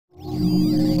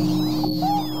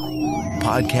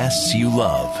podcasts you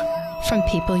love. From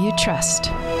people you trust.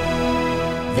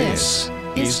 This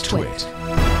is TWiT.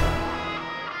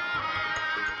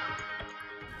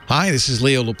 Hi, this is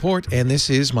Leo Laporte, and this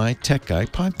is my Tech Guy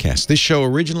podcast. This show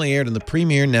originally aired on the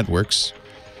premier networks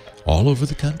all over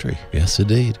the country. Yes,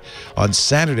 indeed. On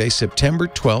Saturday, September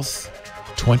 12th,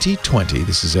 2020.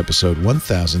 This is episode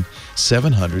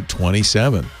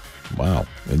 1727. Wow.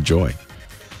 Enjoy.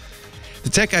 The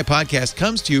Tech Guy podcast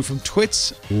comes to you from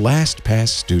TWiT's LastPass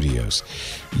studios.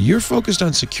 You're focused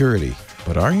on security,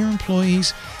 but are your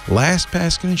employees?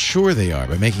 LastPass can ensure they are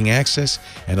by making access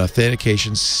and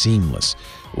authentication seamless,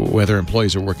 whether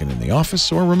employees are working in the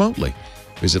office or remotely.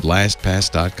 Visit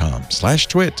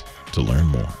lastpass.com/twit to learn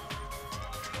more.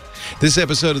 This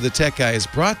episode of The Tech Guy is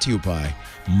brought to you by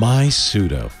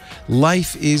MySudo.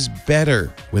 Life is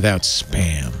better without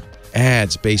spam,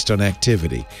 ads based on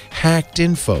activity, hacked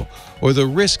info, or the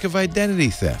risk of identity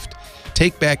theft.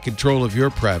 Take back control of your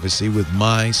privacy with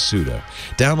MySudo.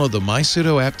 Download the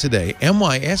MySudo app today,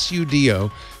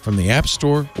 MySudo, from the App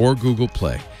Store or Google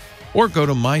Play. Or go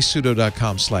to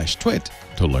mysudo.com/twit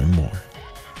to learn more.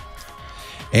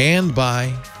 And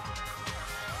by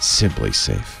Simply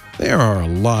Safe. There are a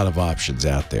lot of options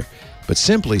out there, but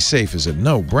Simply Safe is a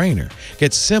no-brainer.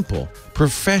 Get simple,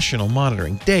 professional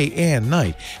monitoring day and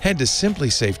night. Head to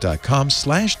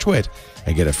simplysafe.com/twit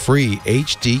and get a free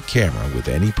HD camera with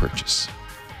any purchase.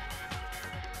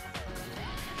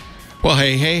 Well,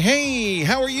 hey,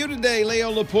 how are you today? Leo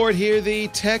Laporte here, the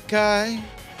Tech Guy.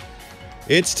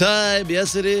 It's time,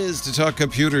 yes it is, to talk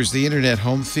computers, the internet,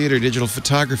 home theater, digital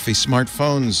photography,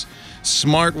 smartphones,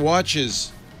 smart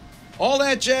watches, all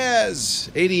that jazz.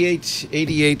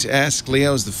 8888 Ask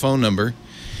Leo is the phone number.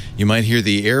 You might hear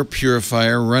the air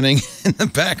purifier running in the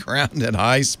background at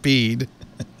high speed.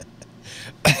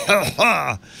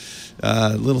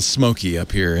 A little smoky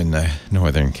up here in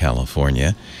Northern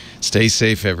California. Stay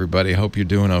safe, everybody. I hope you're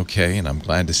doing okay, and I'm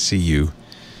glad to see you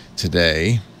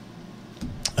today.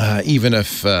 Even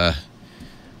if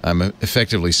I'm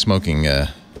effectively smoking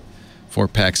 4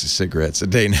 packs of cigarettes a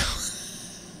day now.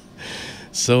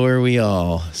 So are we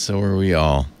all.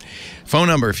 Phone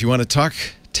number, if you want to talk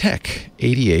tech,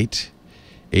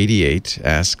 8888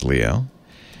 Ask Leo.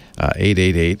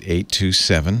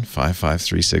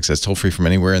 888-827-5536. That's toll free from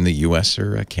anywhere in the U.S.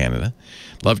 or Canada.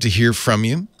 Love to hear from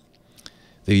you.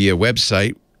 The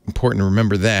website, important to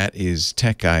remember that, is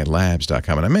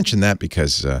techguylabs.com. And I mentioned that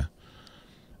because, a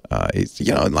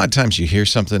lot of times you hear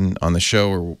something on the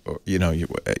show or you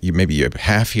maybe you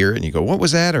half hear it and you go, what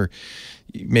was that? Or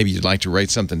maybe you'd like to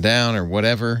write something down or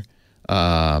whatever.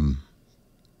 Don't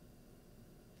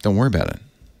worry about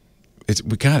it.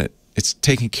 We got it. It's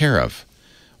taken care of.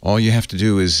 All you have to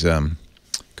do is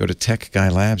go to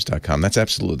techguylabs.com. That's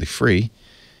absolutely free,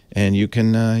 and you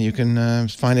can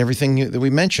find everything that we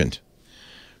mentioned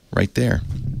right there.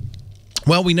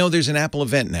 Well, we know there's an Apple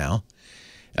event now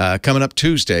coming up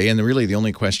Tuesday, and really the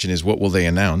only question is, what will they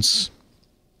announce?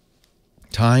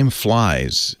 Time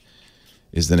Flies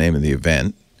is the name of the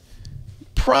event.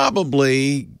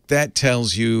 Probably that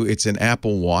tells you it's an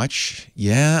Apple Watch.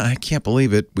 Yeah, I can't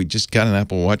believe it. We just got an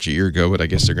Apple Watch a year ago, but I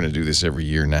guess they're going to do this every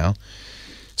year now.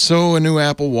 So a new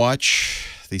Apple Watch,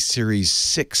 the Series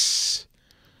 6,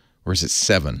 or is it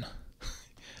 7?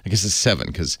 I guess it's 7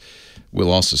 because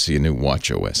we'll also see a new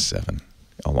WatchOS 7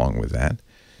 along with that.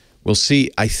 We'll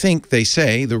see, I think they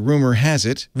say, the rumor has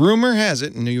it,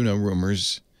 and you know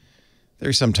rumors,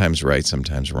 they're sometimes right,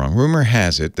 sometimes wrong. Rumor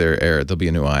has it there'll be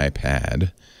a new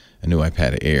iPad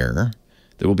Air.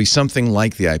 There will be something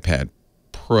like the iPad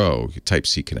Pro,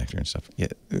 Type-C connector and stuff. Yeah,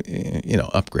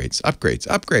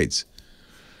 upgrades.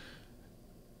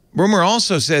 Rumor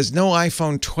also says no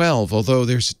iPhone 12, although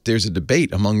there's a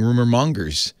debate among rumor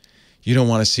mongers. You don't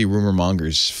want to see rumor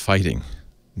mongers fighting.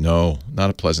 No, not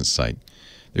a pleasant sight.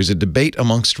 There's a debate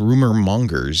amongst rumor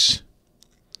mongers.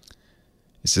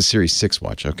 It's the Series 6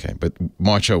 watch, okay, but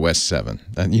WatchOS 7.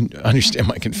 You understand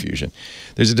my confusion.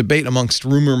 There's a debate amongst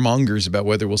rumor mongers about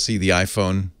whether we'll see the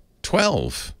iPhone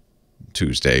 12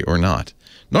 Tuesday or not.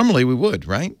 Normally we would,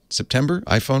 right? September,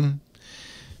 iPhone.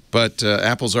 But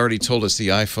Apple's already told us the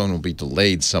iPhone will be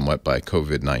delayed somewhat by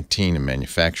COVID-19 and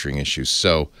manufacturing issues.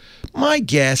 So my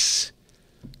guess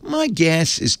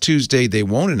is Tuesday they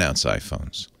won't announce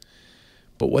iPhones.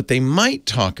 But what they might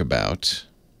talk about,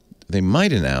 they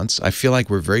might announce, I feel like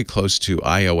we're very close to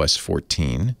iOS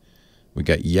 14. We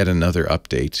got yet another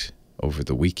update over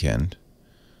the weekend,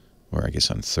 or I guess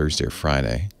on Thursday or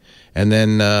Friday. And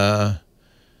then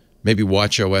maybe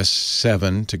WatchOS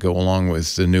 7 to go along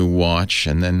with the new watch.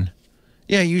 And then,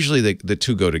 yeah, usually the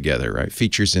two go together, right?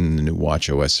 Features in the new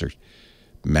WatchOS are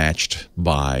matched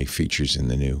by features in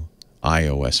the new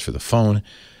iOS for the phone.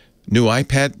 New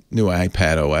iPad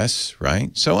OS,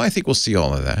 right? So I think we'll see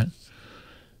all of that.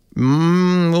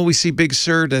 Will we see Big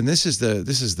Sur? And this is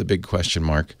the big question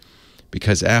mark,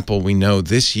 because Apple, we know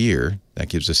this year, that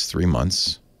gives us 3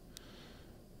 months,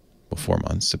 well, 4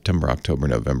 months, September, October,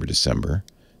 November, December.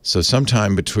 So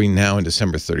sometime between now and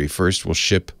December 31st, we'll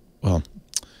ship, well,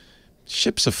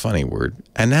 ship's a funny word,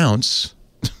 announce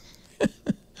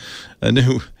a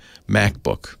new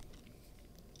MacBook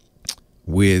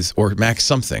with, or Mac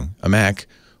something, a Mac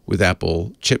with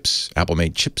Apple chips,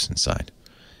 Apple-made chips inside.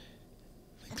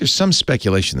 I think there's some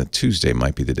speculation that Tuesday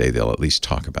might be the day they'll at least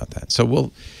talk about that. So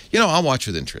we'll, I'll watch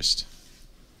with interest.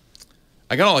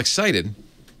 I got all excited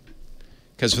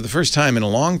because for the first time in a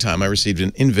long time, I received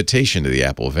an invitation to the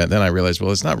Apple event. Then I realized,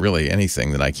 well, it's not really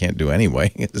anything that I can't do anyway.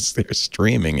 They're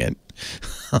streaming it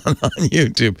on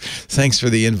YouTube. Thanks for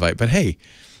the invite. But hey,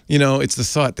 it's the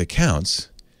thought that counts.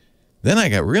 Then I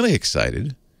got really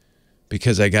excited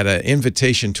because I got an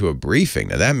invitation to a briefing.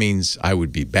 Now, that means I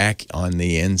would be back on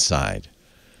the inside.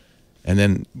 And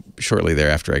then shortly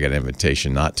thereafter, I got an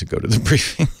invitation not to go to the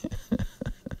briefing.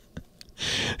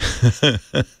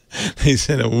 They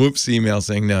sent a whoops email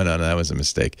saying, no, that was a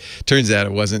mistake. Turns out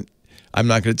it wasn't. I'm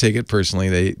not going to take it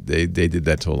personally. They did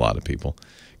that to a lot of people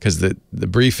because the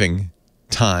briefing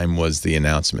time was the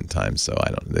announcement time. So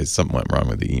something went wrong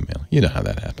with the email. You know how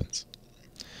that happens.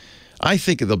 I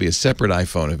think there'll be a separate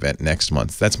iPhone event next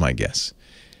month. That's my guess.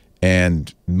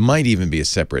 And might even be a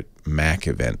separate Mac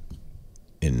event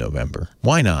in November.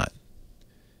 Why not?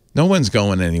 No one's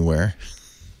going anywhere.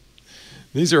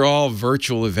 These are all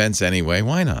virtual events anyway.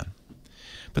 Why not?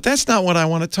 But that's not what I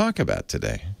want to talk about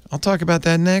today. I'll talk about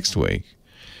that next week.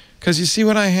 Because you see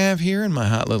what I have here in my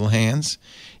hot little hands?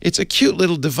 It's a cute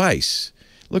little device.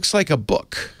 Looks like a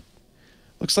book.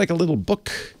 Looks like a little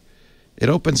book. It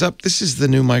opens up. This is the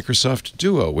new Microsoft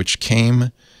Duo, which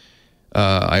came,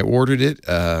 I ordered it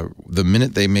the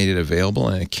minute they made it available,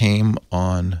 and it came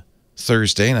on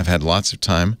Thursday, and I've had lots of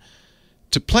time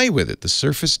to play with it, the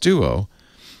Surface Duo.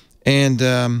 And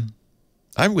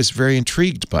I was very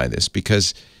intrigued by this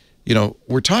because,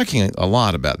 we're talking a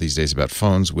lot about these days about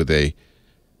phones with a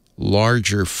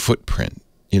larger footprint.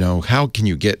 How can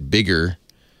you get bigger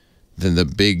than the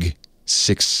big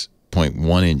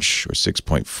 6.1-inch or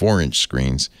 6.4-inch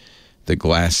screens, the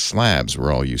glass slabs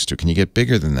we're all used to? Can you get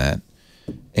bigger than that?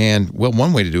 And, well,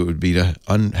 one way to do it would be to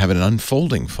have an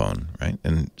unfolding phone, right?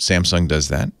 And Samsung does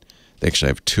that. They actually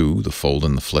have two, the fold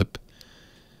and the flip.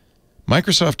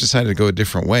 Microsoft decided to go a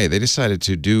different way. They decided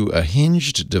to do a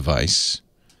hinged device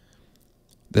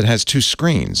that has two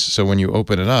screens. So when you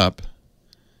open it up,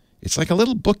 it's like a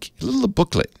little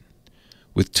booklet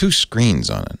with two screens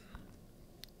on it.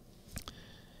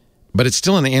 But it's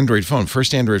still an Android phone,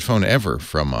 first Android phone ever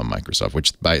from Microsoft,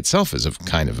 which by itself is of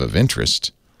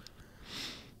interest.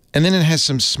 And then it has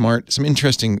some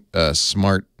interesting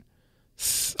smart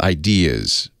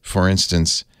ideas. For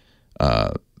instance,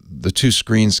 the two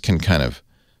screens can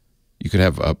you could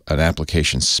have an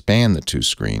application span the two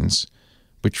screens,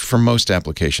 which for most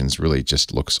applications really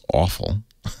just looks awful.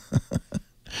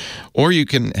 Or you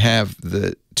can have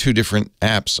the two different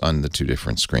apps on the two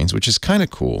different screens, which is kind of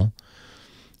cool.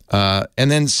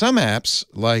 And then some apps,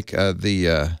 like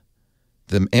the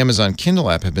Amazon Kindle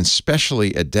app, have been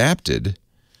specially adapted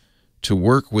to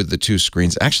work with the two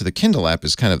screens. Actually, the Kindle app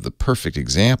is kind of the perfect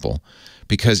example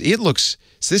because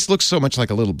this looks so much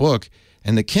like a little book,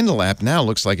 and the Kindle app now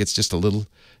looks like it's a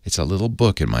little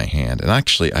book in my hand. And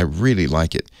actually, I really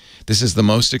like it. This is the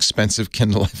most expensive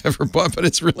Kindle I've ever bought, but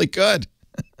it's really good.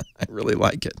 I really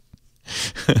like it.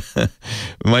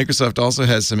 Microsoft also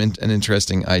has an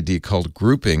interesting idea called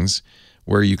groupings,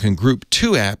 where you can group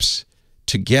two apps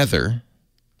together.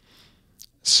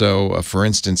 So, for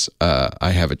instance,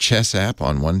 I have a chess app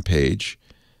on one page,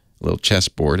 a little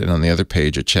chessboard, and on the other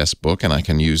page a chess book, and I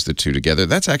can use the two together.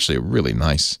 That's actually a really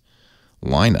nice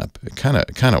lineup. It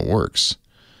kind of works.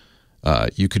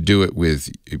 You could do it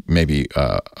with maybe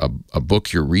a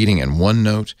book you're reading and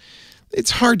OneNote.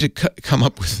 It's hard to come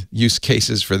up with use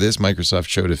cases for this. Microsoft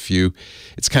showed a few.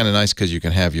 It's kind of nice because you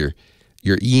can have your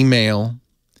email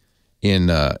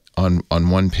on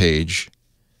one page,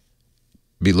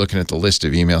 be looking at the list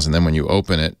of emails, and then when you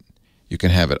open it, you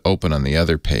can have it open on the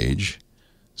other page.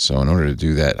 So in order to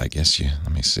do that, I guess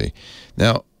let me see.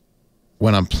 Now,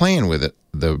 when I'm playing with it,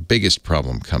 the biggest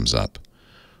problem comes up,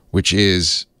 which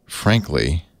is,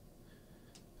 frankly,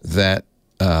 that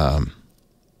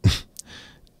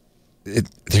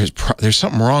there's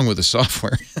something wrong with the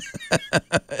software.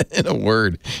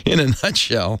 In a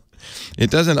nutshell, it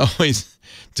doesn't always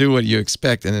do what you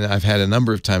expect. And I've had a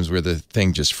number of times where the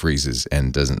thing just freezes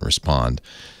and doesn't respond.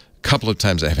 A couple of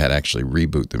times I've had to actually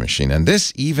reboot the machine. And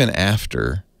this even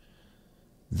after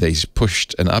they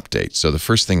pushed an update. So the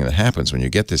first thing that happens when you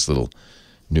get this little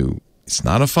new, it's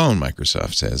not a phone,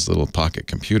 Microsoft says, little pocket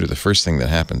computer. The first thing that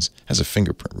happens, has a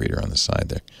fingerprint reader on the side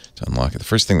there to unlock it. The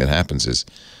first thing that happens is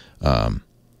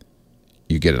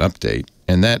you get an update.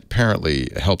 And that apparently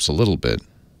helps a little bit.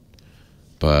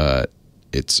 But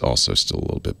it's also still a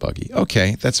little bit buggy.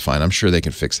 Okay, that's fine. I'm sure they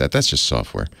can fix that. That's just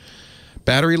software.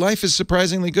 Battery life is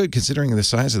surprisingly good considering the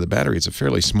size of the battery. It's a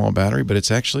fairly small battery, but it's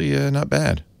actually not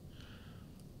bad.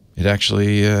 It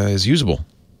actually is usable.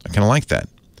 I kind of like that.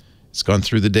 It's gone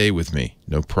through the day with me.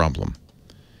 No problem.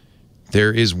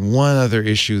 There is one other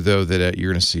issue, though, that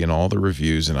you're going to see in all the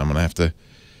reviews, and I'm going to have to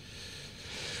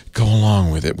go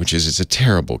along with it, which is it's a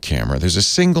terrible camera. There's a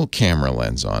single camera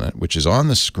lens on it, which is on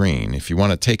the screen. If you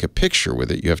want to take a picture with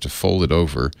it, you have to fold it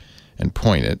over and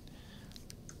point it.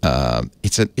 And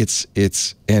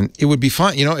it would be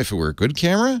fine. You know, if it were a good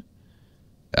camera,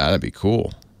 that'd be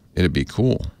cool. It'd be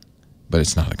cool. But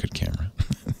it's not a good camera.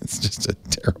 It's just a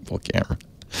terrible camera.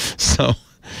 So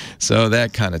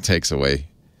that kind of takes away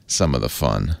some of the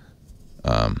fun.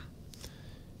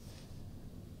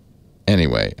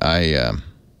 Anyway,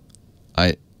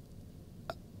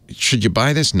 should you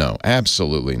buy this? No,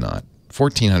 absolutely not.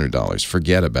 $1,400.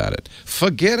 Forget about it.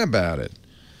 Forget about it.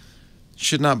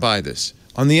 Should not buy this.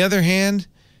 On the other hand,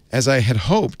 as I had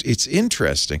hoped, it's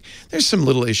interesting. There's some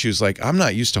little issues like I'm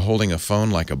not used to holding a phone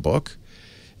like a book.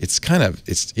 It's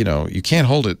you know, you can't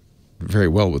hold it very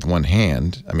well with one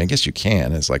hand. I mean, I guess you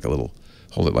can. It's like hold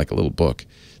it like a little book.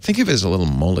 Think of it as a little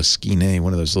Moleskine,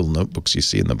 one of those little notebooks you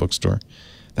see in the bookstore.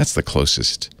 That's the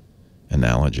closest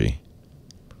analogy.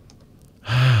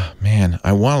 Man,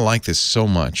 I want to like this so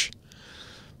much.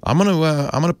 I'm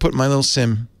gonna put my little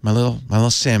sim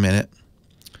in it,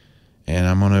 and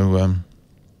I'm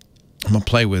gonna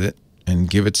play with it and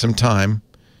give it some time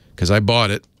because I bought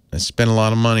it. I spent a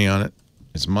lot of money on it.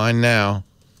 It's mine now.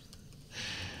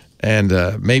 And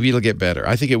maybe it'll get better.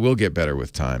 I think it will get better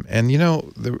with time. And, you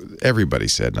know, everybody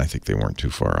said, and I think they weren't too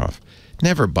far off,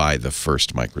 never buy the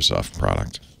first Microsoft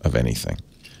product of anything,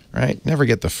 right? Never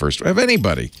get the first of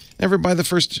anybody. Never buy the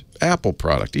first Apple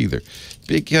product either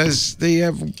because they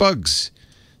have bugs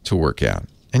to work out.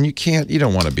 And you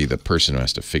don't want to be the person who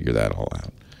has to figure that all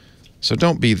out. So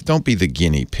don't be the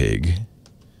guinea pig.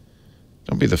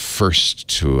 Don't be the first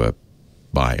to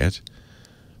buy it.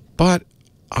 But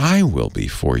I will be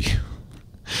for you.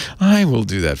 I will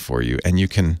do that for you, and you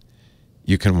can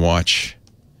watch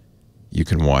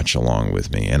along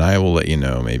with me, and I will let you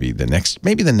know maybe the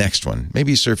next one,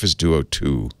 maybe Surface Duo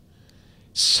 2.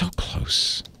 So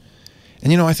close.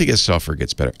 And you know, I think as software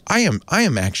gets better, I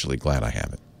am actually glad I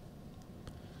have it.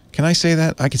 Can I say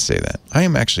that? I can say that. I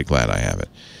am actually glad I have it.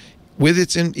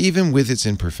 Even with its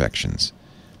imperfections.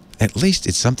 At least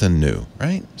it's something new,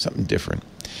 right? Something different.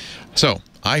 So,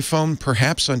 iPhone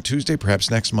perhaps on Tuesday,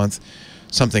 perhaps next month.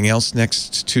 Something else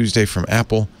next Tuesday from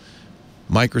Apple.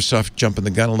 Microsoft jumping the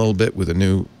gun a little bit with a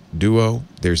new Duo.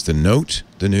 There's the Note,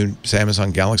 the new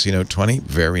Samsung Galaxy Note 20.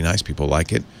 Very nice. People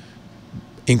like it.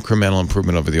 Incremental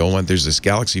improvement over the old one. There's this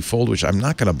Galaxy Fold, which I'm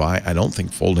not going to buy. I don't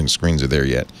think folding screens are there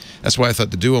yet. That's why I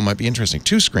thought the Duo might be interesting.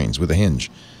 2 screens with a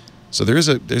hinge. So there's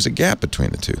a gap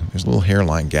between the two. There's a little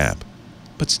hairline gap.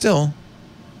 But still,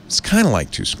 it's kind of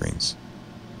like 2 screens.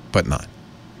 But not.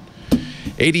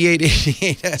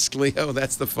 8888 Ask Leo.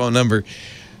 That's the phone number.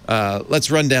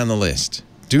 Let's run down the list.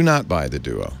 Do not buy the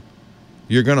Duo.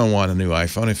 You're going to want a new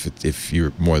iPhone if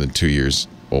you're more than 2 years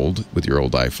old with your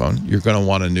old iPhone. You're going to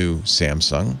want a new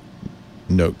Samsung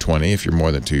Note 20 if you're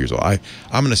more than 2 years old. I'm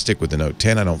going to stick with the Note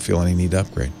 10. I don't feel any need to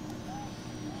upgrade.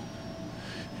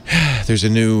 There's a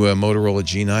new Motorola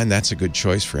G9. That's a good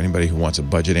choice for anybody who wants a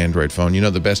budget Android phone. You know,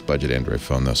 the best budget Android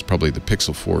phone, though, is probably the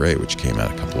Pixel 4a, which came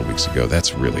out a couple of weeks ago.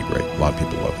 That's really great. A lot of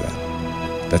people love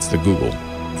that. That's the Google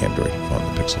Android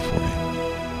phone, the Pixel 4a.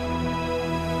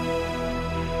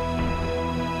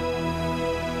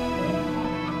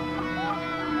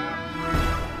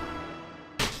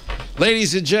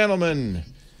 Ladies and gentlemen,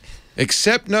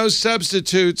 accept no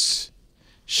substitutes.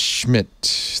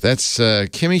 Schmidt. That's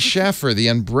Kimmy Schaffer, the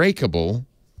unbreakable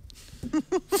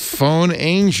phone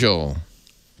angel.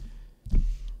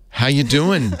 How you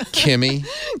doing, Kimmy?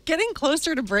 Getting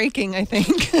closer to breaking, I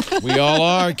think. We all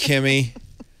are, Kimmy.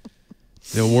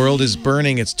 The world is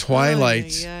burning. It's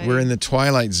twilight. We're in the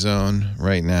twilight zone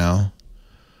right now.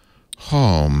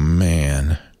 Oh,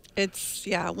 man.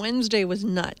 Wednesday was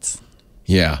nuts.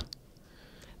 Yeah.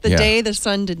 The day the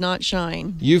sun did not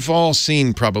shine. You've all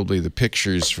seen probably the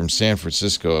pictures from San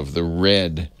Francisco of the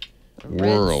red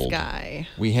world. Red sky.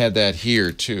 We had that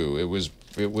here, too. It was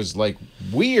it was like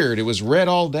weird. It was red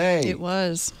all day. It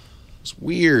was. It's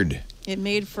weird. It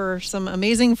made for some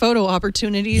amazing photo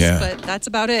opportunities, but that's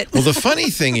about it. Well, the funny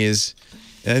thing is,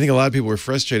 and I think a lot of people were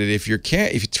frustrated, if you try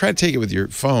to take it with your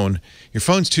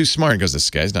phone's too smart. It goes, the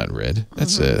sky's not red.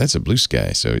 That's a blue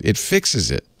sky. So it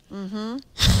fixes it.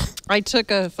 I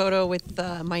took a photo with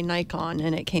my Nikon,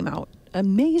 and it came out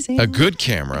amazing. A good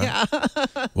camera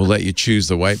will let you choose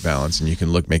the white balance, and you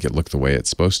can make it look the way it's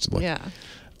supposed to look. Yeah.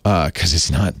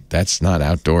 Because that's not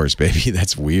outdoors, baby.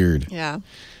 That's weird. Yeah.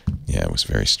 Yeah, it was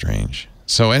very strange.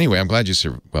 So anyway, I'm glad you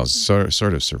sort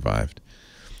of survived.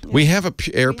 Yeah. We have a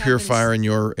air purifier in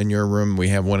your room. We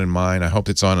have one in mine. I hope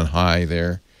it's on and high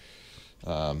there.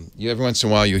 Every once in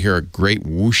a while you hear a great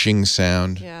whooshing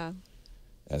sound. Yeah.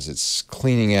 As it's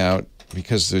cleaning out,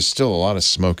 because there's still a lot of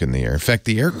smoke in the air. In fact,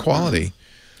 the air quality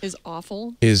is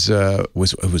awful.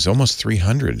 Was almost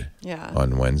 300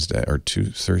 on Wednesday or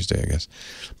Thursday, I guess.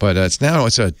 But it's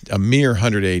a mere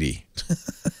 180.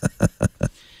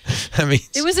 I mean,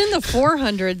 it was in the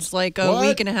 400s like a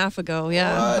week and a half ago.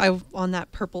 Yeah, on that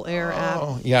Purple Air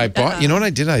app. Yeah, I bought. You know what I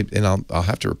did? I'll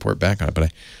have to report back on it. But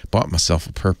I bought myself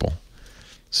a Purple,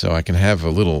 so I can have a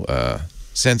little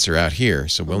sensor out here,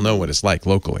 so we'll know what it's like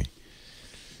locally.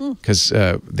 Because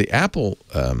the Apple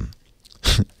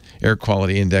air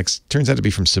quality index turns out to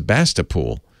be from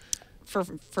Sebastopol.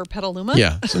 For Petaluma?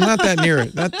 Yeah, so not that near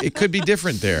it. It could be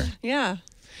different there. Yeah.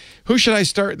 Who should I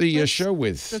start the show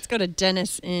with? Let's go to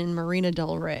Dennis in Marina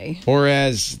Del Rey. Or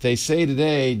as they say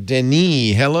today,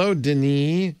 Denis. Hello,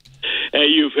 Denis. Hey,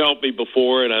 you've helped me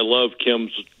before, and I love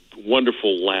Kim's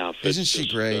wonderful laugh. Isn't she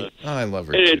great? I love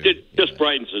her, and too. It just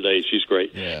brightens the day. She's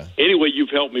great. Yeah. Anyway, you've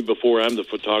helped me before. I'm the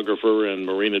photographer in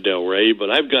Marina Del Rey,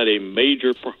 but I've got a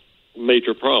major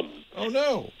problem. Oh,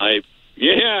 no. And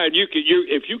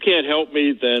if you can't help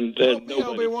me, then help me,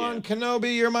 nobody Obi-Wan can.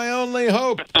 Kenobi, you're my only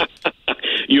hope.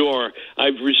 You are.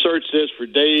 I've researched this for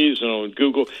days and on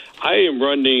Google. I am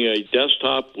running a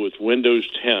desktop with Windows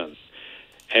 10.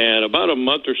 And about a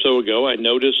month or so ago, I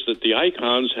noticed that the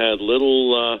icons had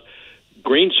little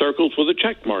green circles with a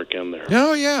check mark in there.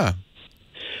 Oh, yeah.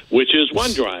 Which is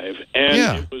OneDrive.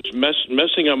 And it was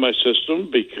messing up my system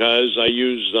because I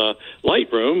use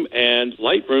Lightroom, and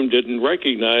Lightroom didn't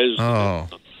recognize. Oh.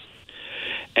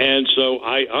 And so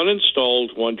I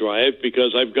uninstalled OneDrive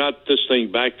because I've got this thing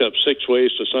backed up 6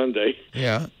 ways to Sunday.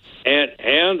 Yeah.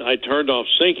 And I turned off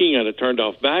syncing and I turned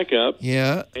off backup.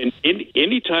 Yeah. And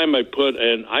anytime I put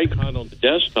an icon on the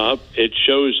desktop, it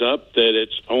shows up that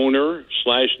it's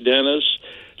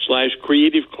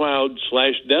owner/Dennis/Creative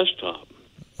Cloud/desktop.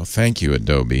 Well, thank you,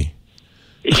 Adobe.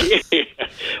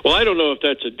 Well, I don't know if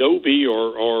that's Adobe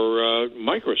or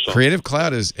Microsoft. Creative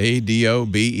Cloud is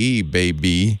ADOBE,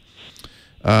 baby.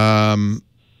 Why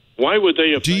would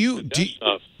they affect the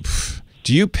desktop?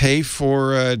 Do you pay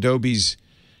for Adobe's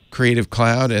Creative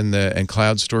Cloud and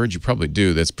cloud storage? You probably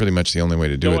do. That's pretty much the only way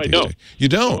to do it these days. You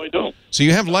don't? No, I don't. So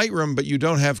you have Lightroom, but you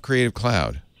don't have Creative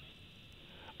Cloud.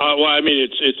 Well, I mean,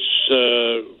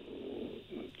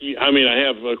 I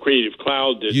have a Creative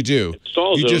Cloud that you do.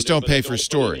 installs you just those, don't pay for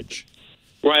storage.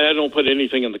 Right, I don't put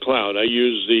anything in the cloud. I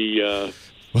use the...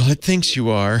 Well, it thinks you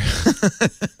are.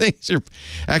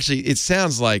 Actually, it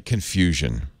sounds like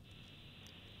confusion.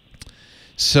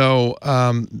 So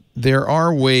there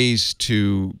are ways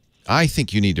to... I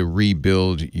think you need to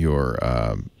rebuild your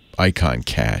icon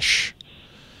cache.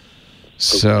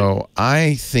 So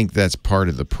I think that's part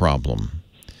of the problem.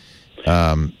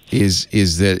 Is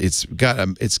that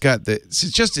it's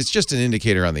just an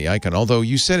indicator on the icon. Although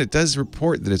you said it does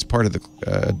report that it's part of the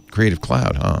Creative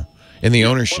Cloud, huh? In the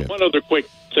ownership. One other quick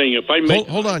thing, if I make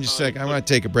hold on just a sec. I'm going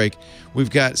to take a break. We've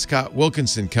got Scott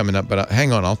Wilkinson coming up, but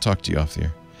hang on, I'll talk to you off the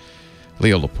air.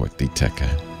 Leo Laporte, the tech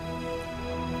guy.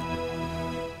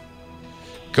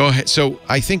 Go ahead. So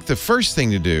I think the first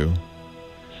thing to do.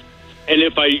 And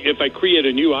if I create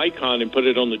a new icon and put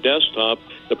it on the desktop,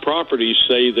 the properties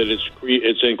say that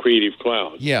it's in Creative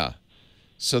Cloud. Yeah.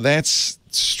 So that's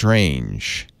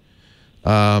strange.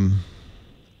 I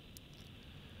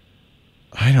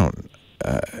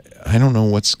don't know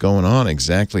what's going on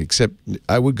exactly, except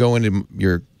I would go into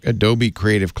your Adobe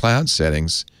Creative Cloud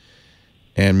settings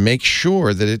and make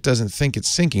sure that it doesn't think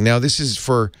it's syncing. Now, this is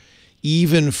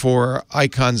even for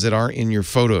icons that aren't in your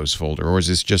Photos folder, or is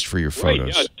this just for your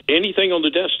Photos? Right, yeah. Anything on the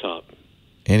desktop.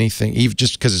 Anything, even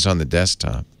just because it's on the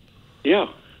desktop. Yeah.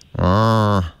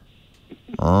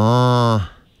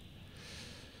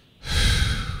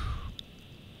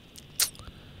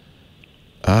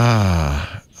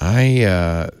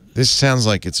 This sounds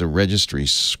like it's a registry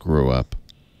screw up.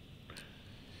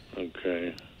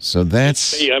 Okay. So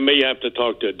that's... I may have to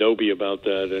talk to Adobe about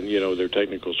that and, their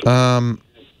technical support.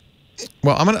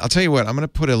 Well, I'll tell you what. I'm going to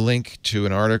put a link to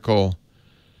an article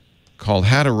called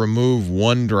 "How to Remove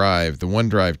OneDrive," the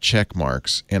OneDrive check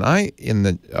marks, and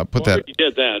I'll put that. You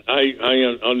did that. I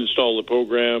uninstalled the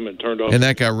program and turned off. And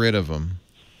that got rid of them.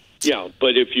 Yeah,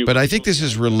 but if you. But I think this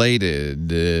is related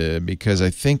because I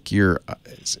think when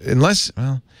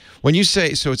you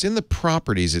say so, it's in the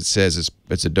properties. It says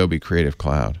it's Adobe Creative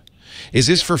Cloud. Is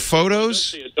this for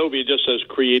photos? Adobe just says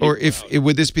Creative. Or Cloud.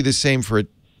 Would this be the same for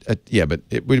yeah, but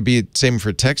it would be the same for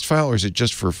a text file, or is it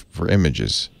just for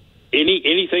images?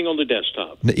 Anything on the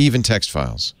desktop. Even text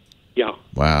files. Yeah.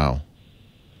 Wow.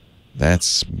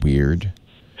 That's weird.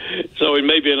 So it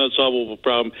may be an unsolvable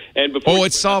problem. And before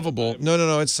it's solvable.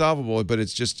 No, it's solvable, but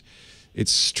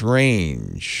it's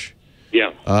strange.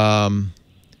 Yeah.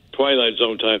 Twilight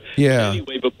Zone time. Yeah.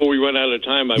 Anyway, before we run out of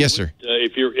time, yes, sir.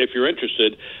 If you're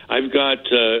interested, I've got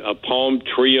a Palm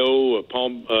Trio, a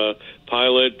Palm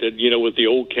Pilot, with the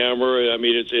old camera. I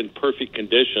mean, it's in perfect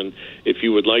condition. If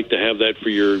you would like to have that for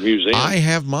your museum, I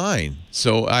have mine,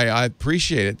 so I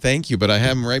appreciate it. Thank you, but I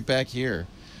have them right back here.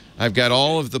 I've got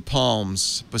all of the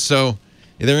Palms, so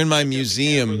they're in my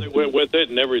museum. They went with it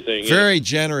and everything. Very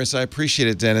generous. I appreciate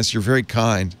it, Dennis. You're very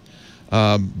kind.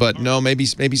 But no, maybe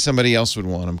somebody else would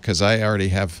want them because I already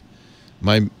have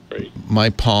my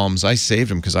Palms. I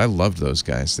saved them because I loved those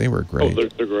guys. They were great. Oh,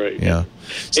 they're great. Yeah.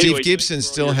 Steve Anyway, Gibson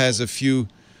still has a few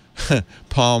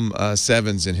Palm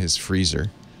 7s in his freezer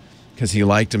because he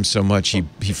liked them so much.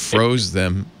 He froze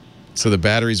them so the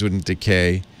batteries wouldn't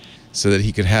decay so that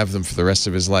he could have them for the rest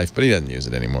of his life. But he doesn't use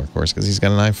it anymore, of course, because he's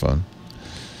got an iPhone.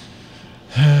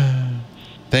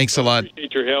 Thanks a lot.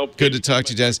 Appreciate your help. Good to talk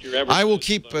to you, Dennis. I will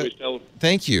keep.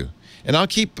 Thank you, and I'll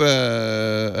keep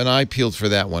an eye peeled for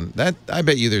that one. I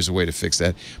bet you there's a way to fix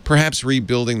that. Perhaps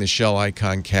rebuilding the shell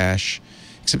icon cache.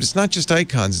 Except it's not just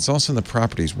icons; it's also in the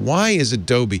properties. Why is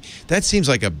Adobe? That seems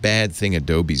like a bad thing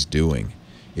Adobe's doing.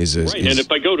 Right, and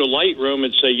if I go to Lightroom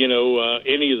and say,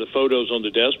 any of the photos on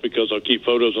the desk, because I'll keep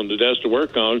photos on the desk to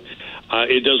work on,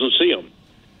 it doesn't see them.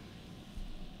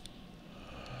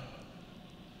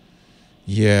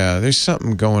 Yeah, there's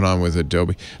something going on with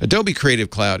Adobe. Adobe Creative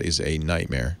Cloud is a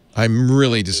nightmare. I'm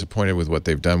really disappointed with what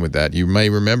they've done with that. You may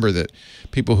remember that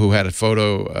people who had a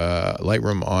photo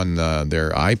Lightroom on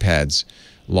their iPads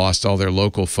lost all their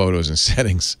local photos and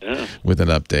settings with an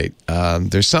update.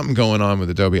 There's something going on with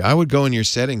Adobe. I would go in your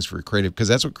settings for Creative, because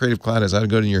that's what Creative Cloud is. I would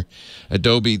go to your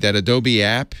Adobe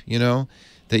app,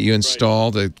 that you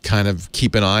install to kind of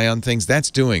keep an eye on things.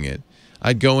 That's doing it.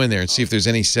 I'd go in there and see if there's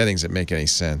any settings that make any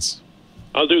sense.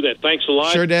 I'll do that. Thanks a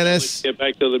lot. Sure, Dennis. Let's get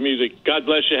back to the music. God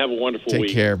bless you. Have a wonderful week.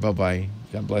 Take care. Bye-bye.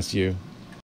 God bless you.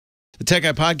 The Tech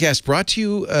Guy Podcast brought to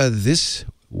you this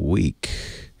week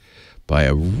by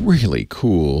a really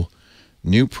cool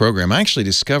new program. I actually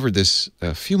discovered this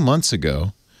a few months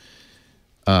ago,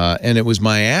 and it was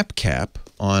my app cap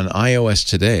on iOS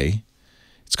today.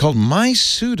 It's called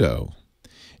MySudo,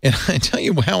 and I tell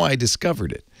you how I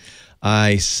discovered it.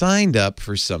 I signed up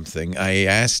for something. I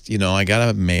asked, I got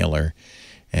a mailer,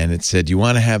 and it said, you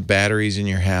want to have batteries in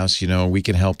your house? We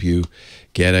can help you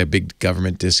get a big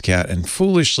government discount. And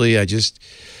foolishly, I just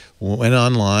went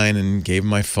online and gave them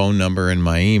my phone number and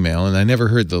my email, and I never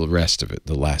heard the rest of it,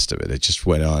 the last of it. It just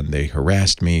went on. They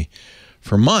harassed me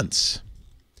for months.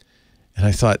 And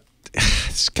I thought,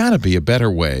 there's got to be a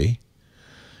better way.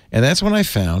 And that's when I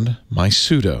found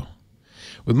MySudo.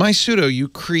 With MySudo, you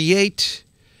create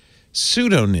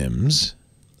pseudonyms,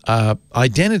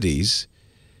 identities,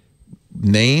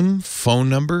 name, phone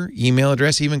number, email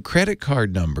address, even credit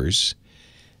card numbers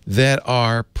that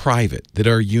are private, that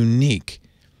are unique.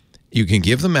 You can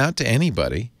give them out to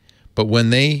anybody, but when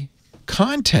they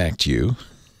contact you,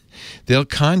 they'll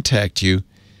contact you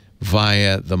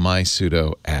via the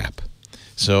MySudo app.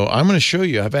 So I'm going to show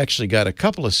you. I've actually got a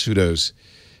couple of pseudos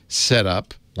set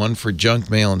up. One for junk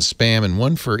mail and spam, and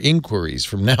one for inquiries.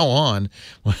 From now on,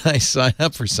 when I sign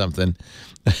up for something,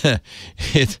 they're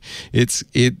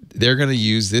going to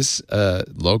use this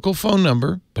local phone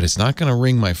number, but it's not going to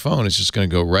ring my phone. It's just going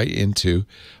to go right into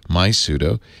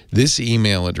MySudo, this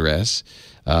email address,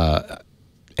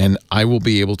 and I will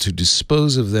be able to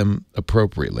dispose of them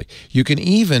appropriately. You can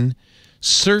even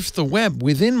surf the web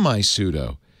within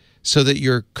MySudo so that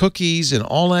your cookies and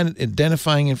all that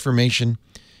identifying information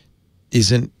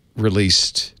isn't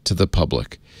released to the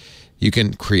public. You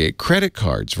can create credit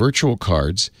cards, virtual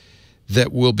cards,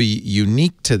 that will be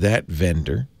unique to that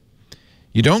vendor.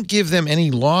 You don't give them any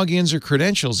logins or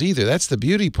credentials either. That's the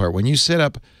beauty part. When you set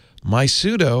up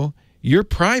MySudo, you're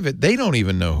private. They don't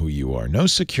even know who you are. No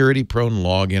security-prone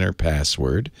login or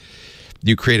password.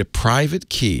 You create a private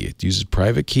key. It uses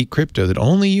private key crypto that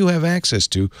only you have access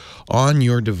to on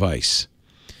your device.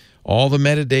 All the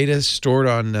metadata stored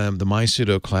on the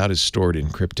MySudo cloud is stored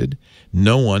encrypted.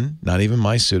 No one, not even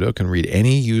MySudo, can read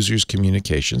any user's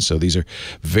communications. So these are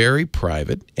very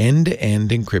private, end-to-end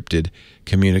encrypted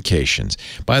communications.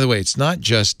 By the way, it's not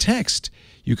just text.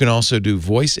 You can also do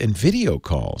voice and video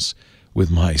calls with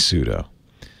MySudo.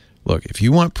 Look, if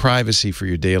you want privacy for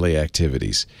your daily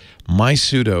activities,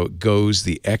 MySudo goes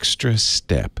the extra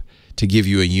step to give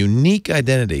you a unique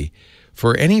identity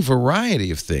for any variety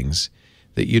of things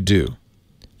that you do.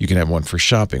 You can have one for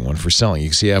shopping, one for selling. You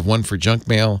can see I have one for junk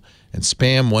mail and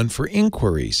spam, one for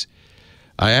inquiries.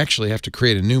 I actually have to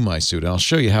create a new MySudo. I'll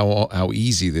show you how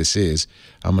easy this is.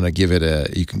 I'm going to give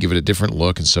it you can give it a different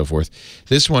look and so forth.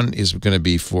 This one is going to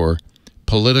be for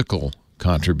political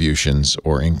contributions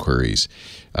or inquiries.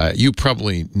 You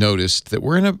probably noticed that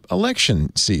we're in an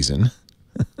election season.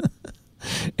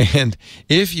 And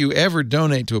if you ever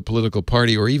donate to a political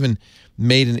party or even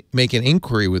make an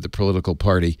inquiry with the political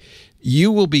party,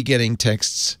 you will be getting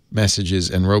texts,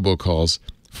 messages, and robocalls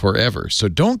forever. So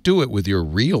don't do it with your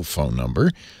real phone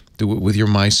number. Do it with your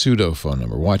MySudo phone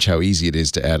number. Watch how easy it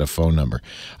is to add a phone number.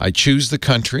 I choose the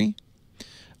country.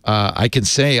 I can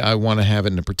say I want to have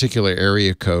it in a particular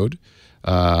area code.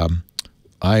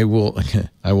 I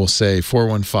will say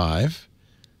 415.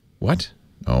 What?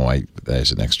 Oh,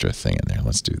 there's an extra thing in there.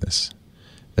 Let's do this.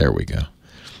 There we go.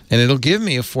 And it'll give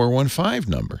me a 415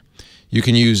 number. You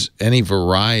can use any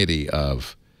variety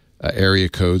of area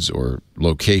codes or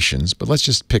locations, but let's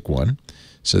just pick one.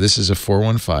 So this is a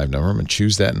 415 number. I'm going to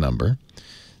choose that number.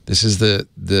 This is the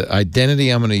identity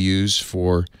I'm going to use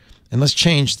for, and let's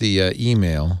change the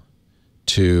email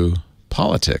to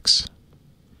politics.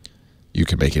 You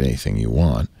can make it anything you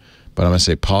want, but I'm going to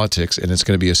say politics, and it's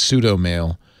going to be a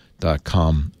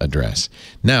pseudomail.com address.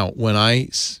 Now, when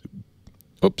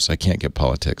oops, I can't get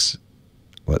politics.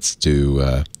 Let's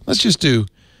just do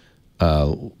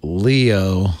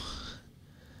Leo,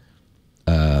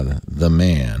 the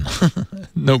man.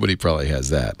 Nobody probably has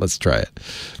that. Let's try it.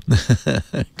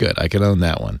 Good, I can own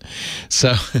that one.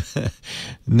 So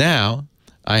now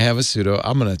I have a pseudo.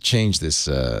 I'm going to change this.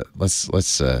 Let's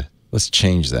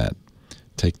change that.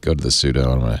 Go to the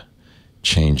pseudo. I'm going to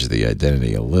change the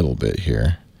identity a little bit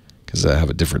here because I have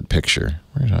a different picture.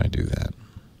 Where do I do that?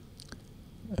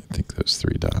 I think those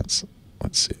 3 dots.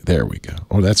 Let's see. There we go.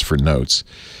 Oh, that's for notes.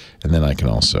 And then I can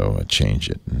also change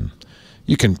it. And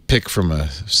you can pick from a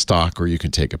stock or you can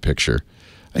take a picture.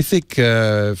 I think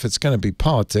if it's going to be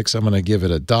politics, I'm going to give it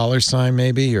a $sign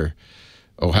maybe, or,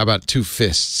 oh, how about 2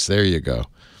 fists? There you go.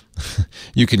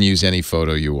 You can use any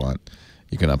photo you want.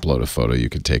 You can upload a photo. You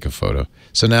can take a photo.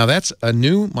 So now that's a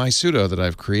new MySudo that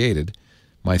I've created,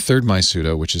 my third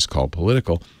MySudo, which is called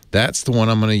Political. That's the one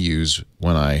I'm going to use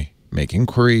when I make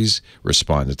inquiries,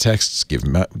 respond to texts, give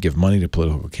money to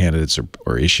political candidates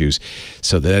or issues.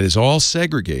 So that is all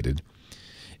segregated.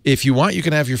 If you want, you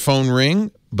can have your phone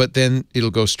ring, but then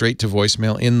it'll go straight to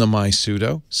voicemail in the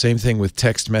MySudo. Same thing with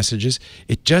text messages.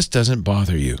 It just doesn't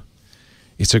bother you.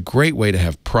 It's a great way to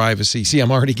have privacy. See,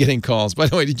 I'm already getting calls. By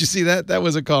the way, did you see that? That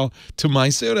was a call to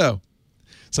MySudo.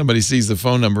 Somebody sees the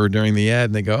phone number during the ad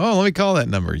and they go, oh, let me call that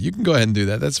number. You can go ahead and do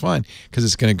that. That's fine because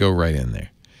it's going to go right in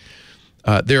there.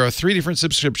 There are 3 different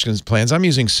subscription plans. I'm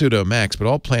using Sudo Max, but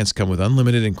all plans come with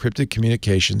unlimited encrypted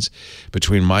communications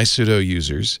between MySudo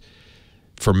users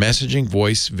for messaging,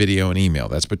 voice, video, and email.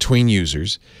 That's between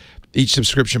users. Each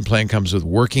subscription plan comes with a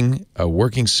working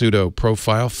Sudo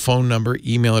profile, phone number,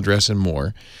 email address, and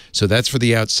more. So that's for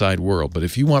the outside world. But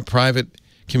if you want private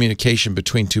communication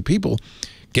between 2 people,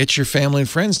 get your family and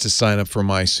friends to sign up for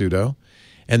MySudo,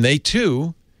 and they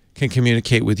too can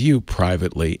communicate with you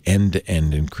privately,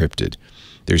 end-to-end encrypted.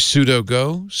 There's Sudo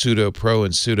Go, Sudo Pro,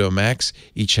 and Sudo Max.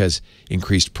 Each has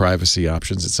increased privacy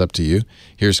options. It's up to you.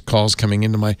 Here's calls coming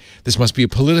into this must be a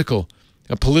political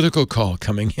call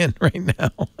coming in right now.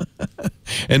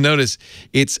 And notice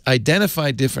it's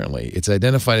identified differently. It's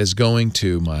identified as going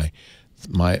to my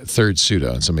third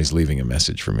Sudo, and somebody's leaving a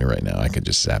message for me right now. I can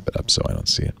just zap it up so I don't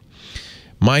see it.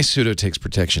 MySudo takes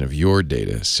protection of your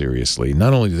data seriously.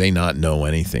 Not only do they not know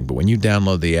anything, but when you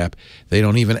download the app, they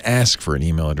don't even ask for an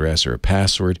email address or a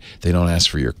password. They don't ask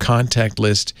for your contact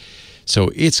list. So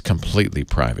it's completely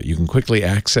private. You can quickly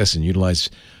access and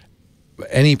utilize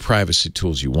any privacy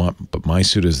tools you want, but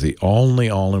MySudo is the only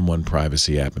all-in-one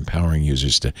privacy app empowering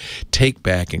users to take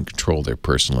back and control their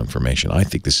personal information. I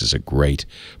think this is a great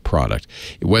product.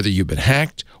 Whether you've been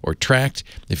hacked or tracked,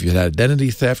 if you've had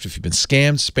identity theft, if you've been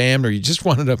scammed, spammed, or you just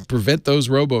wanted to prevent those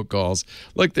robocalls,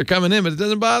 look, they're coming in, but it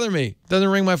doesn't bother me. It doesn't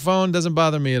ring my phone, doesn't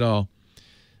bother me at all.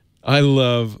 I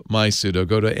love MySudo.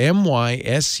 Go to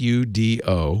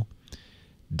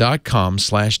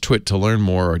mysudo.com/twit to learn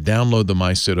more, or download the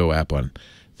MySudo app on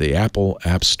the Apple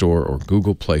App Store or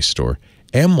Google Play Store.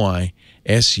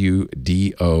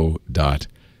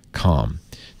 mysudo.com.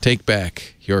 Take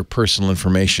back your personal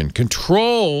information.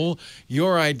 Control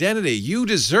your identity. You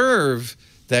deserve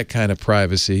that kind of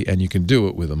privacy, and you can do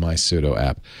it with a MySudo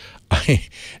app. I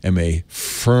am a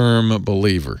firm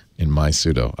believer in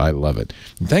MySudo. I love it.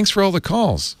 And thanks for all the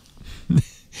calls.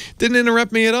 Didn't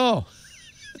interrupt me at all.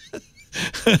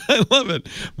 I love it.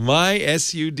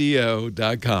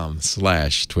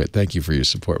 mysudo.com/twit. Thank you for your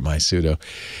support, MySudo.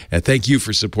 And thank you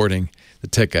for supporting the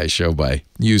Tech Guy Show by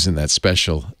using that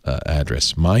special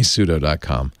address,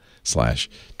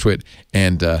 mysudo.com/twit.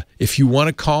 And if you want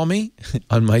to call me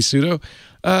on MySudo,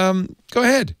 go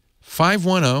ahead.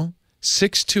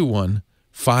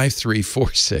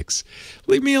 510-621-5346.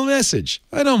 Leave me a message.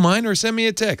 I don't mind. Or send me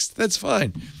a text. That's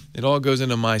fine. It all goes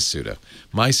into MySudo.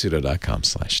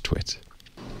 mysudo.com/twit.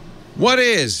 What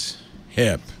is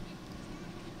hip?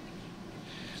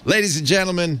 Ladies and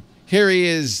gentlemen, here he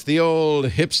is, the old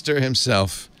hipster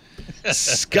himself,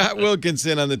 Scott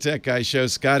Wilkinson on the Tech Guy Show.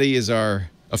 Scotty is our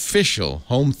official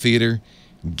home theater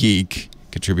geek,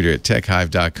 contributor at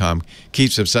techhive.com.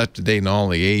 Keeps us up to date in all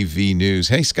the AV news.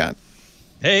 Hey, Scott.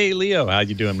 Hey, Leo. How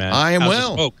you doing, man? I am How's well.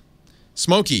 the smoke?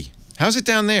 Smoky. How's it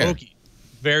down there? Smoky.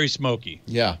 Very smoky.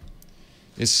 Yeah.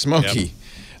 It's smoky. Yep.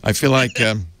 I feel like...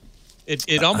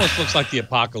 it almost looks like the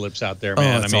apocalypse out there,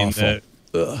 man. It's awful.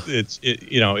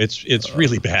 It's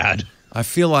really bad. I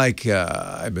feel like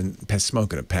I've been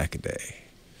smoking a pack a day.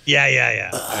 Yeah.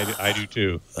 I do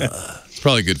too. It's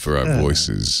probably good for our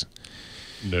voices.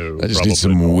 No, I just need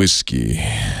some whiskey.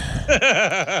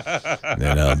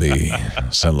 Then I'll be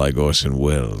sound like Orson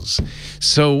Welles.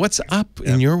 So what's up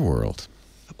in your world?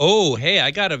 Oh, hey,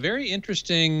 I got a very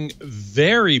interesting,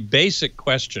 very basic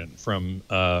question from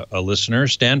a listener,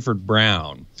 Stanford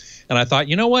Brown. And I thought,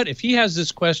 you know what? If he has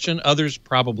this question, others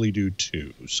probably do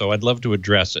too. So I'd love to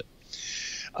address it.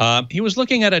 He was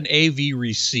looking at an AV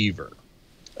receiver,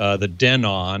 the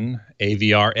Denon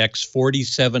AVR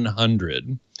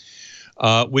X4700,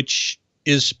 which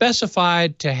is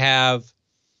specified to have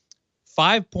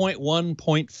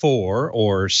 5.1.4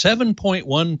 or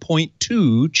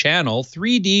 7.1.2 channel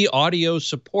 3D audio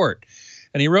support.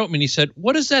 And he wrote me and he said,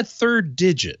 what is that third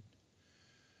digit?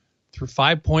 Through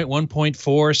 5.1.4,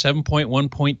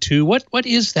 7.1.2, what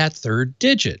is that third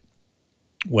digit?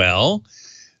 Well,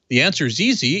 the answer is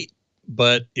easy,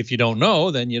 but if you don't know,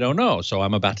 then you don't know. So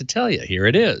I'm about to tell you. Here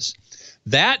it is.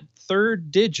 That third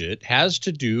digit has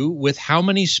to do with how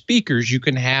many speakers you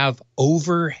can have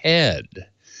overhead.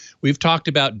 We've talked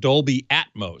about Dolby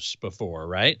Atmos before,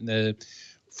 right?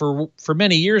 For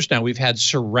many years now, we've had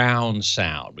surround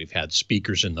sound. We've had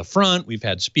speakers in the front. We've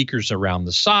had speakers around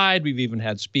the side. We've even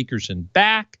had speakers in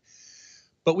back.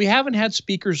 But we haven't had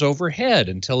speakers overhead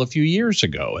until a few years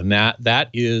ago. And that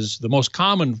is the most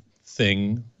common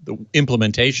thing, the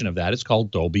implementation of that is called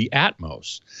Dolby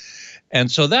Atmos. And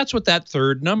so that's what that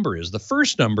third number is. The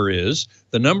first number is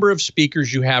the number of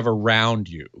speakers you have around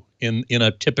you in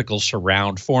a typical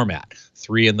surround format.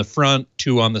 3 in the front,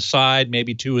 2 on the side,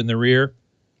 maybe 2 in the rear.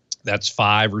 That's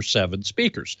 5 or 7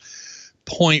 speakers.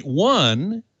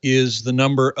 0.1 is the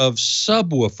number of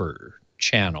subwoofer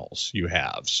channels you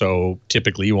have. So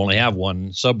typically you only have one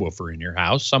subwoofer in your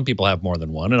house. Some people have more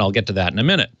than one, and I'll get to that in a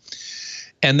minute.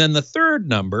 And then the third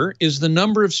number is the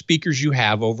number of speakers you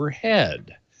have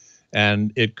overhead.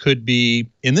 And it could be,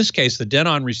 in this case, the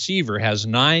Denon receiver has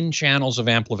 9 channels of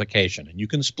amplification, and you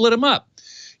can split them up.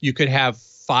 You could have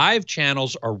 5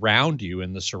 channels around you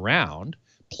in the surround,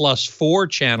 plus 4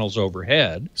 channels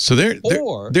overhead. So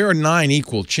there are 9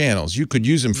 equal channels. You could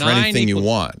use them for anything you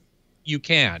want. You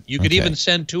can. You could even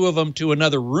send 2 of them to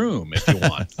another room if you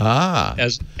want.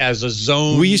 As a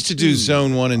zone. We used to do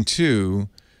zone 1 and 2.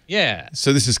 Yeah.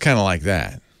 So this is kind of like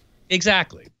that.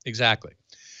 Exactly.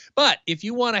 But if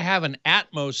you want to have an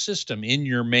Atmos system in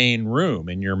your main room,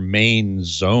 in your main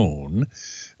zone,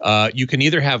 you can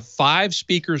either have 5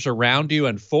 speakers around you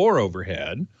and 4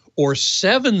 overhead, or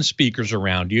 7 speakers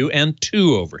around you and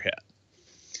 2 overhead.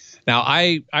 Now,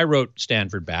 I wrote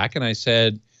Stanford back and I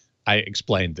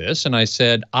explained this, and I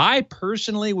said, I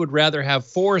personally would rather have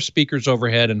 4 speakers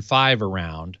overhead and 5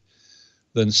 around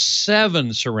than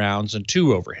 7 surrounds and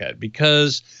 2 overhead,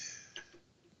 because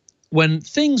when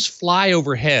things fly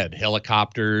overhead,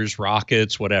 helicopters,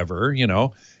 rockets, whatever,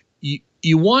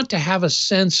 you want to have a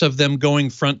sense of them going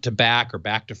front to back or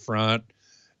back to front,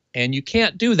 and you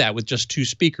can't do that with just 2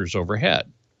 speakers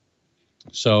overhead.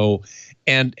 So,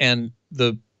 and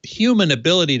the human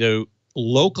ability to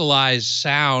localized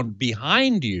sound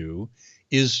behind you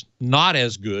is not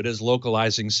as good as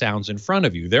localizing sounds in front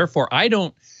of you. Therefore, I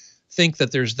don't think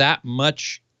that there's that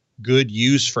much good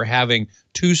use for having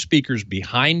two speakers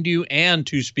behind you and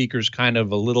two speakers kind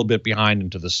of a little bit behind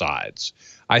and to the sides.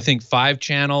 I think 5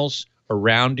 channels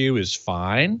around you is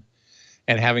fine,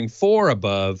 and having 4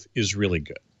 above is really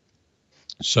good.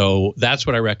 So that's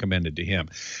what I recommended to him.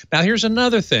 Now, here's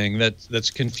another thing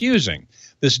that's confusing.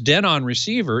 This Denon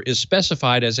receiver is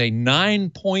specified as a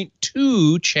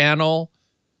 9.2 channel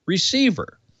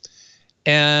receiver.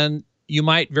 And you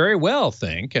might very well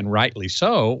think, and rightly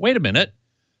so, wait a minute,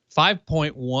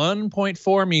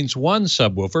 5.1.4 means 1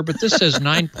 subwoofer, but this says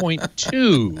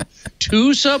 9.2. 2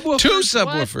 subwoofers? 2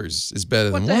 subwoofers is better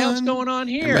than 1. What the hell's going on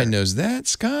here? Everybody knows that,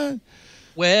 Scott.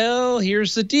 Well,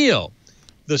 here's the deal.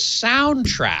 The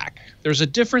soundtrack, there's a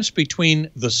difference between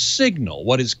the signal,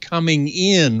 what is coming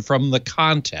in from the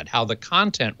content, how the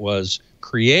content was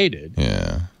created,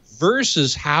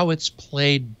 versus how it's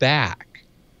played back.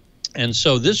 And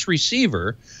so this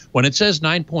receiver, when it says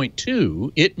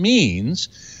 9.2, it means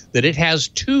that it has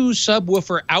 2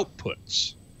 subwoofer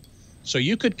outputs. So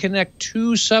you could connect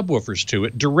 2 subwoofers to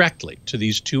it directly to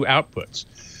these 2 outputs.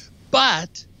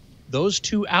 But those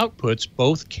 2 outputs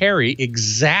both carry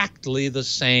exactly the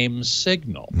same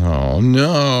signal. Oh,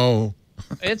 no.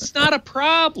 It's not a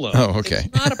problem. Oh, okay.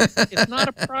 It's not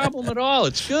a problem at all.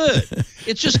 It's good.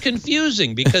 It's just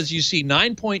confusing because you see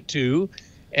 9.2,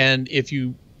 and if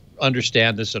you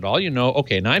understand this at all, you know,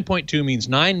 okay, 9.2 means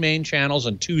 9 main channels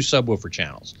and 2 subwoofer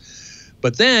channels.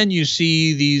 But then you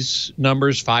see these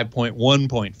numbers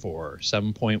 5.1.4,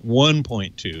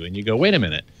 7.1.2, and you go, wait a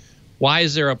minute. Why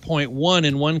is there a 0.1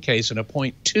 in one case and a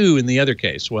 0.2 in the other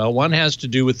case? Well, one has to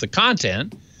do with the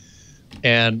content,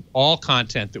 and all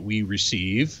content that we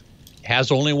receive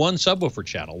has only 1 subwoofer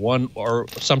channel, one, or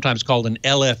sometimes called an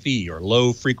LFE, or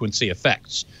low frequency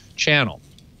effects channel.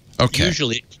 Okay.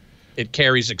 Usually it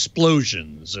carries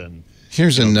explosions and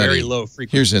here's a nutty, very low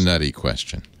frequency. Here's a nutty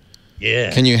question.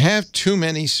 Yeah. Can you have too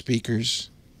many speakers?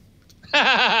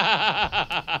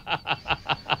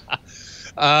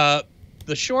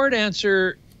 The short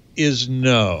answer is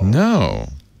no. No.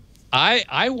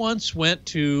 I once went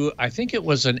to, I think it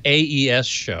was an AES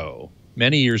show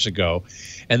many years ago,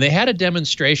 and they had a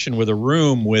demonstration with a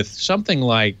room with something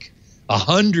like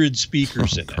 100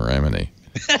 speakers in it. Calamity.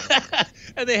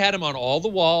 And they had them on all the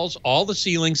walls, all the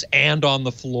ceilings, and on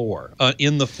the floor,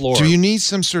 in the floor. Do you need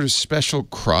some sort of special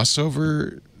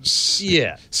crossover?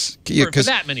 Yeah. For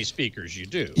that many speakers, you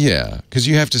do. Yeah, because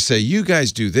you have to say, you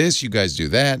guys do this, you guys do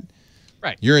that.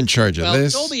 Right. You're in charge of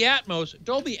this. Dolby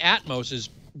Atmos is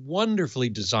wonderfully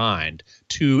designed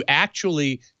to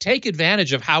actually take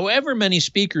advantage of however many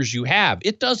speakers you have.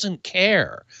 It doesn't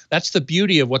care. That's the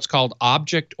beauty of what's called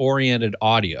object-oriented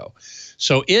audio.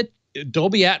 So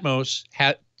Dolby Atmos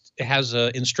has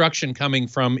an instruction coming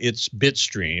from its bit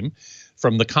stream,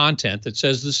 from the content, that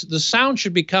says the sound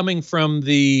should be coming from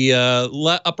the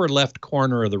upper left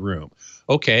corner of the room.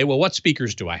 Okay, well, what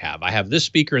speakers do I have? I have this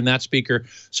speaker and that speaker,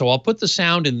 so I'll put the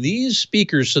sound in these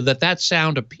speakers so that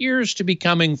sound appears to be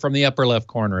coming from the upper left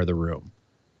corner of the room.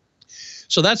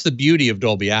 So that's the beauty of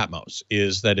Dolby Atmos,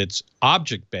 is that it's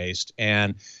object-based,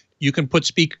 and you can put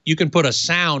a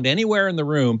sound anywhere in the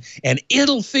room, and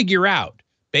it'll figure out,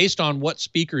 based on what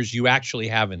speakers you actually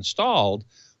have installed,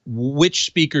 which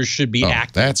speakers should be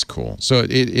active. That's cool. So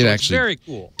it actually very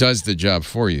cool. Does the job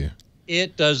for you.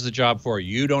 It does the job for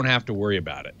you. You don't have to worry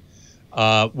about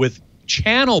it. With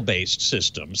channel-based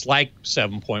systems like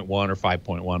 7.1 or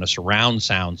 5.1, a surround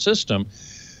sound system,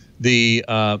 the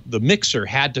mixer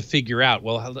had to figure out,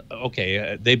 well,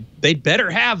 okay, they'd better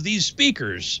have these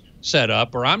speakers set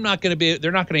up, or they're not going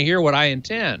to hear what I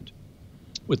intend.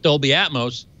 With Dolby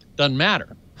Atmos, doesn't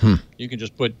matter. You can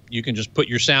just put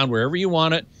your sound wherever you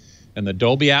want it, and the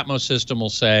Dolby Atmos system will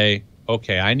say,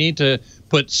 okay, I need to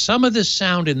put some of this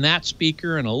sound in that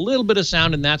speaker and a little bit of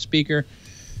sound in that speaker,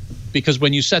 because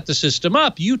when you set the system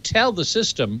up, you tell the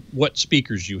system what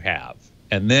speakers you have,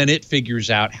 and then it figures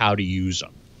out how to use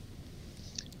them.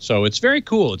 So it's very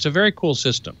cool. It's a very cool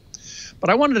system. But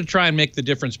I wanted to try and make the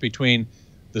difference between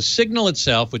the signal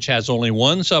itself, which has only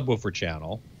 1 subwoofer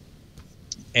channel,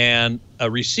 and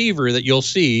a receiver that you'll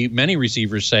see, many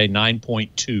receivers say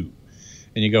 9.2.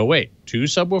 And you go, wait, 2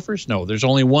 subwoofers? No, there's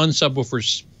only 1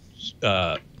 subwoofer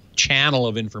channel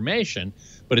of information,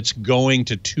 but it's going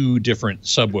to 2 different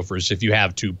subwoofers if you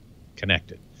have 2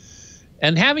 connected.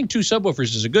 And having 2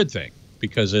 subwoofers is a good thing,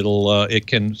 because it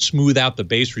can smooth out the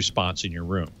bass response in your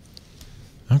room.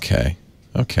 Okay.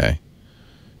 Okay.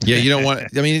 Yeah, you don't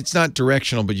want, I mean, it's not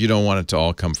directional, but you don't want it to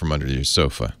all come from under your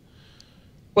sofa.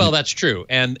 Well, that's true,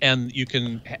 and you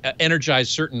can energize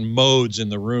certain modes in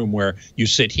the room where you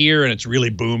sit here and it's really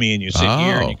boomy, and you sit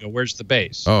here and you go, "Where's the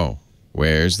bass?" Oh,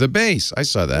 where's the bass? I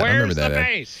saw that. I remember that. Where's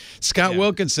the bass? Scott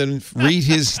Wilkinson, read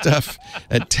his stuff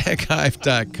at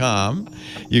techhive.com.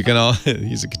 You can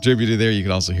he's a contributor there. You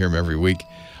can also hear him every week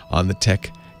on the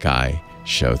Tech Guy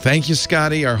Show. Thank you,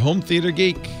 Scotty, our home theater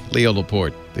geek. Leo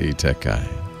Laporte, the Tech Guy.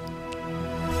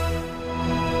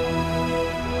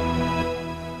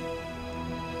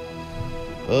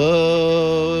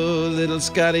 Oh, little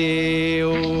Scotty.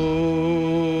 Oh.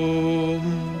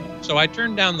 So I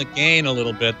turned down the gain a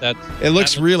little bit. It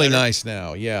looks really nice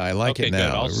now. Yeah, I like it now.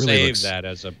 Good. I'll it really save looks that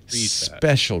as a preset.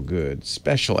 Special good.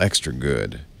 Special extra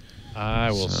good.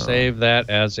 I will save that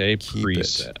as a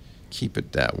preset. Keep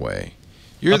it that way.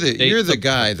 You're the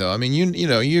guy though. I mean, you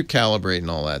know, you're calibrating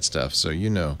all that stuff, so you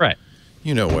know. Right.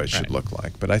 You know what it should look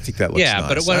like, but I think that looks nice.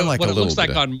 But what it looks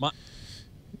like on my,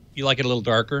 you like it a little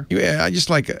darker? Yeah, I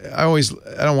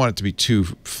don't want it to be too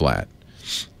flat.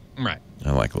 Right.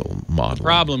 I like a little modeling. The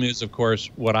problem is, of course,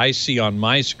 what I see on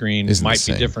my screen might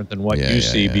be different than what you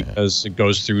see because it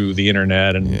goes through the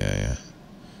internet and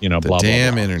you know, blah, blah, blah. The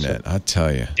damn internet, I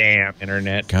tell you. Damn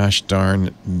internet. Gosh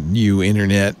darn you,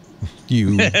 internet.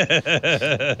 You.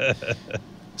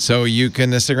 So you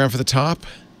can stick around for the top?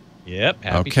 Yep,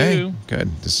 happy to. Good.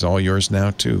 This is all yours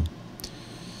now, too.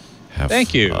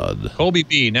 Thank you. Colby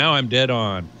B, now I'm dead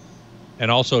on. And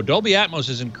also, Dolby Atmos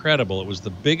is incredible. It was the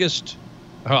biggest...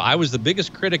 I was the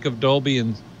biggest critic of Dolby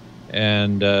and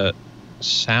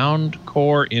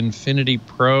Soundcore Infinity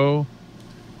Pro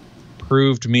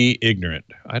proved me ignorant.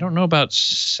 I don't know about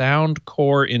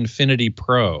Soundcore Infinity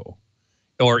Pro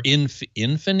or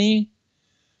Infini.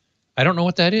 I don't know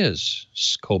what that is.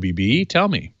 Colby B, tell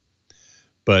me.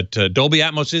 But Dolby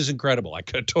Atmos is incredible. I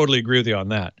could totally agree with you on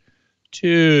that.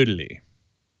 Totally.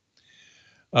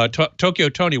 Tokyo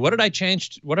Tony, what did I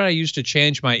use to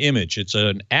change my image? It's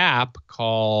an app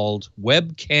called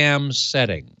Webcam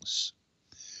Settings,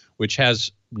 which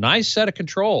has a nice set of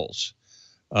controls.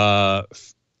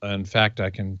 In fact, I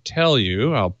can tell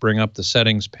you, I'll bring up the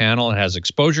settings panel. It has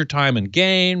exposure time and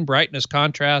gain, brightness,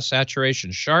 contrast,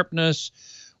 saturation, sharpness,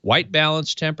 white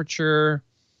balance, temperature.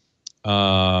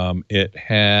 It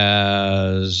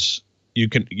has, you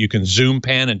can zoom,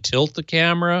 pan, and tilt the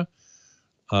camera.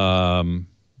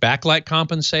 Backlight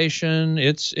compensation.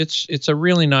 It's a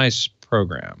really nice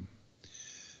program,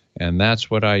 and that's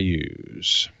what I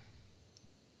use.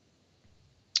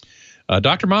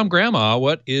 Dr. Mom Grandma,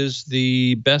 what is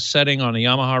the best setting on a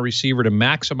Yamaha receiver to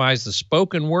maximize the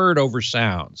spoken word over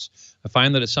sounds? I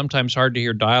find that it's sometimes hard to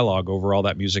hear dialogue over all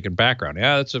that music and background.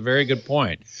 Yeah, that's a very good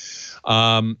point.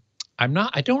 I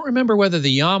don't remember whether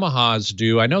the Yamahas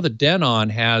do. I know the Denon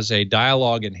has a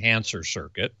dialogue enhancer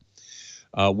circuit.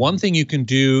 One thing you can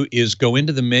do is go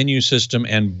into the menu system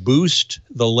and boost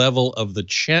the level of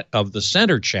the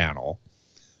center channel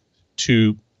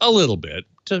to a little bit,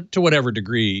 to whatever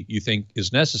degree you think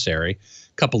is necessary,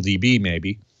 a couple dB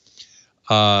maybe,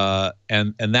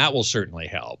 and that will certainly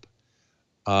help.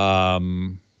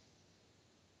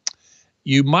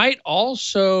 You might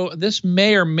also, this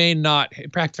may or may not,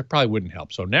 in fact, it probably wouldn't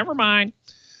help, so never mind.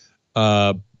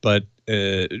 But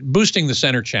boosting the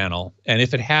center channel, and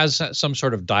if it has some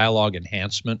sort of dialogue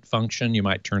enhancement function, you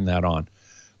might turn that on.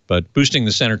 But boosting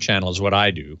the center channel is what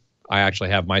I do. I actually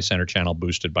have my center channel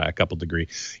boosted by a couple dB.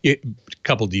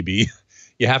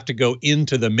 You have to go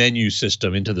into the menu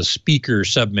system, into the speaker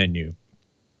submenu,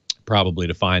 probably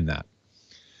to find that.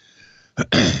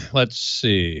 Let's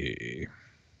see.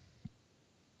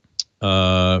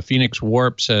 Phoenix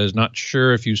Warp says, not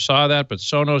sure if you saw that, but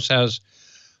Sonos has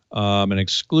an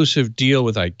exclusive deal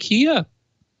with IKEA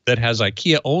that has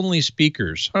IKEA-only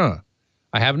speakers. Huh.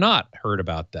 I have not heard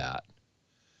about that.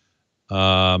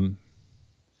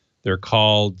 They're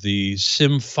called the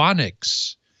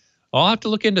Symphonics. I'll have to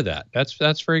look into that.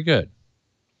 That's very good.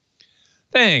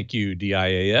 Thank you,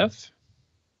 DIAF.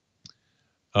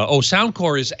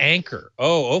 Soundcore is Anchor.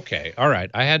 Oh, okay. All right.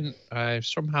 I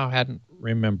somehow hadn't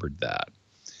remembered that.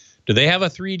 Do they have a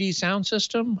 3D sound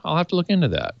system? I'll have to look into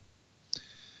that.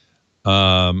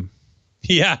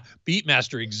 Yeah,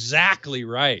 Beatmaster, exactly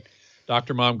right.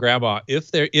 Dr. Mom Grandma, if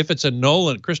it's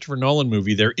a Christopher Nolan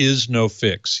movie, there is no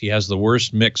fix. He has the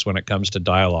worst mix when it comes to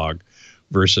dialogue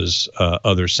versus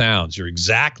other sounds. You're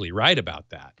exactly right about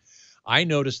that. I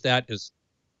noticed that as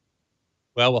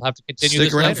well. We'll have to continue.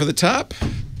 Stick around for the top.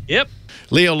 Yep.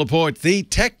 Leo Laporte, the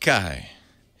Tech Guy.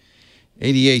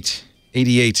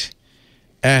 8888.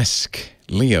 Ask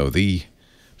Leo the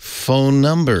phone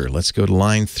number. Let's go to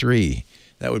line 3.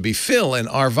 That would be Phil in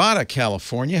Arvada,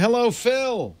 California. Hello,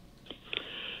 Phil.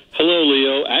 Hello,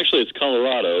 Leo. Actually, it's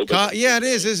Colorado. Yeah, it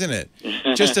is, isn't it?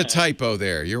 Just a typo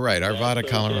there. You're right. Arvada,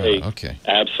 Colorado. Okay.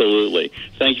 Absolutely.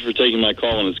 Thank you for taking my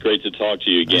call, and it's great to talk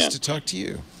to you again. Nice to talk to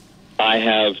you. I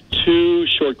have 2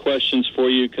 short questions for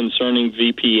you concerning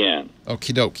VPN.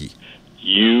 Okie dokie.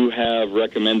 You have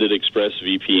recommended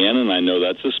ExpressVPN, and I know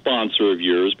that's a sponsor of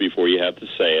yours before you have to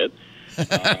say it.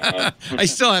 I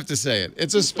still have to say it.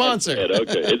 It's a sponsor.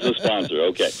 Okay, it's a sponsor.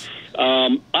 Okay.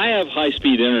 I have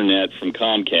high-speed internet from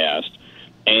Comcast,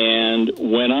 and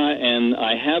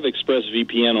I have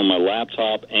ExpressVPN on my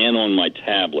laptop and on my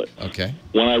tablet. Okay.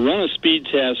 When I run a speed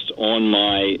test on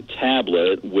my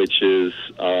tablet, which is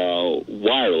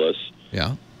wireless,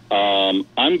 yeah,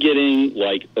 I'm getting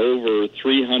like over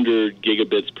 300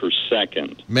 gigabits per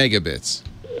second. Megabits.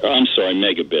 I'm sorry,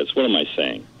 megabits. What am I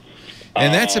saying?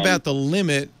 And that's about the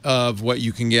limit of what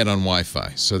you can get on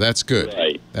Wi-Fi. So that's good.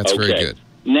 Right. That's very good.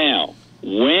 Now,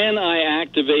 when I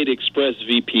activate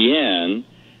ExpressVPN,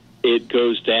 it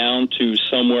goes down to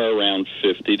somewhere around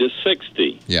 50 to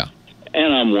 60. Yeah.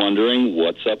 And I'm wondering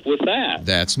what's up with that.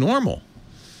 That's normal.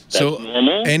 That's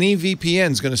normal? Any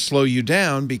VPN is going to slow you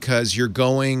down because you're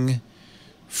going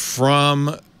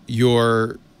from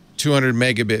your 200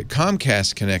 megabit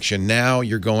Comcast connection. Now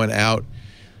you're going out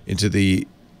into the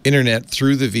internet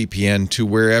through the VPN to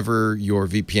wherever your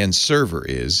VPN server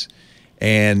is.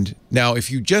 And now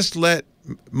if you just let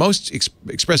most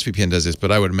ExpressVPN does this,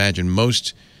 but I would imagine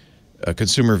most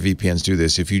consumer VPNs do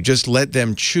this. If you just let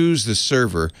them choose the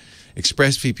server,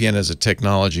 ExpressVPN has a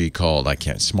technology called,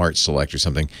 Smart Select or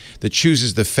something, that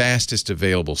chooses the fastest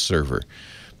available server.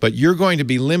 But you're going to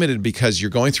be limited because you're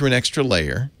going through an extra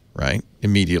layer, right?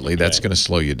 Immediately. Okay. That's going to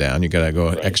slow you down. You got to go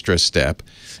an extra step.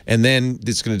 And then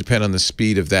it's going to depend on the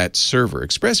speed of that server.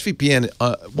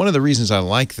 ExpressVPN, one of the reasons I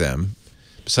like them,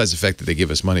 besides the fact that they give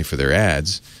us money for their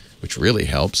ads, which really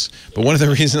helps, but one of the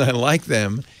reasons I like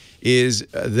them is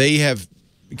they have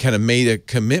kind of made a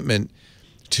commitment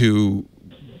to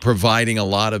providing a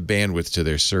lot of bandwidth to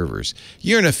their servers.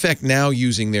 You're in effect now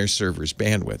using their servers'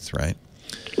 bandwidth, right?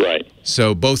 Right.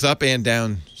 So both up and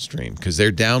downstream, because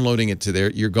they're downloading it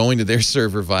to you're going to their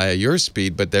server via your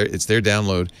speed, but it's their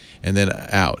download and then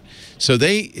out. So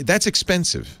that's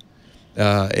expensive.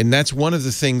 And that's one of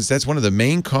the things, that's one of the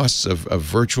main costs of a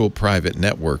virtual private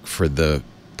network for the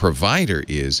provider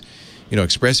is,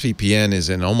 ExpressVPN is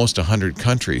in almost 100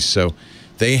 countries. So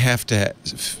they have to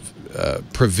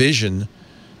provision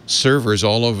servers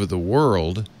all over the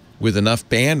world with enough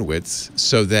bandwidth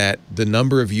so that the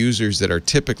number of users that are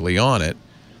typically on it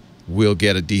will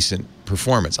get a decent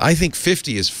performance. I think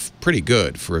 50 is pretty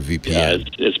good for a VPN. Yeah,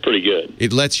 it's pretty good.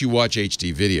 It lets you watch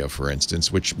HD video, for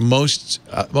instance, which most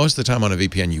of the time on a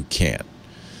VPN you can't.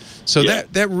 So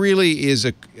that really is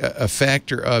a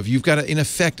factor of you've got, in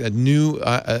effect,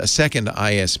 a second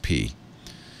ISP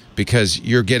because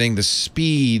you're getting the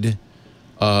speed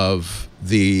of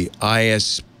the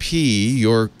ISP,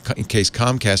 in case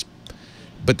Comcast,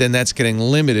 but then that's getting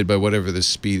limited by whatever the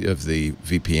speed of the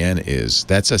VPN is.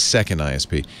 That's a second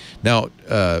ISP. Now,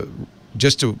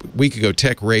 just a week ago,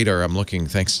 Tech Radar, I'm looking,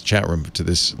 thanks to chat room, to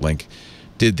this link,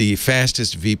 did the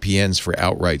fastest VPNs for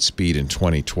outright speed in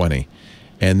 2020.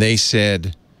 And they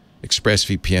said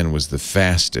ExpressVPN was the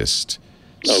fastest.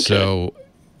 Okay. So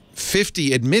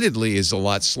 50, admittedly, is a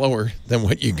lot slower than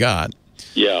what you got.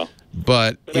 Yeah.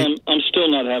 But I'm still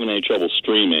not having any trouble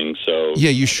streaming, so yeah,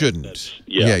 you shouldn't.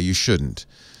 Yeah, you shouldn't.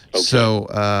 Okay. So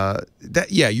and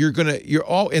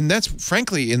that's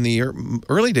frankly in the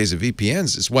early days of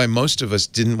VPNs is why most of us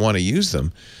didn't want to use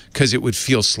them because it would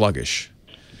feel sluggish.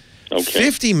 Okay.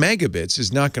 50 megabits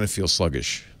is not going to feel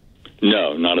sluggish.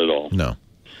 No, not at all. No.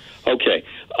 Okay.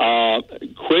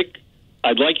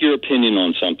 I'd like your opinion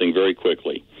on something very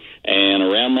quickly. And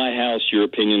around my house, your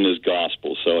opinion is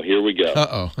gospel. So here we go.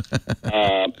 Uh-oh.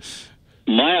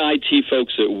 My IT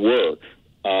folks at work,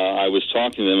 I was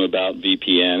talking to them about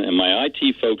VPN, and my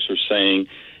IT folks are saying,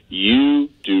 you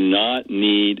do not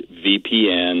need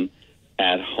VPN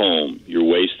at home. You're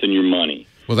wasting your money.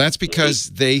 Well, that's because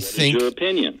they think... What's your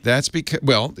opinion? That's because,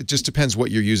 well, it just depends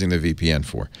what you're using the VPN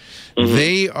for. Mm-hmm.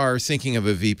 They are thinking of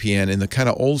a VPN in the kind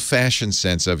of old-fashioned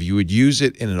sense of you would use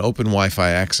it in an open Wi-Fi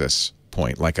access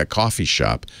point, like a coffee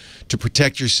shop, to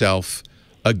protect yourself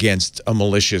against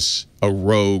a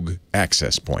rogue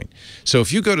access point. So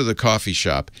if you go to the coffee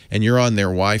shop and you're on their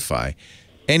Wi-Fi,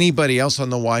 anybody else on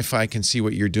the Wi-Fi can see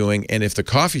what you're doing, and if the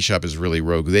coffee shop is really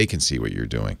rogue, they can see what you're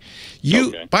doing.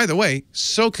 By the way,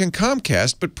 so can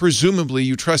Comcast, but presumably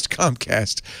you trust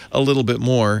Comcast a little bit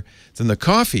more than the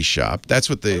coffee shop. That's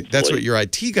what your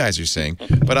IT guys are saying.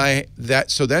 But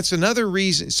so that's another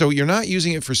reason. So you're not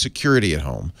using it for security at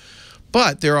home.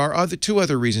 But there are two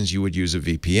other reasons you would use a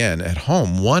VPN at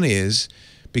home. One is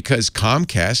because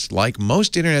Comcast, like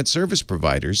most internet service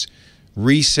providers,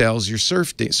 resells your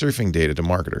surfing data to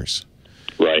marketers.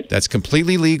 Right. That's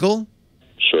completely legal.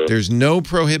 Sure. There's no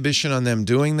prohibition on them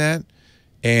doing that.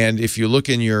 And if you look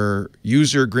in your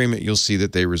user agreement, you'll see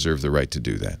that they reserve the right to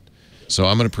do that. So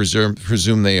I'm going to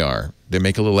presume they are. They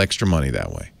make a little extra money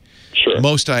that way. Sure.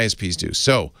 Most ISPs do.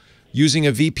 So using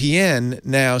a VPN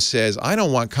now says, I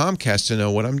don't want Comcast to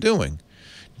know what I'm doing.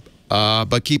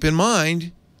 But keep in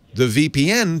mind, the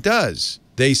VPN does.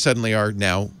 They suddenly are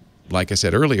now, like I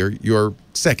said earlier, your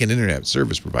second internet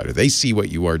service provider. They see what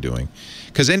you are doing.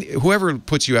 Because whoever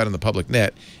puts you out on the public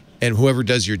net and whoever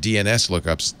does your DNS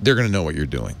lookups, they're going to know what you're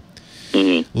doing.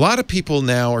 Mm-hmm. A lot of people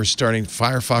now are starting,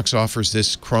 Firefox offers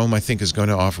this, Chrome I think is going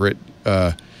to offer it.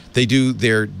 They do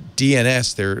their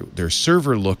DNS, their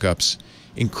server lookups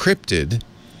encrypted.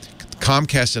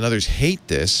 Comcast and others hate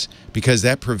this because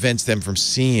that prevents them from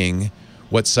seeing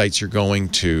what sites you're going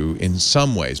to in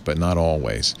some ways, but not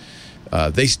always.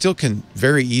 They still can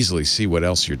very easily see what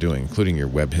else you're doing, including your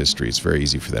web history. It's very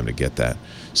easy for them to get that.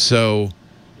 So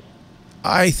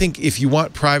I think if you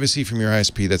want privacy from your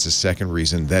ISP, that's a second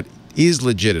reason that is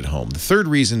legit at home. The third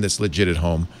reason that's legit at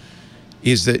home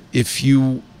is that if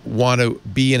you want to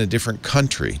be in a different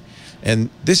country, and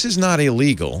this is not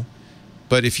illegal,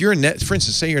 but if you're for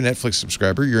instance, say you're a Netflix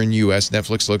subscriber, you're in U.S.,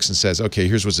 Netflix looks and says, okay,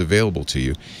 here's what's available to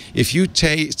you. If you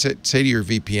say to your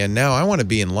VPN, now I want to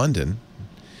be in London,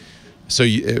 so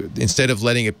instead of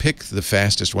letting it pick the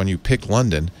fastest one, you pick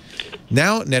London.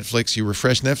 Now Netflix, you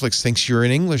refresh Netflix, thinks you're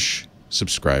an English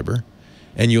subscriber,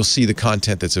 and you'll see the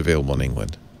content that's available in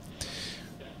England.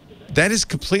 That is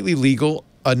completely legal.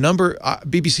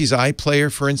 BBC's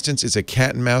iPlayer, for instance, is a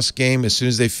cat and mouse game. As soon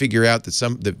as they figure out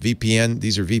that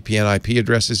these are VPN IP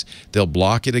addresses, they'll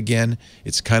block it again.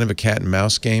 It's kind of a cat and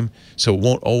mouse game, so it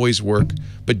won't always work.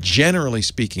 But generally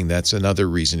speaking, that's another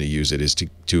reason to use it, is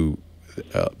to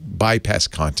bypass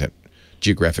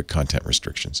geographic content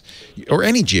restrictions, or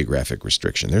any geographic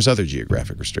restriction. There's other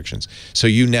geographic restrictions. So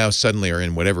you now suddenly are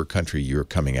in whatever country you're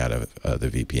coming out of the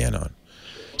VPN on.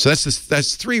 So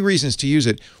that's three reasons to use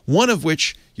it. One of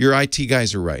which your IT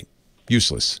guys are right.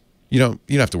 Useless. You don't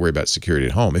have to worry about security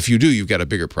at home. If you do, you've got a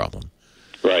bigger problem.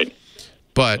 Right.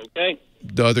 But okay.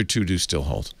 The other two do still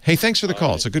hold. Hey, thanks for the call.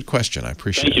 Right. It's a good question. I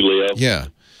appreciate it. Thank you, Leo. Yeah.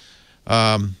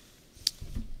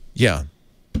 Yeah.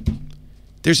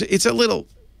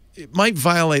 It might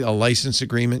violate a license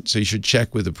agreement, so you should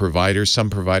check with the provider. Some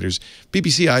providers,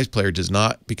 BBC iPlayer does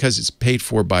not, because it's paid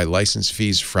for by license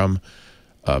fees from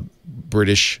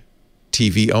British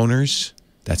TV owners.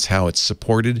 That's how it's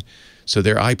supported. So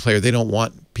their iPlayer, they don't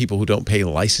want people who don't pay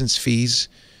license fees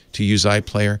to use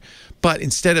iPlayer. But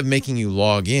instead of making you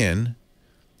log in,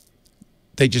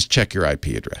 they just check your IP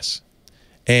address.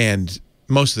 And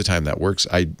most of the time that works.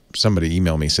 Somebody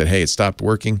emailed me and said, hey, it stopped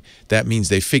working. That means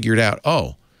they figured out,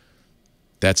 oh,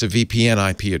 that's a VPN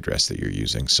IP address that you're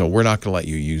using, so we're not going to let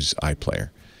you use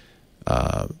iPlayer.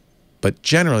 But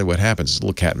generally what happens is a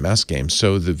little cat and mouse game,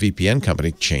 so the VPN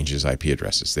company changes IP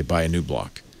addresses. They buy a new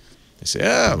block. They say,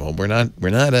 well, we're not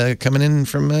coming in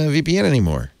from VPN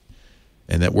anymore.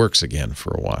 And that works again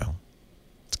for a while.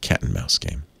 It's a cat and mouse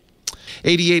game.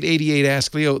 8888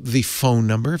 Ask Leo, the phone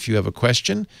number if you have a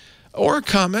question or a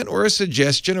comment or a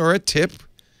suggestion or a tip.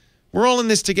 We're all in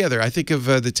this together. I think of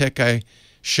the Tech Guy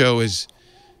show as,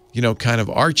 kind of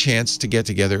our chance to get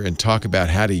together and talk about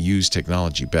how to use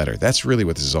technology better. That's really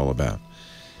what this is all about.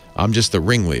 I'm just the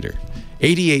ringleader.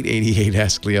 8888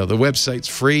 Ask Leo. The website's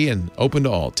free and open to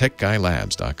all.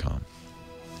 TechGuyLabs.com.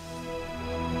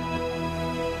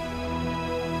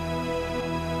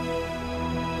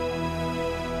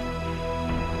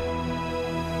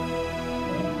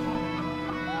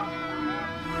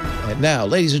 And now,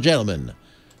 ladies and gentlemen,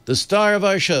 the star of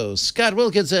our show, Scott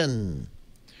Wilkinson.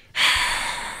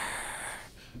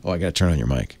 Oh, I got to turn on your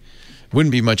mic.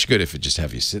 Wouldn't be much good if it just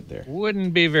have you sit there.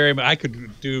 Wouldn't be very much. I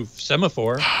could do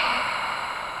semaphore.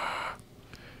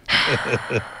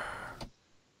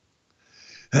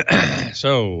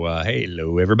 So,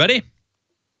 hello, everybody.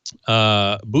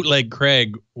 Bootleg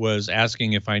Craig was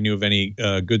asking if I knew of any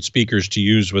good speakers to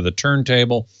use with a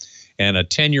turntable and a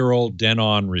 10-year-old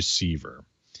Denon receiver.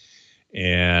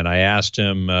 And I asked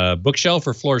him, bookshelf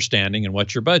or floor standing, and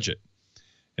what's your budget?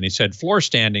 And he said, floor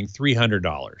standing,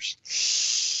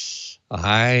 $300.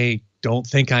 I don't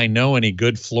think I know any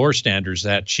good floor standers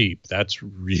that cheap. That's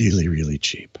really, really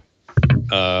cheap.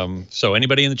 So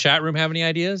anybody in the chat room have any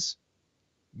ideas?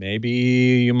 Maybe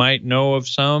you might know of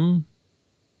some.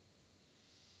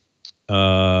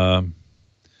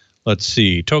 Let's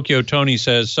see. Tokyo Tony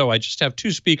says, so I just have 2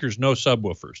 speakers, no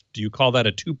subwoofers. Do you call that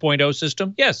a 2.0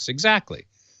 system? Yes, exactly.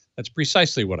 That's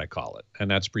precisely what I call it. And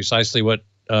that's precisely what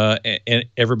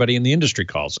everybody in the industry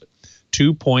calls it.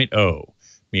 2.0,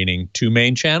 meaning 2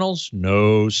 main channels,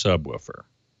 no subwoofer.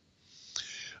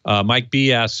 Mike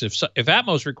B asks, if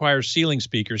Atmos requires ceiling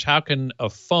speakers, how can a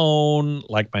phone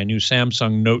like my new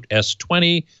Samsung Note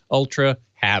S20 Ultra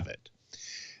have it?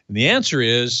 And the answer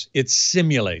is it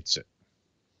simulates it.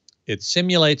 It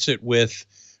simulates it with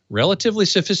relatively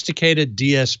sophisticated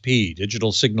DSP,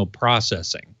 digital signal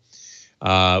processing,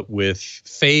 with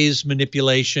phase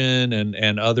manipulation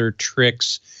and other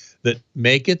tricks that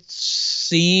make it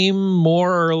seem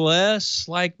more or less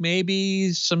like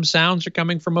maybe some sounds are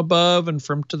coming from above and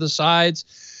from to the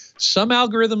sides. Some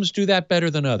algorithms do that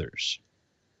better than others.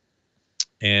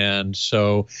 And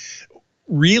so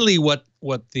really what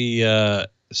the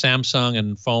Samsung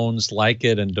and phones like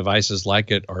it and devices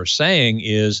like it are saying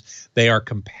is they are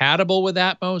compatible with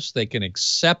Atmos. They can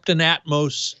accept an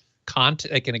Atmos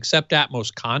content. They can accept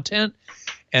Atmos content,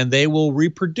 and they will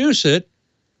reproduce it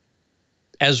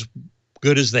as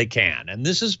good as they can. And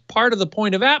this is part of the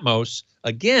point of Atmos.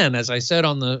 Again, as I said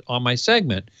on my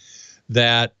segment,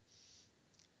 that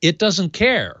it doesn't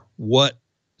care what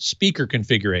speaker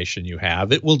configuration you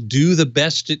have. It will do the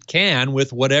best it can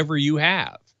with whatever you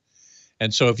have.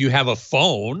 And so if you have a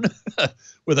phone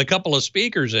with a couple of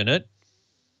speakers in it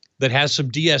that has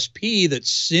some DSP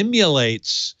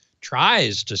that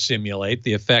tries to simulate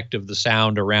the effect of the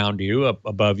sound around you,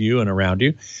 above you and around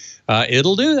you,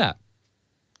 it'll do that.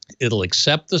 It'll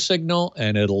accept the signal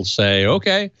and it'll say,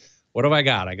 okay, what have I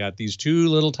got? I got these 2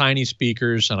 little tiny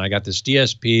speakers and I got this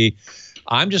DSP.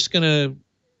 I'm just going to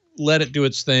let it do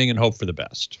its thing and hope for the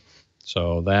best.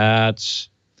 So that's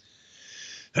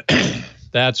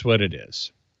what it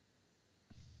is.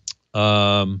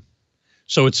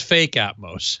 So it's fake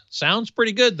Atmos. Sounds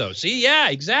pretty good, though. See, yeah,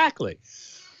 exactly.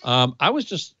 I was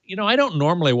just, I don't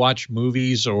normally watch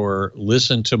movies or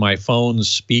listen to my phone's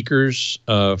speakers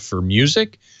for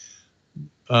music.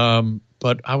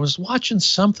 But I was watching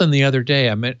something the other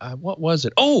day. What was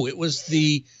it? Oh, it was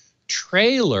the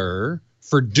trailer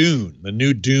for Dune, the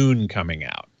new Dune coming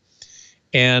out.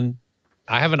 And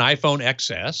I have an iPhone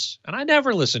XS, and I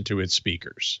never listen to its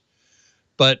speakers.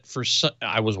 But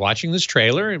I was watching this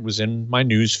trailer. It was in my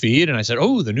news feed, and I said,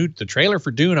 "Oh, the trailer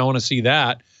for Dune. I want to see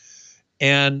that."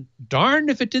 And darned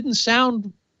if it didn't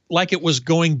sound like it was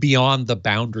going beyond the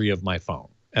boundary of my phone.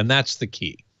 And that's the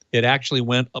key. It actually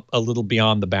went up a little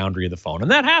beyond the boundary of the phone,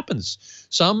 and that happens.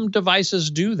 Some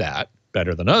devices do that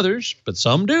better than others, but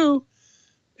some do,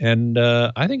 and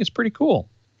I think it's pretty cool.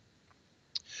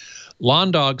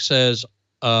 Lawn Dog says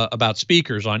about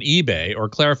speakers on eBay, or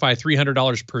clarify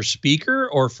 $300 per speaker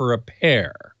or for a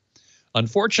pair.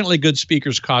 Unfortunately, good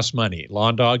speakers cost money.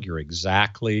 Lawn Dog, you're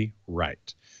exactly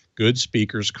right. Good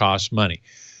speakers cost money.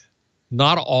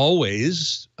 Not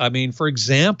always. I mean, for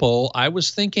example, I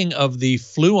was thinking of the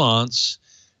Fluence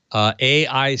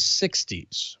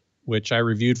AI60s, which I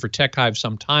reviewed for Tech Hive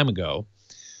some time ago.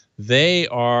 They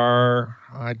are,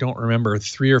 I don't remember,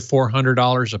 $300 or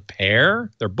 $400 a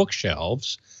pair. They're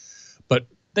bookshelves, but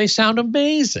they sound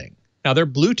amazing. Now, they're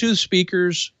Bluetooth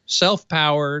speakers,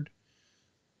 self-powered.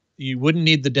 You wouldn't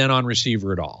need the Denon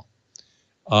receiver at all.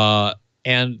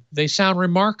 And they sound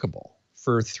remarkable.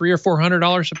 For $300 or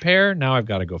 $400 a pair, now I've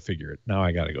got to go figure it. Now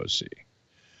I got to go see.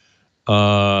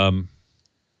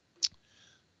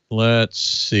 Let's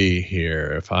see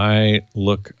here. If I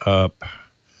look up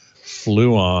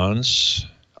Fluence,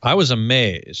 I was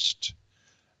amazed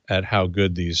at how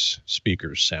good these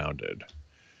speakers sounded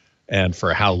and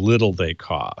for how little they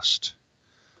cost.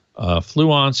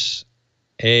 Fluence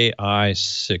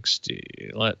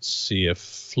AI60. Let's see if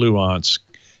Fluence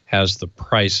has the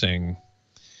pricing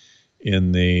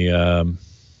in the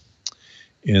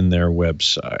in their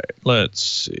website. Let's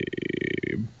see.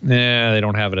 Nah, they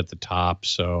don't have it at the top.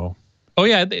 So, oh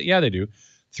yeah, they do.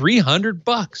 $300,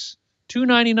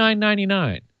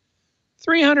 $299.99.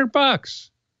 $300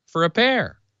 for a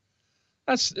pair.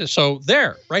 That's so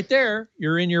there, right there.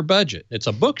 You're in your budget. It's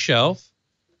a bookshelf,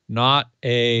 not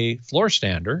a floor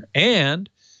stander, and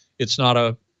it's not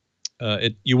a.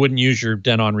 You wouldn't use your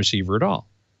Denon receiver at all.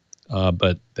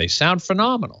 But they sound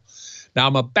phenomenal. Now,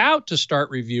 I'm about to start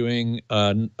reviewing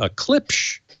a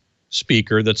Klipsch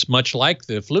speaker that's much like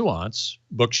the Fluence,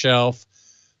 bookshelf,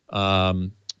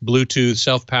 Bluetooth,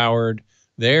 self-powered.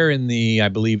 They're in the, I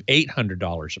believe,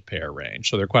 $800 a pair range,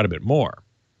 so they're quite a bit more.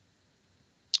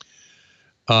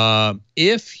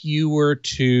 If you wanted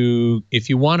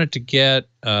to get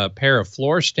a pair of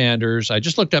floor standers, I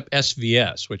just looked up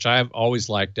SVS, which I've always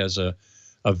liked as a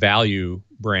a value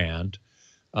brand.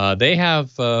 They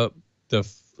have the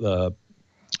I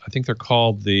think they're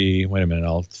called the, wait a minute,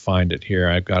 I'll find it here.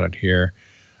 I've got it here.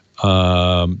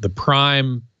 The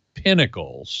Prime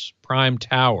Pinnacles, Prime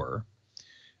Tower,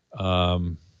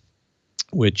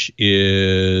 which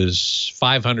is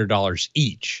 $500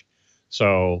 each.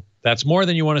 So that's more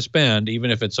than you want to spend,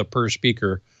 even if it's a per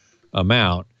speaker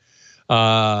amount.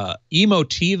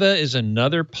 Emotiva is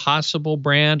another possible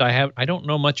brand. I don't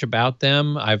know much about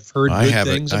them. I've heard good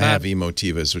things about. I have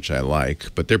Emotivas, which I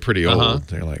like, but they're pretty old.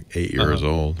 They're like 8 years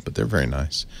old, but they're very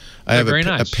nice. I have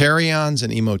Aperions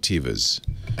and Emotivas,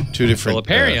 two different. Well,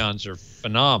 Aperions are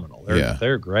phenomenal.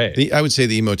 They're great. I would say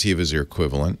the Emotivas are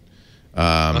equivalent.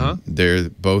 They're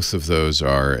both of those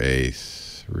are a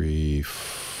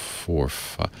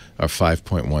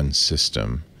 5.1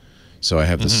 system. So I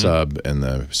have the sub and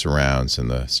the surrounds and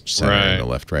the center and the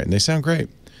left, right, and they sound great.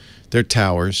 They're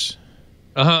towers.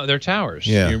 They're towers.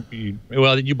 Yeah.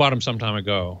 Well, you bought them some time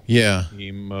ago. Yeah.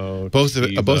 Emotiva. Both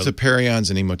the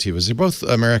Aperions and Emotivas. They're both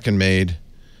American made,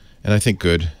 and I think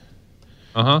good.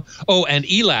 Oh, and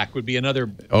ELAC would be another.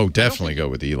 Oh, definitely go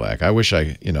with ELAC. I wish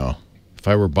if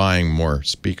I were buying more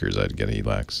speakers, I'd get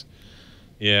ELACs.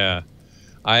 Yeah.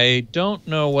 I don't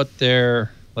know what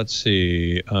their. Let's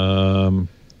see.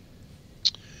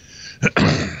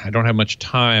 I don't have much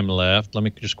time left. Let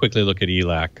me just quickly look at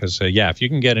ELAC because, if you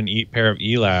can get a pair of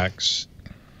ELAC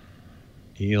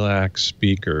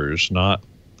speakers, not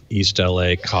East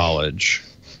LA College.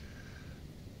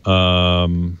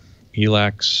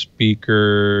 ELAC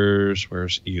speakers.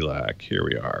 Where's ELAC? Here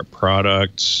we are.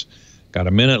 Products. Got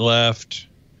a minute left.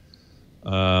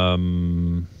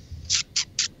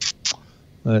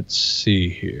 Let's see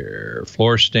here.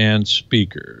 Floor stand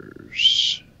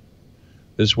speakers.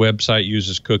 This website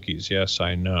uses cookies. Yes,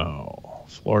 I know.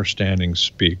 Floor standing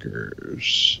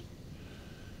speakers.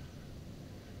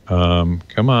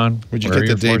 Come on. Would you get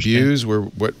the debuts?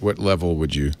 What level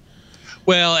would you?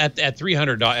 Well, at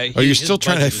 $300. Oh, you're still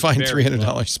trying to find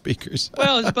 $300 speakers.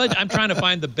 Well, but I'm trying to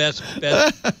find the best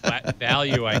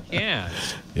value I can.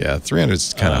 Yeah, 300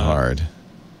 is kind of hard.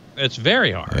 It's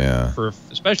very hard. Yeah.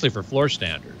 Especially for floor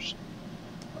standers.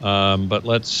 But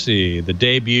let's see. The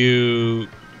debut.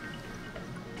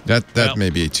 That may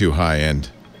be too high end.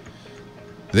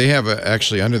 They have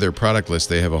actually under their product list,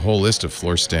 they have a whole list of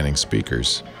floor standing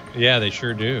speakers. Yeah, they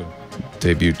sure do.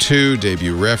 Debut 2,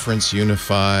 Debut Reference,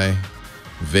 Unify,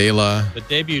 Vela. The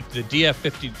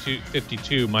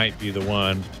DF52 might be the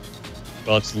one.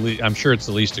 Well, I'm sure it's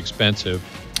the least expensive.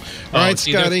 All right,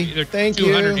 Scotty. Thank you.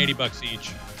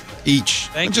 $280 each.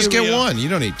 Just get one. You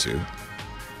don't need two.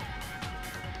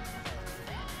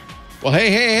 Well,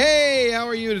 hey, how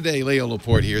are you today? Leo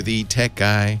Laporte here, the tech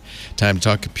guy. Time to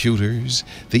talk computers,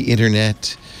 the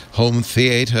internet, home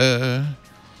theater,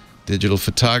 digital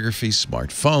photography,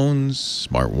 smartphones,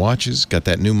 smartwatches. Got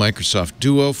that new Microsoft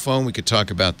Duo phone. We could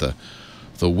talk about the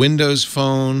Windows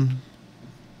phone.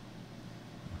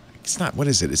 It's not, what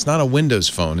is it? It's not a Windows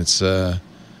phone. It's a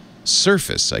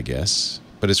Surface, I guess.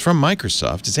 But it's from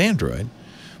Microsoft. It's Android.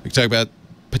 We could talk about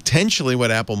potentially what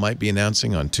Apple might be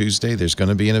announcing on Tuesday. There's going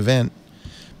to be an event.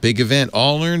 Big event.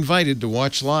 All are invited to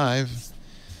watch live.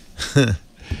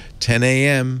 10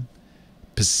 a.m.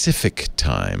 Pacific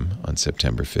time on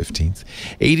September 15th.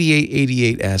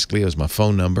 8888 Ask Leo is my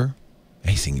phone number.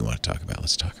 Anything you want to talk about,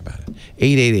 let's talk about it.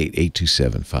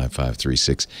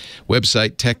 888-827-5536.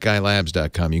 Website,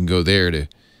 techguylabs.com. You can go there to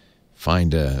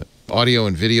find audio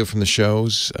and video from the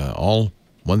shows, all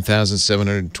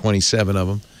 1,727 of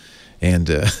them. And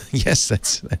yes,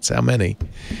 that's how many.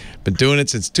 Been doing it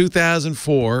since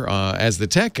 2004 as the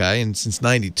tech guy, and since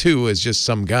 92 as just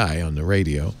some guy on the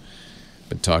radio.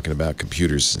 Been talking about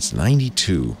computers since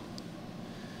 92.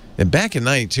 And back in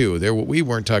 92, we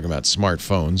weren't talking about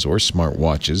smartphones or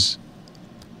smartwatches.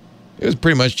 It was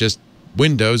pretty much just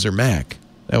Windows or Mac.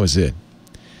 That was it.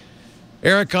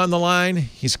 Eric on the line.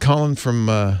 He's calling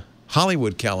from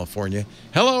Hollywood, California.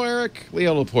 Hello, Eric.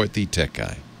 Leo Laporte, the tech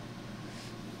guy.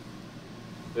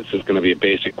 This is going to be a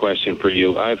basic question for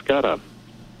you. I've got a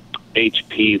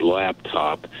HP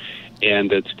laptop, and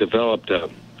it's developed a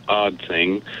odd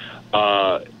thing.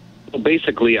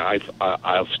 Basically,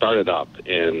 I'll start it up,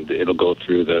 and it'll go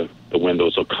through the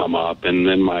windows will come up, and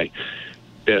then my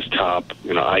desktop,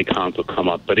 icons will come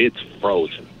up, but it's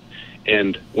frozen.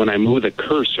 And when I move the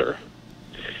cursor,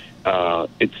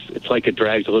 it's like it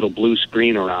drags a little blue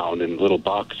screen around in little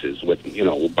boxes with,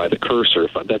 by the cursor.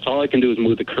 That's all I can do is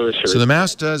move the cursor. So the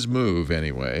mouse does move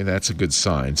anyway. That's a good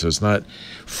sign. So it's not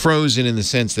frozen in the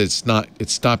sense that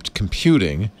it's stopped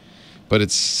computing, but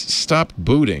it's stopped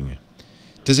booting.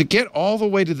 Does it get all the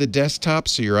way to the desktop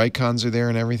so your icons are there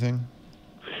and everything?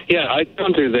 Yeah, I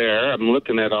come through there. I'm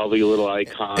looking at all the little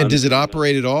icons. And does it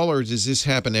operate at all, or does this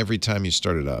happen every time you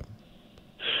start it up?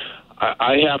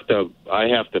 I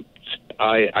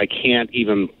can't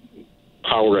even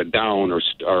power it down or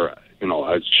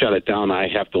shut it down. I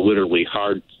have to literally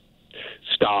hard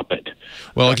stop it.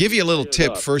 Well, I'll give you a little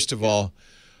tip first of all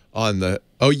on the.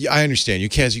 Oh, I understand. You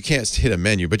can't hit a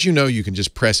menu, but you can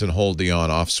just press and hold the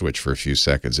on-off switch for a few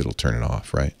seconds. It'll turn it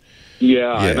off, right?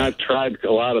 Yeah, and I've tried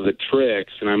a lot of the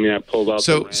tricks, and I pulled out.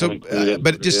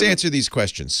 But just answer these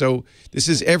questions. So this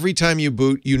is every time you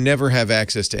boot, you never have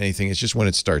access to anything. It's just when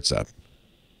it starts up.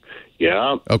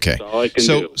 Yeah. Okay. That's all I can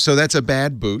do. So that's a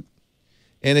bad boot,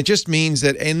 and it just means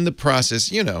that in the process,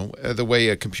 the way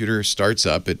a computer starts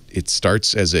up, it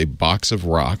starts as a box of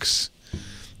rocks.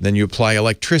 Then you apply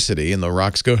electricity, and the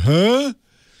rocks go, huh?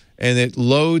 And it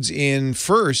loads in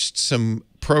first some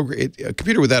program. A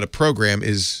computer without a program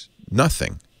is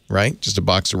nothing, right? Just a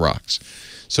box of rocks.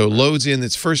 So it loads in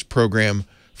its first program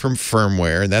from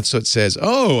firmware, and that's what says,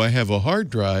 oh, I have a hard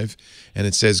drive. And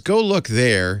it says, go look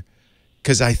there,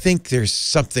 because I think there's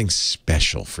something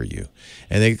special for you.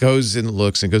 And it goes and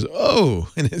looks and goes, oh,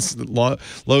 and it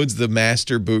loads the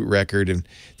master boot record, and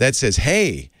that says,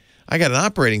 hey, I got an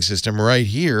operating system right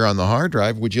here on the hard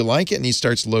drive. Would you like it? And he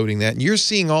starts loading that, and you're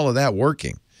seeing all of that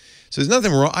working. So there's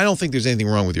nothing wrong. I don't think there's anything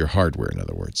wrong with your hardware, in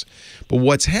other words. But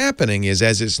what's happening is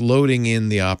as it's loading in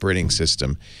the operating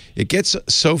system, it gets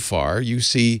so far, you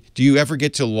see, do you ever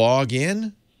get to log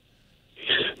in?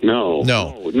 No. And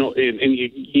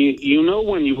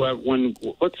when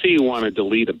let's say you want to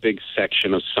delete a big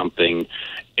section of something,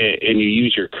 and you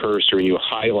use your cursor and you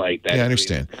highlight that. Yeah, I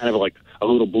understand. Kind of like a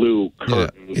little blue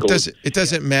curtain. Yeah. It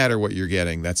doesn't matter what you're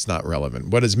getting. That's not relevant.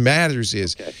 What matters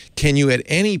is, can you at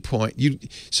any point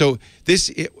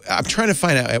I'm trying to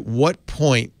find out at what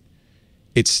point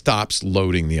it stops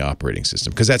loading the operating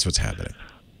system, because that's what's happening.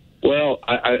 Well,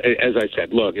 as I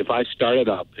said, look, if I start it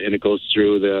up and it goes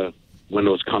through the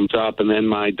Windows comes up, and then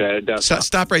my desktop.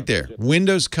 Stop right there.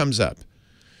 Windows comes up.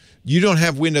 You don't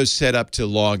have Windows set up to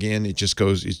log in. It just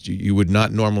goes. You would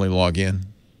not normally log in.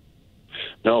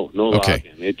 No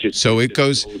login. It just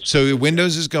goes. So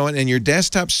Windows is going, and your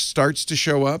desktop starts to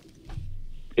show up.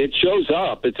 It shows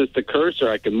up. It's just the cursor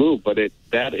I can move, but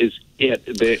that is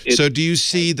it. So do you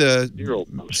see the zero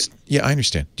function? Yeah, I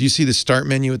understand. Do you see the start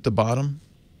menu at the bottom?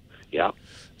 Yeah.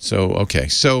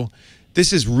 So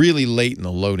this is really late in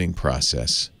the loading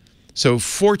process. So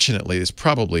fortunately, it's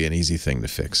probably an easy thing to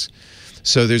fix.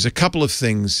 So there's a couple of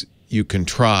things you can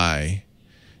try.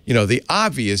 The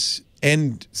obvious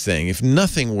end thing, if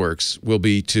nothing works, will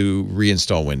be to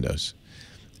reinstall Windows,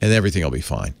 and everything will be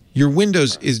fine. Your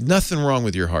Windows is nothing wrong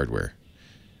with your hardware,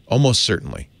 almost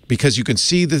certainly, because you can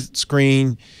see the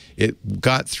screen. It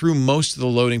got through most of the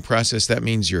loading process. That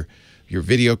means your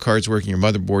video card's working, your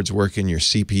motherboard's working, your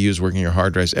CPU's working, your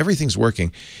hard drives, everything's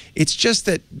working. It's just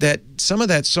that some of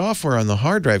that software on the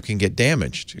hard drive can get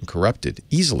damaged and corrupted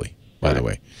easily, by the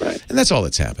way. Right. And that's all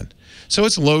that's happened. So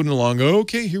it's loading along.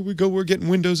 Okay, here we go. We're getting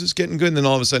Windows. It's getting good. And then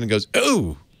all of a sudden it goes,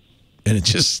 oh, and it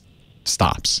just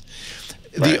stops.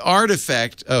 Right. The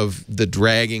artifact of the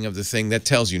dragging of the thing, that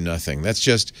tells you nothing. That's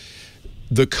just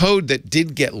the code that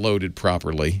did get loaded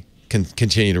properly can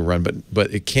continue to run,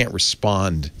 but it can't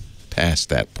respond past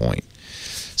that point.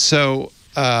 So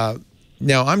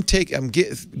now I'm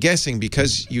guessing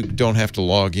because you don't have to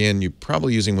log in, you're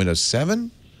probably using Windows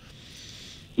 7?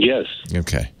 Yes.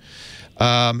 Okay.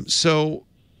 So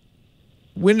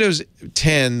Windows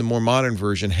 10, the more modern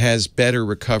version, has better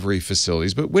recovery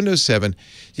facilities, but Windows 7,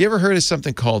 you ever heard of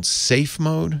something called safe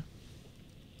mode?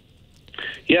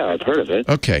 Yeah, I've heard of it.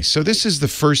 Okay, so this is the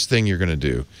first thing you're going to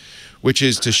do, which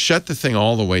is to shut the thing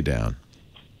all the way down.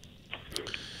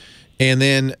 And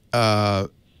then,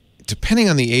 depending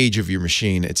on the age of your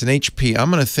machine, it's an HP.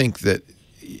 I'm going to think that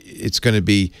it's going to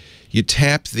be, you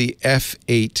tap the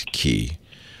F8 key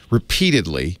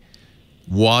repeatedly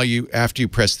after you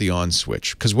press the on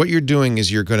switch, because what you're doing is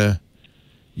you're going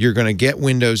to get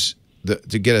Windows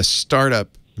to get a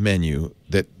startup menu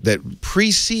that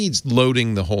precedes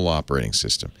loading the whole operating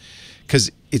system,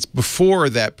 because it's before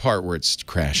that part where it's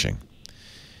crashing,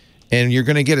 and you're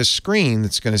going to get a screen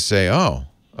that's going to say, oh,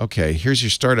 okay, here's your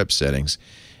startup settings,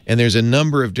 and there's a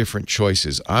number of different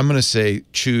choices. I'm going to say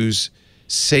choose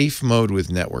safe mode with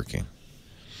networking,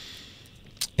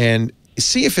 and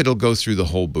see if it'll go through the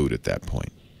whole boot at that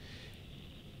point.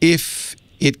 If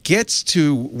it gets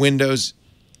to Windows,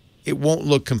 it won't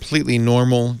look completely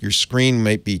normal. Your screen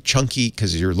might be chunky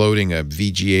because you're loading a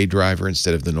VGA driver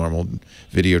instead of the normal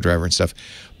video driver and stuff.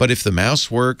 But if the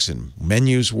mouse works and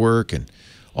menus work and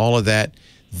all of that,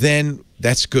 then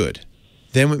that's good.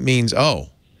 Then it means, oh,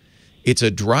 It's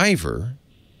a driver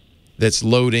that's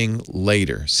loading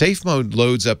later. Safe mode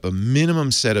loads up a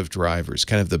minimum set of drivers,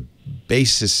 kind of the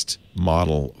basest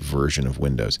model version of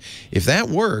Windows. If that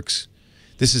works,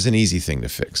 this is an easy thing to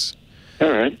fix. All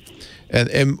right.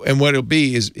 And what it'll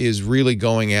be is really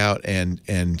going out and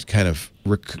kind of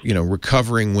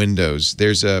recovering Windows.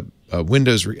 There's a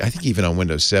Windows, I think even on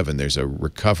Windows 7, there's a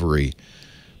recovery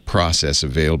process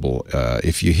available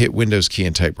if you hit Windows key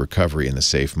and type recovery in the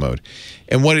safe mode.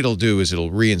 And what it'll do is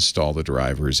it'll reinstall the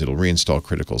drivers, it'll reinstall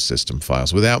critical system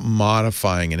files without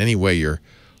modifying in any way your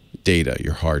data,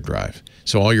 your hard drive.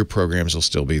 So all your programs will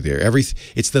still be there.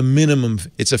 It's the minimum,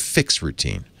 it's a fix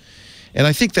routine. And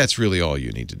I think that's really all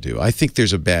you need to do. I think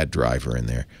there's a bad driver in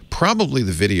there. Probably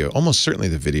the video, almost certainly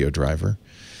the video driver.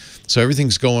 So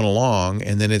everything's going along,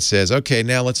 and then it says, okay,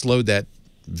 now let's load that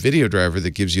video driver that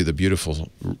gives you the beautiful,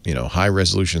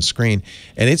 high-resolution screen,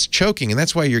 and it's choking, and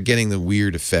that's why you're getting the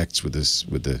weird effects with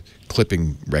the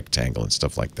clipping rectangle and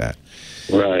stuff like that.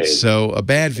 Right. So a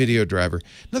bad video driver.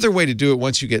 Another way to do it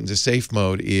once you get into safe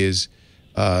mode is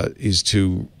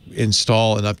to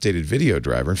install an updated video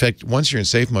driver. In fact, once you're in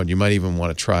safe mode, you might even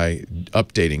want to try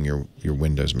updating your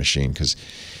Windows machine, because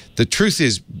the truth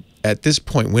is, at this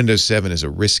point, Windows 7 is a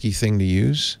risky thing to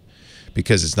use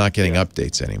because it's not getting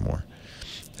updates anymore.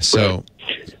 So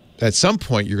at some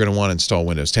point, you're going to want to install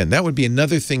Windows 10. That would be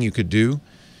another thing you could do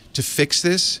to fix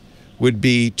this, would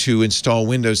be to install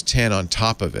Windows 10 on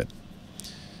top of it.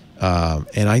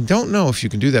 And I don't know if you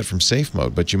can do that from safe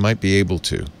mode, but you might be able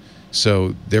to.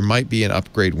 So there might be an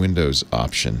upgrade Windows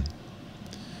option.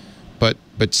 But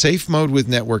safe mode with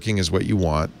networking is what you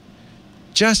want.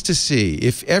 Just to see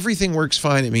if everything works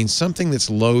fine, it means something that's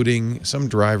loading, some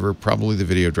driver, probably the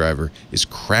video driver, is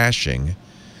crashing.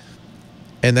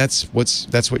 And that's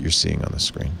what you're seeing on the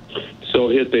screen. So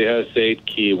hit the S8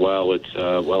 key while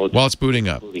it's booting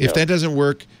up. If that doesn't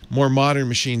work, more modern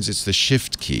machines, it's the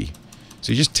Shift key.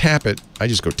 So you just tap it. I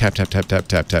just go tap, tap, tap, tap,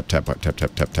 tap, tap, tap, tap, tap,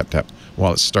 tap, tap, tap, tap,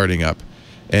 while it's starting up.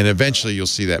 And eventually you'll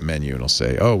see that menu and it'll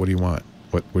say, oh, what do you want?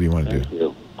 What do you want to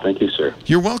do? Thank you, sir.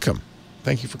 You're welcome.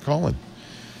 Thank you for calling.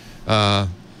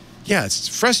 Yeah, it's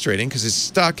frustrating because it's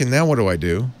stuck, and now what do I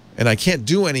do? And I can't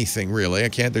do anything, really. I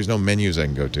can't. There's no menus I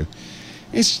can go to.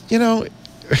 It's,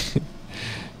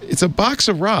 it's a box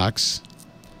of rocks,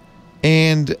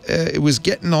 and it was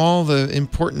getting all the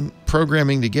important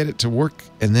programming to get it to work,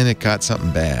 and then it got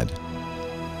something bad.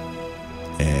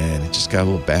 And it just got a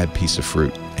little bad piece of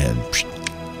fruit, and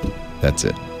that's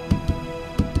it.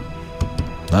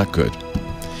 Not good.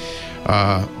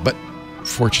 But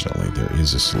fortunately, there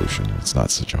is a solution. It's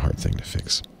not such a hard thing to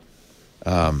fix.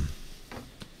 Yeah,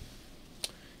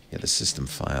 the system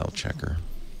file checker.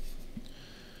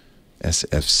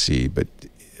 SFC, but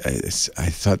I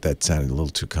thought that sounded a little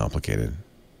too complicated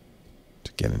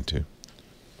to get into.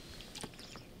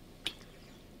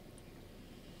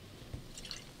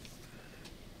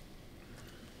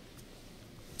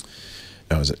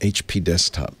 That was an HP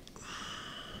desktop,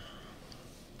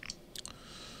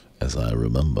 as I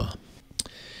remember.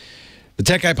 The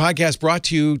Tech Guy Podcast brought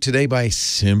to you today by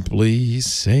Simply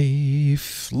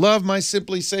Safe. Love my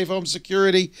Simply Safe home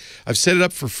security. I've set it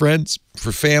up for friends,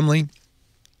 for family.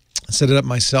 I set it up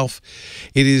myself.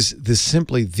 It is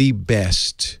simply the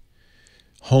best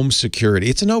home security.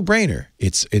 It's a no-brainer.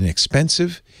 It's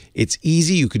inexpensive. It's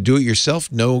easy. You could do it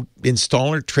yourself. No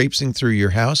installer traipsing through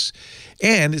your house.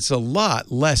 And it's a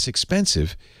lot less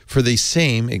expensive for the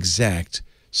same exact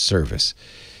service.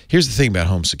 Here's the thing about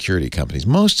home security companies.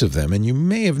 Most of them, and you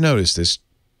may have noticed this,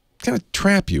 kind of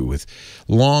trap you with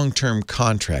long-term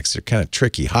contracts. They're kind of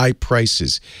tricky, high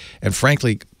prices, and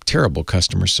frankly, terrible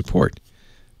customer support.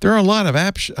 There are a lot of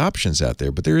options out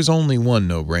there, but there is only one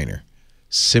no-brainer.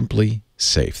 Simply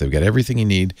Safe. They've got everything you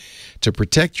need to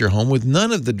protect your home with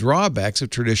none of the drawbacks of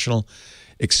traditional,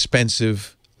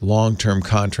 expensive, long-term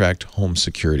contract home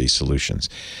security solutions.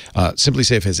 Simply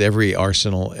Safe has an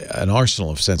arsenal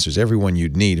of sensors, every one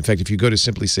you'd need. In fact, if you go to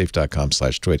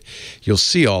simplysafe.com/twit, you'll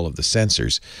see all of the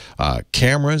sensors.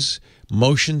 Cameras,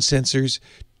 motion sensors,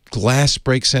 glass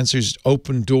break sensors,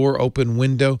 open door, open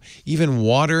window, even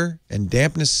water and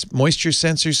dampness, moisture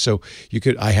sensors. So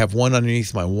I have one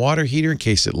underneath my water heater in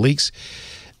case it leaks.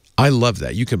 I love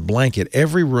that. You can blanket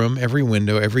every room, every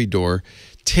window, every door,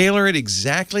 tailor it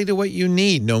exactly to what you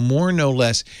need, no more, no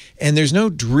less. And there's no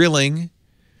drilling,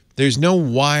 there's no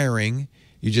wiring.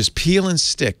 You just peel and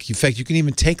stick. In fact, you can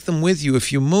even take them with you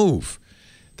if you move.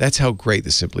 That's how great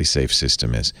the Simply Safe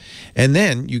system is. And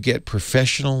then you get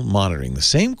professional monitoring, the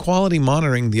same quality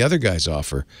monitoring the other guys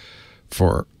offer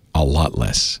for a lot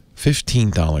less,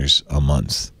 $15 a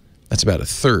month. That's about a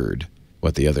third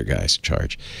what the other guys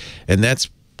charge. And that's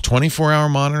 24-hour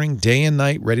monitoring, day and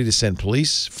night, ready to send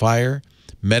police, fire,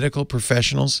 medical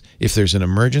professionals if there's an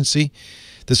emergency.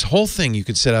 This whole thing you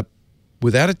can set up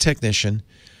without a technician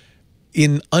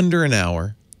in under an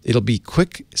hour. It'll be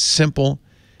quick, simple,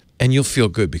 and you'll feel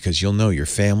good because you'll know your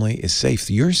family is safe.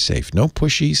 You're safe. No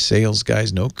pushy sales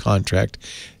guys, no contract,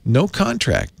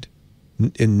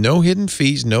 and no hidden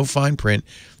fees, no fine print,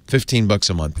 $15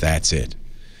 a month. That's it.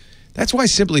 That's why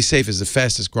Simply Safe is the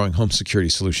fastest growing home security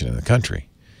solution in the country.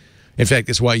 In fact,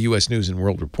 it's why U.S. News and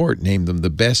World Report named them the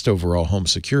best overall home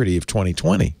security of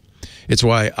 2020. It's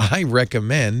why I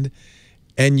recommend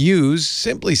and use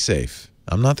Simply Safe.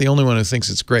 I'm not the only one who thinks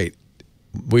it's great.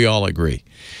 We all agree.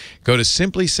 Go to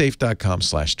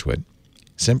simplysafe.com/twit.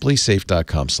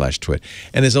 Simplysafe.com/twit.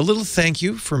 And as a little thank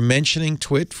you for mentioning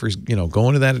TWiT, for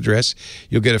going to that address,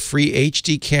 you'll get a free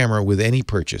HD camera with any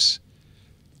purchase.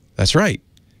 That's right.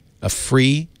 A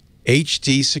free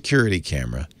HD security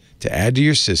camera to add to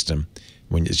your system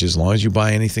as long as you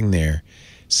buy anything there.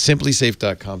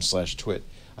 Simplysafe.com/twit.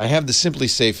 I have the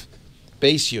SimpliSafe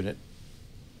base unit,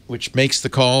 which makes the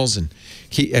calls and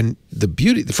the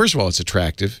beauty. First of all, it's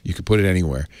attractive. You can put it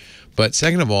anywhere. But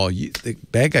second of all, the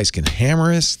bad guys can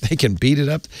hammer us. They can beat it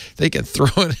up. They can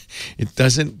throw it. It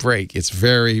doesn't break. It's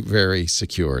very, very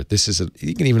secure.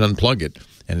 You can even unplug it,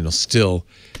 and it'll still.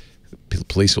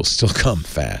 Police will still come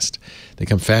fast. They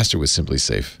come faster with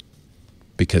SimpliSafe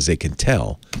because they can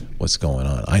tell what's going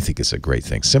on. I think it's a great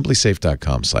thing.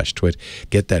 Simplysafe.com/twit.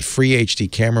 Get that free HD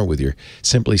camera with your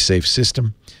SimpliSafe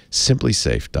system.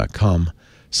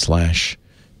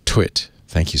 Simplysafe.com/twit.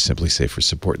 Thank you, SimpliSafe, for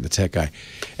supporting the Tech Guy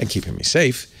and keeping me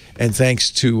safe. And thanks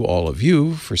to all of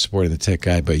you for supporting the Tech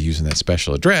Guy by using that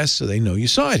special address so they know you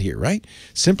saw it here, right?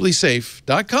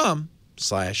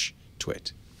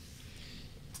 Simplysafe.com/twit.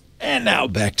 And now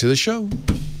back to the show.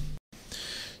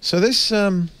 So this,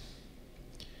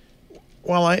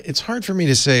 it's hard for me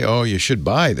to say, oh, you should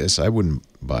buy this. I wouldn't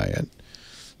buy it.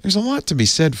 There's a lot to be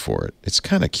said for it. It's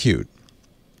kind of cute.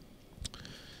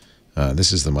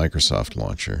 This is the Microsoft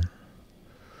launcher.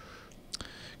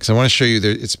 Because I want to show you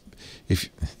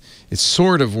it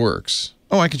sort of works.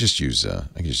 Oh, I could just use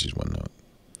OneNote.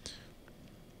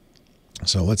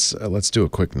 So let's do a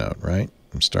quick note, right?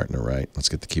 I'm starting to write. Let's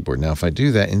get the keyboard. Now, if I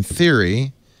do that, in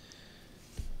theory,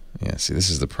 see, this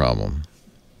is the problem.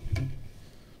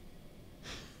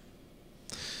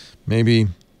 Maybe,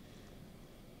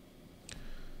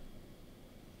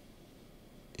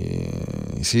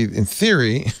 you see, in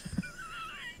theory,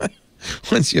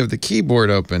 once you have the keyboard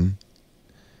open,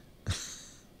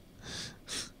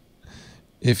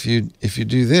 if you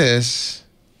do this,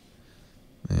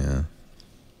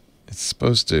 it's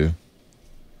supposed to.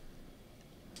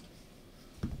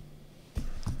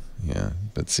 Yeah,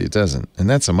 but see, it doesn't. And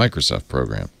that's a Microsoft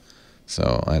program.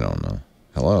 So I don't know.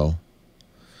 Hello.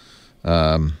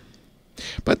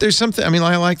 But there's something,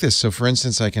 I like this. So for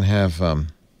instance, I can have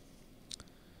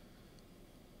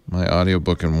my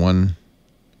audiobook in one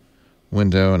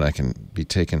window and I can be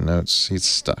taking notes. See, it's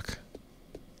stuck.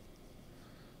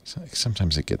 So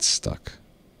sometimes it gets stuck.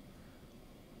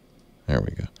 There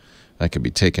we go. I could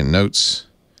be taking notes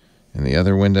in the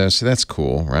other window. See, that's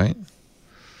cool, right?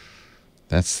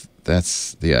 That's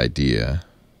the idea.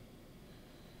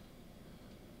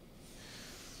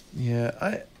 Yeah,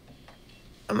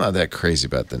 I'm not that crazy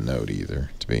about the Note either,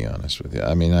 to be honest with you.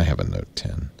 I have a Note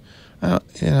 10. I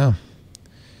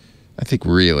think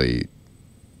really,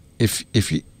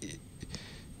 if you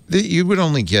would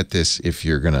only get this if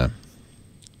you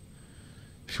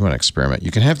want to experiment.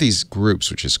 You can have these groups,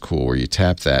 which is cool, where you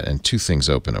tap that and two things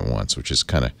open at once, which is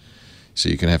kind of, so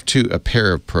you can have a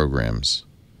pair of programs.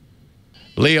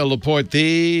 Leo Laporte,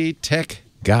 the Tech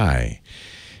Guy.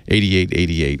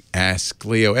 8888. Ask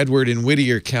Leo. Edward in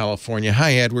Whittier, California.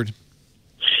 Hi, Edward.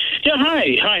 Yeah,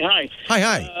 hi.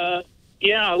 Hi.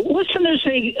 Listen,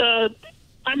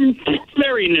 I'm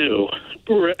very new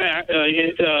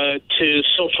to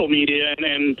social media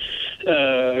and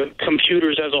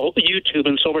computers as a whole, YouTube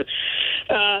and so forth.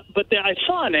 But I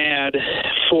saw an ad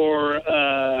for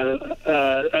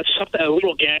a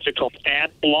little gadget called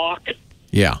Ad Block.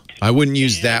 Yeah, I wouldn't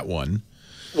use that one.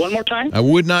 One more time? I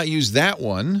would not use that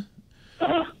one.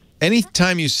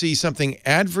 Anytime you see something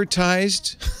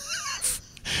advertised,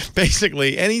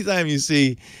 basically, anytime you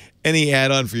see any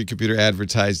add-on for your computer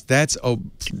advertised, that's,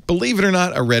 believe it or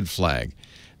not, a red flag,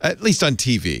 at least on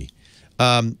TV.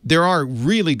 There are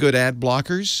really good ad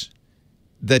blockers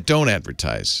that don't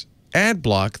advertise. Ad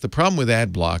block, the problem with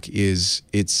ad block is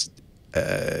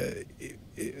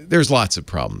there's lots of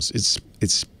problems.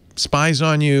 It spies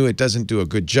on you. It doesn't do a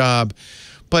good job.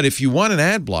 But if you want an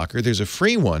ad blocker, there's a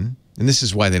free one and this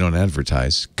is why they don't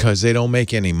advertise, because they don't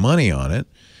make any money on it,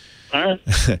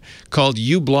 called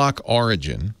uBlock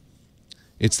Origin.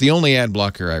 It's the only ad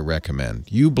blocker I recommend.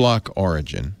 uBlock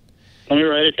Origin. Let me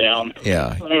write it down.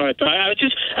 Yeah. All right. I was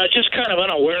just kind of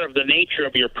unaware of the nature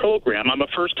of your program. I'm a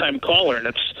first-time caller, and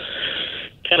it's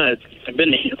kind of I've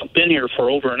been here for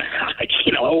over an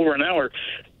hour.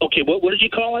 Okay, what did you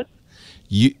call it?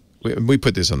 We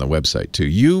put this on the website too.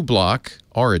 uBlock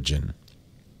Origin.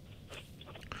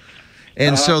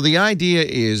 And so the idea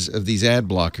is of these ad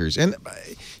blockers, and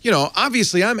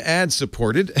obviously I'm ad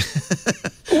supported.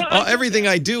 Everything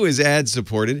I do is ad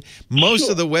supported. Most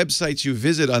of the websites you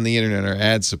visit on the internet are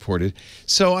ad supported.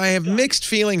 So I have mixed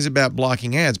feelings about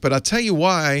blocking ads, but I'll tell you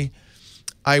why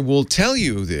I will tell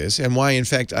you this, and why in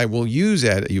fact I will use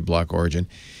uBlock Origin,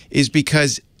 is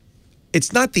because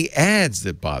it's not the ads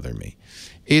that bother me.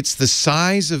 It's the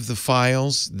size of the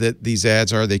files that these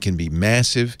ads are. They can be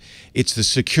massive. It's the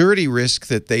security risk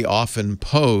that they often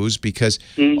pose, because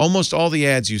almost all the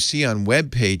ads you see on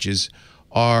web pages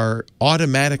are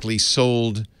automatically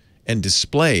sold and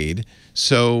displayed.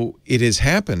 So it has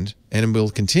happened, and it will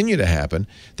continue to happen,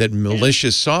 that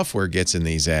malicious software gets in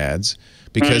these ads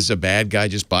because a bad guy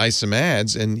just buys some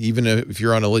ads. And even if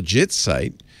you're on a legit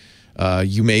site,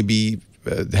 you may be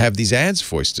have these ads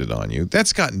foisted on you.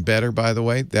 That's gotten better, by the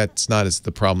way. That's not as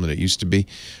the problem that it used to be.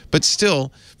 But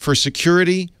still, for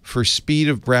security, for speed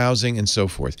of browsing, and so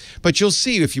forth. But you'll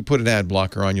see if you put an ad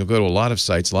blocker on, you'll go to a lot of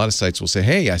sites. A lot of sites will say,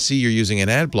 hey, I see you're using an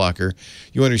ad blocker.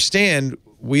 You understand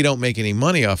we don't make any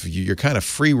money off of you. You're kind of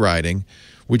free riding.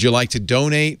 Would you like to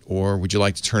donate, or would you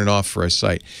like to turn it off for a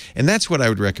site? And that's what I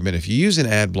would recommend. If you use an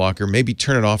ad blocker, maybe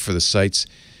turn it off for the sites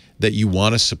that you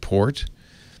want to support.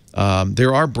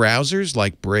 There are browsers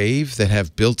like Brave that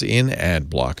have built-in ad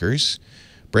blockers.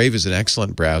 Brave is an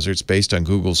excellent browser. It's based on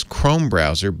Google's Chrome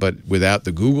browser, but without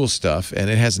the Google stuff, and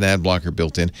it has an ad blocker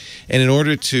built in. And in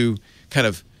order to kind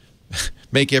of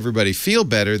make everybody feel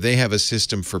better, they have a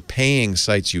system for paying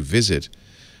sites you visit,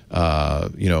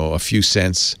 a few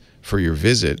cents for your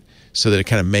visit, so that it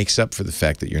kind of makes up for the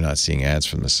fact that you're not seeing ads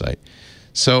from the site.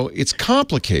 So it's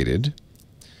complicated.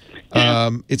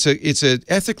 It's an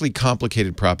ethically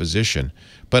complicated proposition,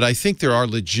 but I think there are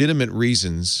legitimate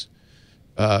reasons,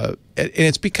 and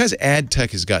it's because ad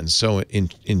tech has gotten so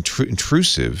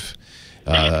intrusive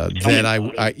that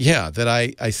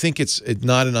I think it's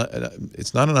not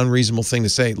an unreasonable thing to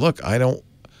say. Look, I don't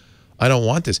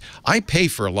want this. I pay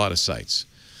for a lot of sites.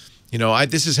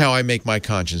 This is how I make my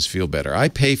conscience feel better. I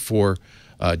pay for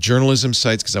journalism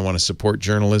sites because I want to support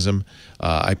journalism.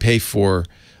 I pay for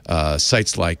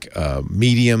sites like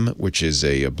Medium, which is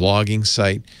a blogging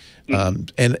site,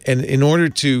 and in order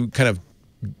to kind of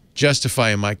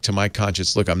justify to my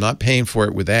conscience, look, I'm not paying for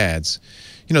it with ads.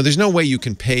 There's no way you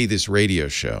can pay this radio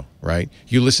show, right?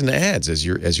 You listen to ads as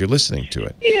you're listening to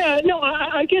it. Yeah, no,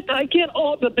 I get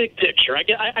all the big picture.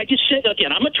 I just said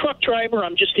again, I'm a truck driver.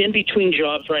 I'm just in between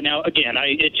jobs right now. Again, I'll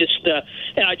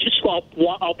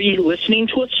be listening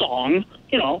to a song,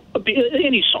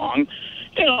 any song.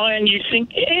 And you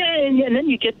think, and then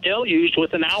you get deluged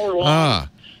with an hour long.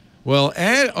 Well,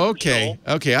 okay.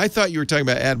 I thought you were talking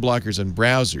about ad blockers on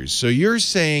browsers. So you're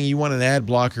saying you want an ad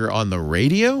blocker on the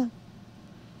radio?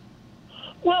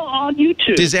 Well, on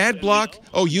YouTube. Does ad block?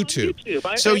 Oh, YouTube.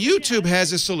 So YouTube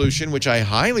has a solution, which I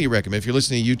highly recommend. If you're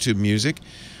listening to YouTube Music,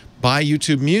 buy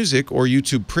YouTube Music or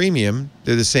YouTube Premium.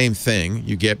 They're the same thing.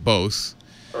 You get both.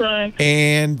 Right.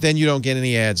 And then you don't get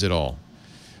any ads at all.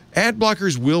 Ad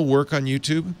blockers will work on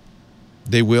YouTube.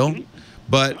 They will.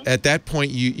 But at that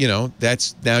point,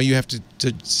 that's now you have to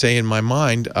say in my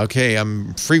mind, okay,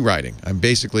 I'm free riding. I'm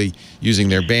basically using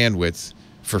their bandwidth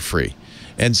for free.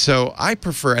 And so I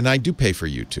prefer, and I do pay for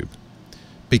YouTube,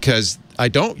 because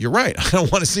you're right, I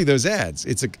don't want to see those ads.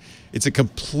 It's a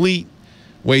complete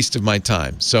waste of my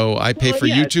time. So I pay for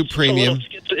YouTube Premium.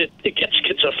 It gets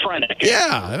schizophrenic.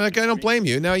 Yeah, I don't blame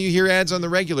you. Now you hear ads on the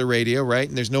regular radio, right?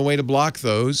 And there's no way to block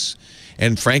those.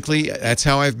 And frankly, that's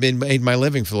how I've made my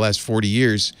living for the last 40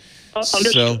 years.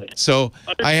 So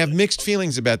I have mixed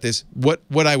feelings about this. What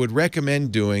I would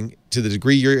recommend doing, to the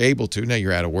degree you're able to, now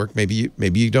you're out of work, maybe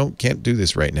you can't do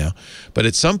this right now, but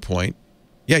at some point,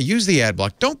 yeah, use the ad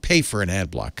block. Don't pay for an ad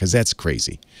block, because that's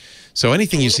crazy. So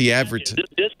anything you see advertised.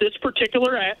 This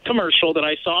particular ad commercial that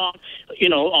I saw,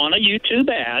 on a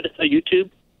YouTube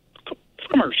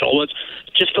commercial, was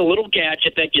just a little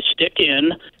gadget that you stick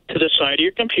in to the side of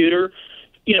your computer,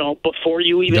 before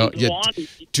you even go on.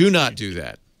 Do not do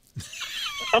that.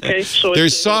 Okay, so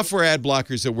there's software ad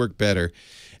blockers that work better.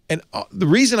 And the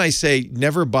reason I say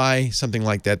never buy something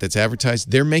like that that's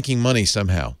advertised, they're making money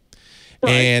somehow.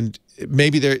 Right. And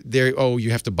maybe they're oh,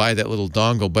 you have to buy that little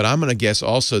dongle, but I'm going to guess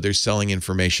also they're selling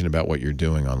information about what you're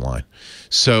doing online.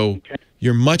 So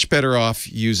you're much better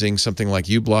off using something like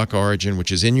uBlock Origin,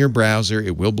 which is in your browser.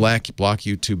 It will block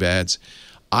YouTube ads.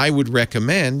 I would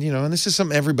recommend, and this is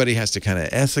something everybody has to kind of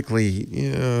ethically,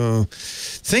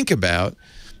 think about.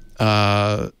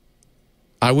 I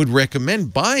would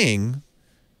recommend buying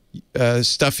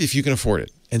stuff if you can afford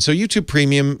it. And so YouTube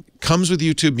Premium comes with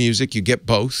YouTube Music. You get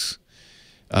both.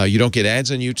 You don't get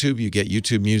ads on YouTube. You get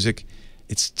YouTube Music.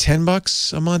 It's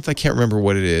 $10 a month. I can't remember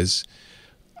what it is.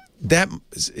 That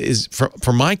is,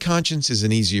 for my conscience, is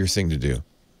an easier thing to do.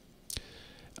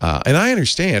 And I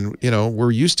understand,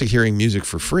 we're used to hearing music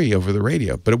for free over the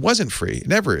radio, but it wasn't free. It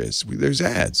never is. There's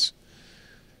ads.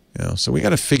 So we got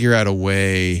to figure out a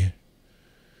way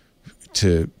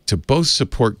to both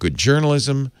support good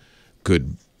journalism,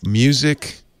 good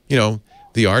music,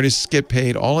 the artists get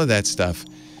paid, all of that stuff.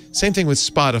 Same thing with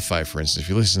Spotify, for instance. If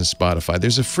you listen to Spotify,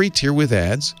 there's a free tier with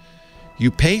ads.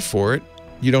 You pay for it,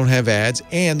 you don't have ads,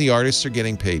 and the artists are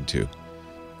getting paid too.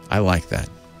 I like that.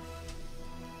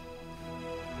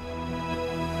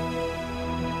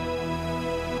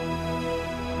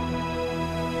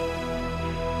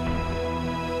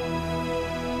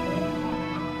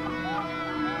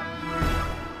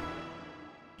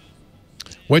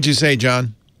 What'd you say,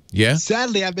 John? Yeah?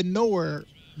 Sadly, I've been nowhere,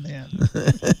 man.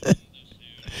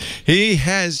 He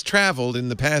has traveled in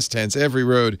the past tense every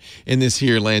road in this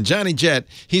here land. Johnny Jet,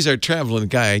 he's our traveling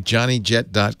guy.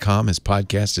 JohnnyJet.com. His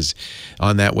podcast is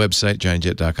on that website,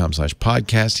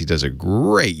 JohnnyJet.com/podcast. He does a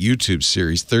great YouTube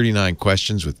series, 39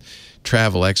 questions with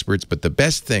travel experts. But the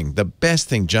best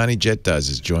thing Johnny Jet does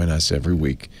is join us every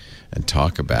week and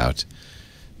talk about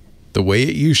the way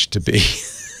it used to be.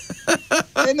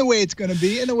 And the way it's going to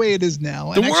be, and the way it is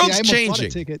now. The world's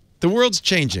changing. The world's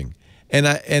changing.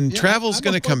 And travel's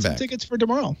going to come back. Tickets for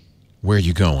tomorrow. Where are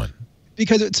you going?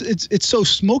 Because it's so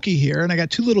smoky here, and I got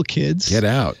 2 little kids. Get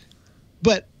out.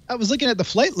 But I was looking at the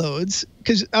flight loads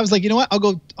because I was like, you know what?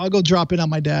 I'll go drop in on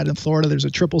my dad in Florida. There's a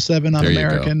 777 on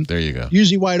American. There you go.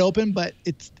 Usually wide open, but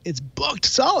it's booked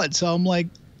solid. So I'm like,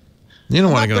 you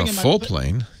don't want to get on a full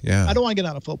plane. Yeah. I don't want to get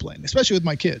on a full plane, especially with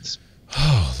my kids.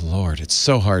 Oh Lord, it's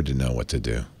so hard to know what to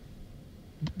do.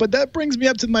 But that brings me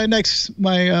up to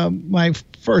my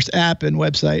first app and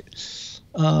website.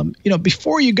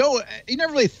 Before you go, you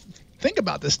never really think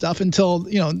about this stuff until,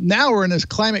 now we're in this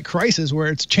climate crisis where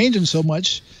it's changing so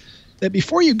much that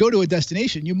before you go to a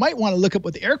destination, you might want to look up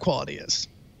what the air quality is.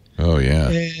 Oh, yeah.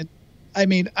 And I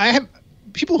mean, I have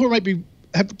people who might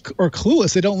are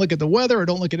clueless. They don't look at the weather or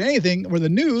don't look at anything or the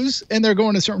news, and they're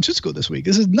going to San Francisco this week.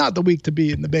 This is not the week to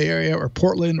be in the Bay Area or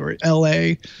Portland or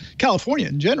LA, California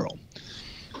in general.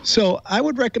 So I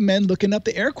would recommend looking up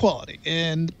the air quality.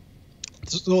 And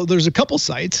so there's a couple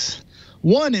sites.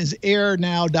 One is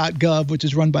airnow.gov, which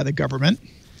is run by the government.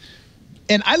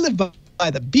 And I live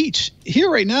by the beach. Here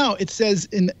right now, it says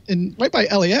in right by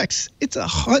LAX, it's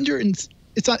 100 and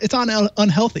it's on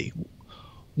unhealthy,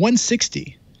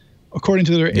 160, according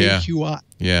to their AQI.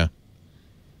 Yeah.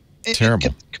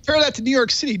 Terrible. Compare that to New York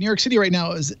City. New York City right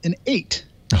now is an 8.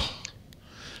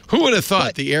 Who would have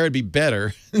thought the air would be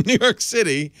better in New York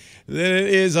City than it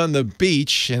is on the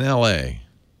beach in L.A.?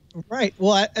 Right.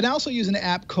 Well, and I also use an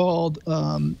app called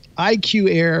IQ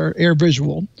Air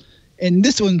Visual, and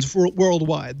this one's for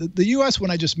worldwide. The U.S.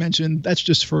 one I just mentioned, that's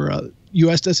just for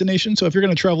U.S. destination. So if you're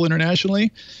going to travel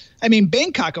internationally, I mean,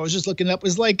 Bangkok, I was just looking it up,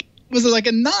 was it like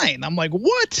a 9? I'm like,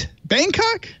 what?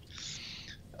 Bangkok?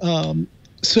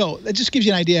 So that just gives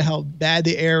you an idea how bad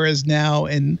the air is now,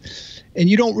 and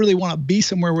you don't really want to be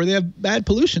somewhere where they have bad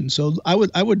pollution. So I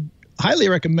would highly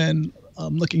recommend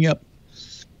looking up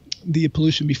the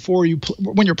pollution before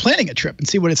when you're planning a trip and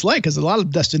see what it's like, because a lot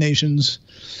of destinations,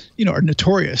 are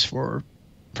notorious for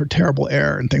terrible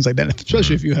air and things like that,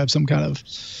 especially if you have some kind of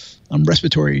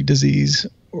respiratory disease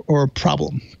or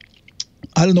problem.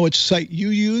 I don't know which site you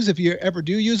use, if you ever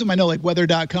do use them. I know like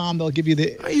weather.com, they'll give you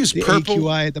I use the Purple,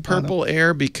 AQI at the Purple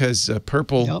Air, because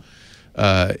Purple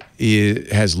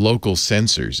it has local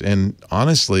sensors. And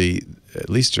honestly, at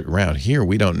least around here,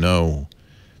 we don't know.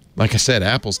 Like I said,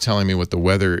 Apple's telling me what the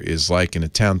weather is like in a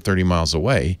town 30 miles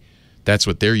away. That's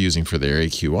what they're using for their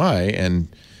AQI. And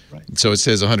so it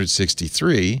says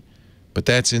 163, but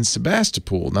that's in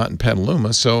Sebastopol, not in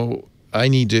Petaluma. So I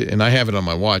need to, and I have it on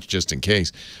my watch just in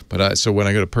case. But so when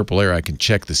I go to Purple Air, I can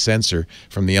check the sensor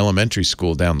from the elementary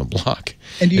school down the block.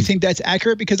 And do you think that's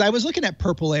accurate? Because I was looking at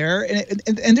Purple Air,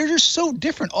 and they're just so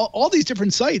different. All these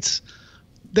different sites,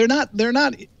 they're not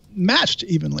matched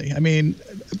evenly. I mean,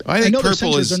 I think know their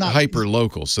purple sensors is are not hyper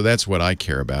local, so that's what I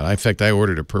care about. In fact, I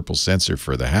ordered a purple sensor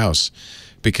for the house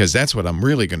because that's what I'm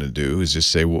really going to do is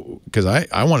just say, well, because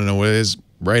I want to know what it is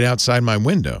right outside my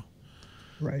window.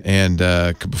 Right. And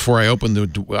before I open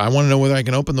I want to know whether I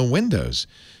can open the windows.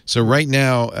 So right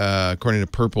now, according to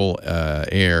Purple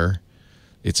Air,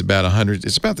 it's about 100.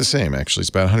 It's about the same, actually. It's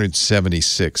about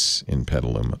 176 in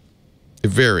Petaluma. It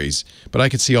varies, but I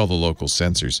can see all the local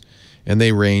sensors. And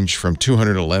they range from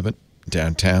 211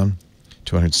 downtown to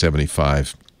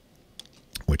 275,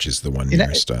 which is the one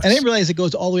nearest us. I didn't realize it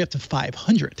goes all the way up to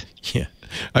 500. Yeah.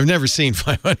 I've never seen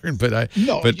 500, but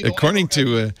according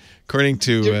to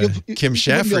Kim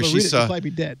Schaffer, she saw. What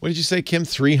did you say, Kim?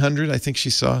 300? I think she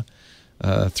saw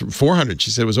 400. She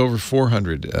said it was over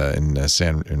 400 in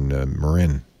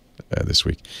Marin this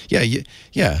week.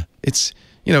 Yeah. It's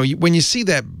when you see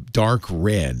that dark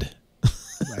red,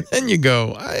 then you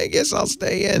go, I guess I'll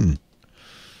stay in.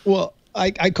 Well,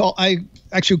 I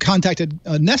actually contacted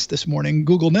Nest this morning,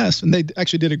 Google Nest, and they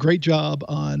actually did a great job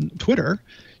on Twitter.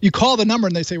 You call the number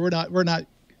and they say we're not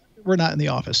in the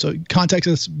office. So contact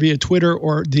us via Twitter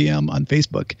or DM on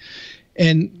Facebook.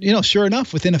 And sure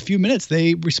enough, within a few minutes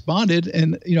they responded,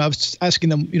 and I was asking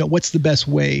them, what's the best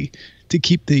way to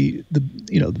keep the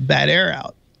bad air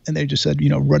out, and they just said,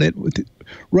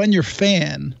 run your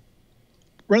fan,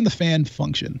 run the fan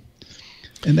function,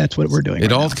 and that's what we're doing.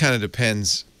 It all kind of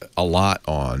depends a lot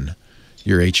on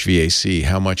your HVAC,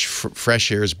 how much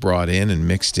fresh air is brought in and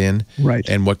mixed in, right,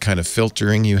 and what kind of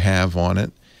filtering you have on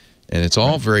it. And it's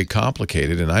all very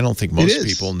complicated, and I don't think most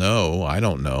people know. I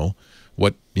don't know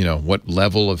what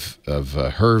level of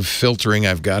HERV filtering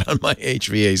I've got on my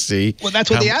HVAC. Well, that's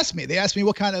what they asked me. They asked me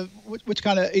which kind of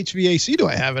HVAC do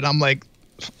I have, and I'm like,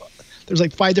 there's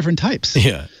like 5 different types.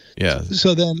 Yeah.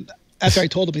 So then after I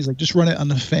told him, he's like, just run it on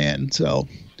the fan. So.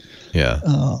 Yeah.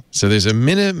 So there's a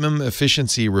minimum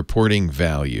efficiency reporting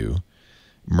value,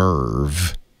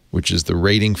 MERV, which is the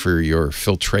rating for your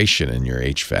filtration in your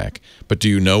HVAC. But do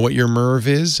you know what your MERV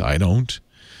is? I don't.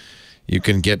 You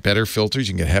can get better filters.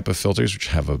 You can get HEPA filters, which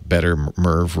have a better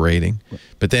MERV rating.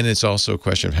 But then it's also a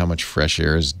question of how much fresh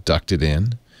air is ducted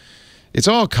in. It's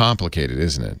all complicated,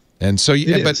 isn't it? And so,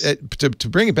 to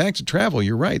bring it back to travel,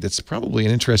 you're right. That's probably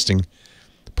an interesting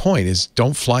point, is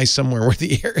don't fly somewhere where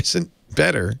the air isn't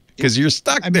better, because you're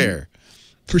stuck there.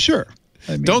 For sure.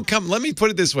 Don't come. Let me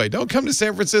put it this way. Don't come to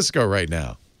San Francisco right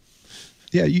now.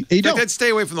 Yeah, you don't. I'd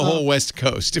stay away from the whole West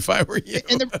Coast if I were you.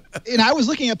 And I was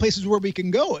looking at places where we can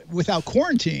go without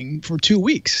quarantining for 2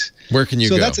 weeks. Where can you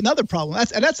go? So that's another problem.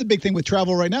 That's the big thing with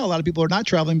travel right now. A lot of people are not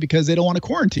traveling because they don't want to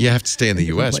quarantine. You have to stay in the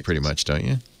U.S. pretty much, don't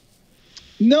you?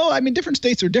 No, different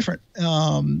states are different.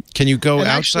 Can you go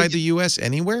outside the U.S.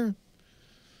 anywhere?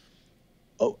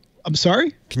 I'm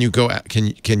sorry? Can you go?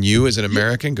 Can you, as an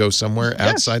American, go somewhere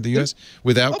outside the U.S.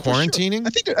 without quarantining?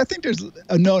 Sure. I think there's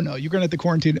no. You're going to have to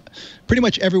quarantine pretty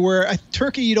much everywhere.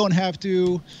 Turkey, you don't have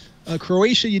to.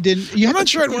 Croatia, you didn't. I'm not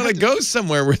sure I'd want to go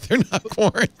somewhere where they're not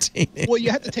quarantining. Well,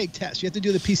 you have to take tests. You have to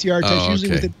do the PCR test.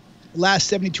 Usually within the last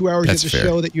 72 hours, you have to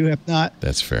show that you have not.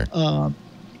 That's fair.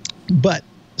 But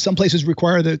some places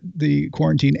require the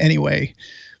quarantine anyway.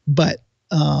 But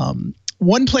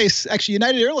one place, actually,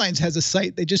 United Airlines has a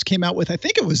site they just came out with, I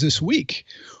think it was this week,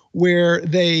 where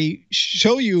they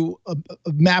show you a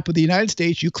map of the United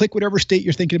States. You click whatever state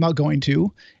you're thinking about going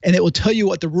to, and it will tell you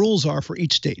what the rules are for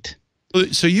each state.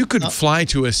 So you could fly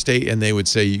to a state, and they would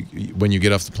say, when you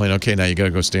get off the plane, okay, now you got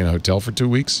to go stay in a hotel for 2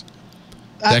 weeks?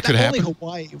 That could happen? Only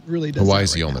Hawaii really does.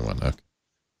 Hawaii's the only one. Okay.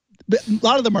 But a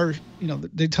lot of them are,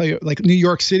 they tell you, like New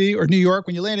York City or New York.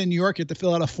 When you land in New York, you have to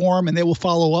fill out a form, and they will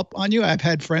follow up on you. I've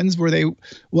had friends where they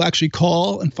will actually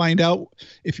call and find out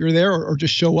if you're there, or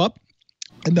just show up,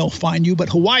 and they'll find you. But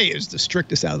Hawaii is the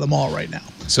strictest out of them all right now.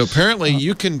 So apparently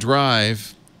you can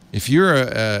drive, if you're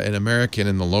an American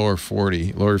in the lower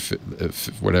 48,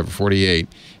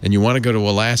 and you want to go to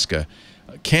Alaska,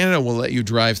 Canada will let you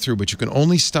drive through, but you can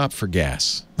only stop for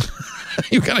gas.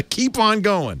 You got to keep on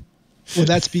going. Well,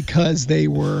 that's because they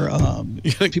were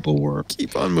people were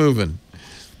keep on moving.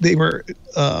 They were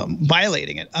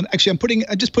violating it. I just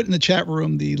put in the chat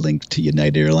room the link to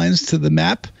United Airlines to the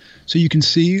map, so you can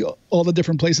see all the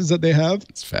different places that they have.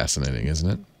 It's fascinating, isn't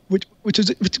it? Which is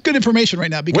good information right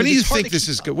now. Because when do you think this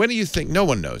is good? When do you think? No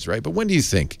one knows, right? But when do you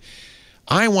think?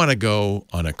 I want to go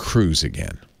on a cruise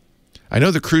again. I know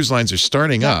the cruise lines are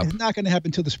starting up. It's not going to happen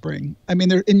until the spring.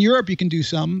 In Europe you can do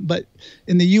some, but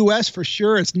in the U.S. for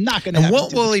sure it's not going to happen. And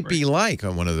what will it be like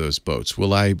on one of those boats?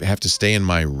 Will I have to stay in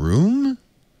my room?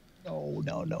 No.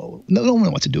 No one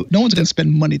wants to do it. No one's going to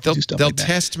spend money to do stuff like that. They'll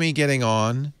test me getting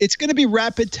on. It's going to be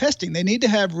rapid testing. They need to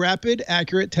have rapid,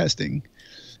 accurate testing.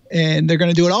 and they're going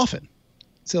to do it often.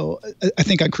 So I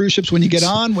think on cruise ships, when you get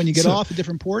on, when you get off at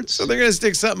different ports. So they're going to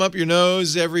stick something up your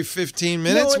nose every 15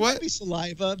 minutes? No, it what? might be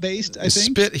saliva-based, I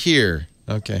think. Spit here.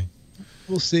 Okay.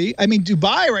 We'll see. I mean,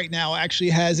 Dubai right now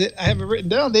actually has it. I have it written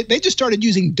down. They just started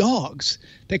using dogs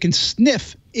that can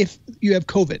sniff if you have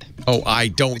COVID. Oh, I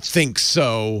don't think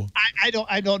so. I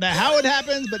don't know how it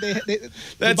happens, but they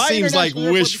that Dubai seems like International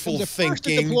Airport wishful becomes the first to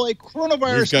thinking. deploy coronavirus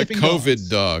We've got sniffing COVID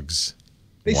dogs.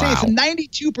 They say it's a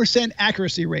 92%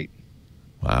 accuracy rate.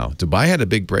 Wow. Dubai had a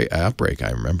big outbreak,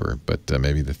 I remember, but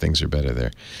maybe the things are better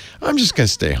there. I'm just going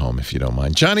to stay home if you don't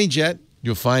mind. Johnny Jet,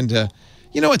 you'll find,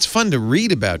 it's fun to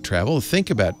read about travel,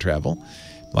 think about travel.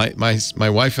 My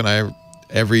wife and I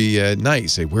every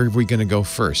night say, where are we going to go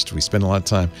first? We spend a lot of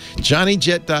time.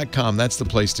 JohnnyJet.com, that's the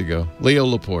place to go. Leo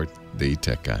Laporte, the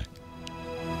tech guy.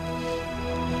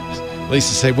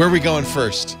 Lisa say, where are we going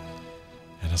first?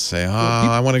 And I'll say,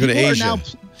 I want to go to Asia.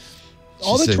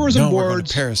 All the tourism boards. We're going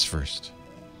to Paris first.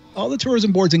 All the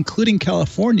tourism boards, including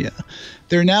California,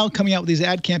 they're now coming out with these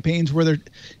ad campaigns where they're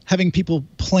having people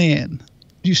plan.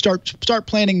 You start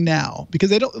planning now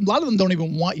because a lot of them don't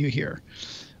even want you here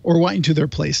or want you to their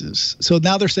places. So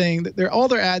now they're saying that all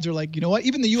their ads are like, you know what?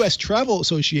 Even the U.S. Travel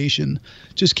Association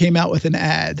just came out with an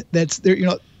ad that's there.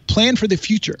 Plan for the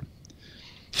future.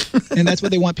 And that's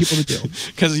what they want people to do.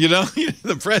 Because,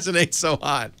 the president ain't so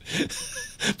hot.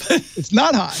 It's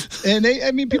not hot. And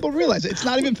people realize it. It's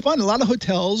not even fun. A lot of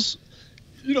hotels,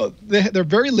 they're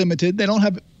very limited. They don't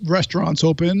have restaurants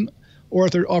open, or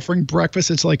if they're offering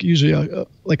breakfast, it's like usually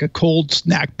a cold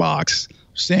snack box,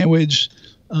 sandwich.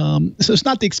 So it's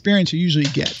not the experience you usually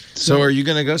get. So are you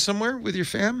going to go somewhere with your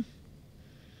fam?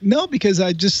 No, because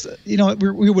I just,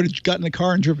 we would have gotten a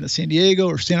car and driven to San Diego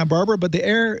or Santa Barbara, but the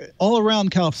air all around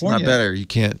California. It's not better. You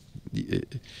can't.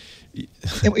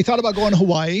 And we thought about going to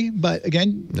Hawaii, but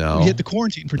again, we hit the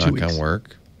quarantine for 2 weeks. Not going to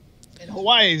work. And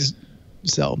Hawaii's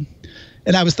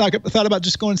and I was thought about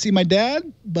just going to see my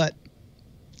dad, but.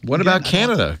 What about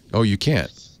Canada? Oh, you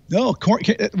can't. No,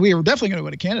 we were definitely going to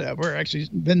go to Canada. We're actually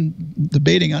been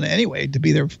debating on it anyway to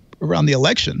be there around the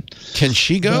election. Can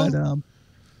she go?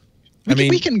 But,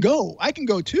 we can go. I can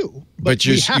go too. But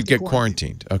you get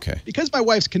quarantined. Okay. Because my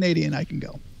wife's Canadian, I can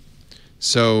go.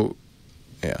 So,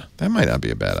 yeah, that might not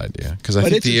be a bad idea because I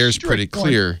think the air's pretty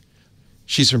clear.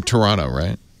 She's from Toronto,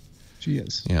 right? She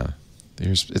is. Yeah.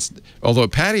 Although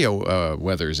patio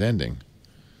weather is ending.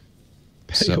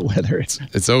 Patio weather.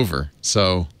 It's over.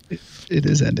 So it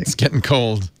is ending. It's getting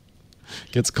cold.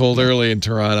 Gets cold early in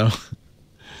Toronto.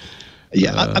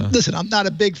 Yeah, listen,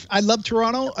 I love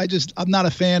Toronto. I'm not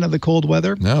a fan of the cold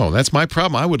weather. No, that's my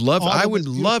problem. I would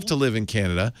love to live in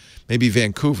Canada, maybe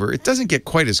Vancouver. It doesn't get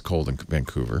quite as cold in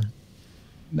Vancouver.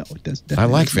 No, it does. I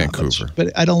like Vancouver.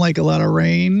 But I don't like a lot of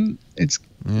rain. It's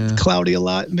cloudy a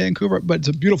lot in Vancouver, but it's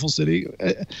a beautiful city.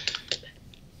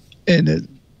 And it's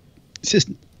just,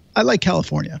 I like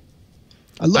California.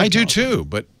 I do too,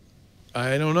 but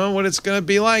I don't know what it's going to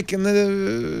be like in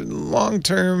the long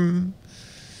term.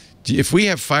 If we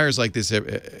have fires like this,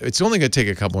 it's only going to take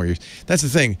a couple more years. That's the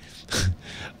thing.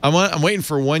 I'm waiting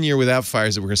for 1 year without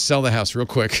fires that we're going to sell the house real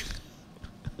quick.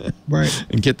 Right.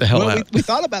 And get the hell out. We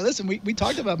thought about, listen, we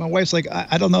talked about, my wife's like,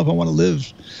 I don't know if I want to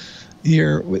live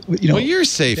here. Well, you're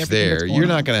safe there. You're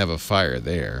not going to have a fire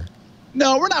there.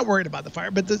 No, we're not worried about the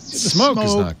fire, but the smoke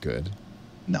is not good.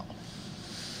 No.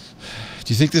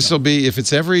 Do you think this will be, if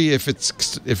it's every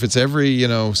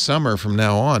summer from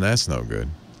now on, that's no good.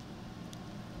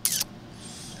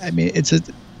 I mean, it's a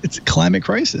climate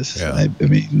crisis. Yeah. I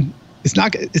mean,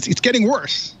 it's getting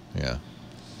worse. Yeah.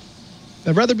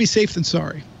 I'd rather be safe than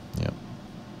sorry. Yeah.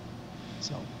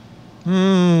 So.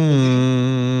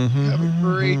 Mm-hmm. Have a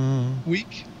great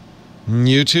week.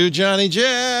 You too, Johnny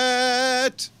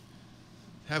Jet.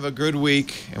 Have a good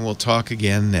week, and we'll talk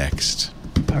again next.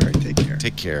 All right, take care.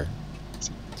 Take care.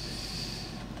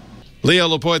 Leo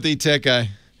Laporte, the tech guy.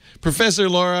 Professor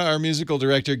Laura, our musical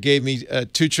director, gave me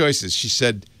two choices. She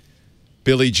said,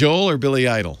 Billy Joel or Billy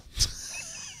Idol?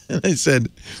 And I said,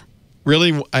 really?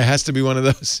 It has to be one of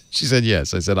those? She said,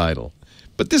 yes. I said, Idol.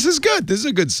 But this is good. This is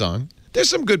a good song. There's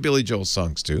some good Billy Joel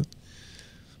songs, too.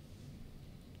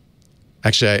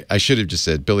 Actually, I should have just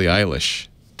said Billie Eilish.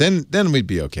 Then we'd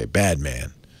be okay. Bad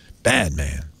man. Bad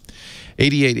man.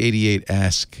 8888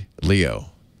 Ask Leo.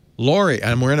 Lori,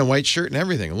 I'm wearing a white shirt and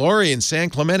everything. Lori in San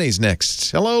Clemente's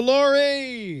next. Hello,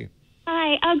 Lori.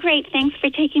 Hi. Oh, great. Thanks for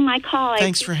taking my call.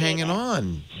 Thanks for hanging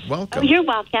on. Welcome. Oh, you're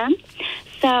welcome.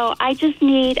 So I just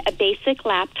need a basic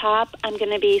laptop. I'm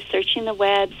going to be searching the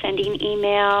web, sending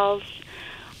emails.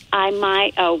 I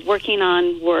might, working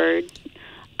on Word.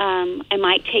 I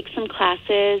might take some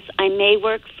classes. I may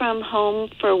work from home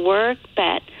for work,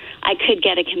 but I could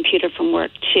get a computer from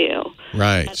work too.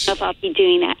 Right. I don't know if I'll be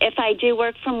doing that. If I do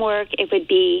work from work, it would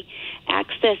be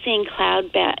accessing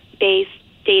cloud-based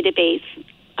database,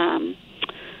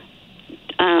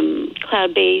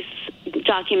 cloud-based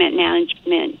document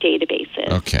management databases.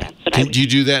 Okay. Do you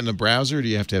do that in the browser, or do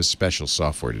you have to have special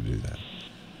software to do that?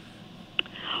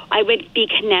 I would be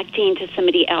connecting to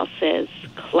somebody else's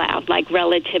cloud, like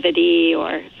Relativity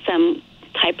or some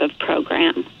type of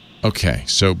program. Okay.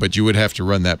 So, but you would have to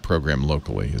run that program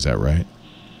locally. Is that right?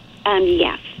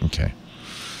 Yes. Okay.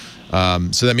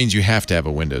 So that means you have to have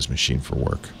a Windows machine for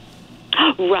work.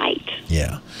 Right.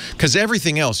 Yeah. Because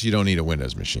everything else you don't need a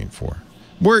Windows machine for.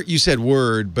 Word, you said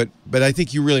Word, but I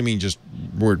think you really mean just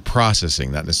word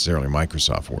processing, not necessarily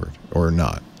Microsoft Word, or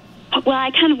not. Well,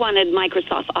 I kind of wanted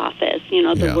Microsoft Office, you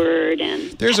know, the Word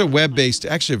and... There's a web-based,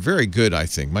 actually very good, I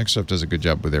think. Microsoft does a good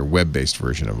job with their web-based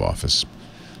version of Office.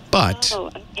 But,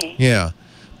 okay. Yeah,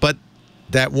 but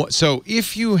so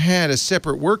if you had a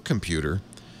separate work computer,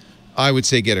 I would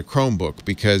say get a Chromebook,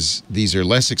 because these are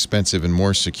less expensive and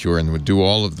more secure and would do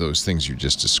all of those things you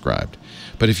just described.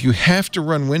 But if you have to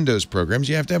run Windows programs,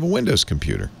 you have to have a Windows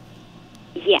computer.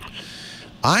 Yes.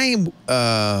 I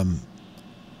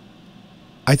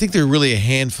think there are really a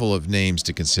handful of names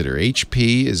to consider.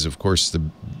 HP is, of course,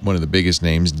 one of the biggest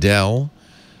names. Dell,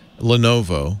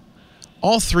 Lenovo.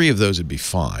 All three of those would be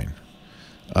fine.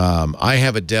 I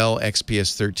have a Dell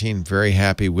XPS 13, very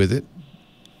happy with it.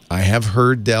 I have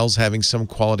heard Dell's having some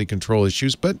quality control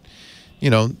issues, but, you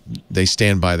know, they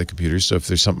stand by the computer, so if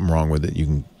there's something wrong with it, you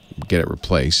can get it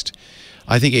replaced.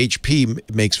 I think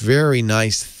HP makes very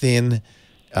nice, thin,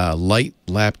 light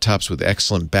laptops with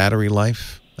excellent battery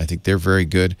life. I think they're very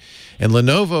good. And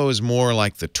Lenovo is more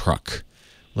like the truck.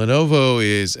 Lenovo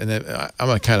is, and I'm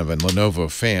a kind of a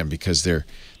Lenovo fan because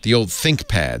the old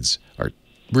ThinkPads are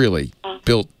really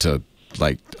built to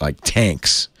like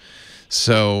tanks.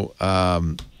 So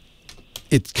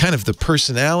it's kind of the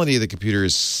personality of the computer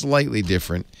is slightly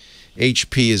different.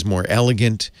 HP is more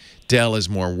elegant. Dell is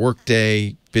more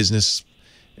workday business,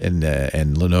 and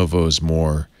Lenovo is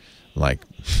more like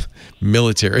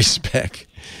military spec.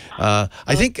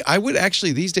 I think I would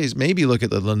actually these days maybe look at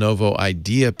the Lenovo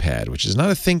IdeaPad, which is not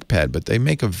a ThinkPad, but they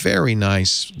make a very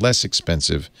nice, less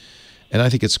expensive, and I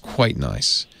think it's quite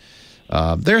nice.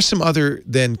 There are some other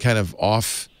then kind of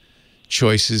off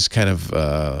choices, kind of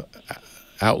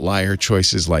outlier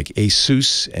choices like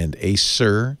Asus and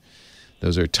Acer.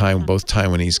 Those are both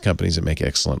Taiwanese companies that make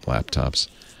excellent laptops.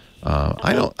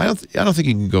 I don't think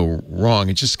you can go wrong.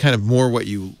 It's just kind of more what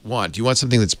you want. Do you want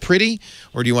something that's pretty,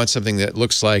 or do you want something that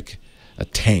looks like a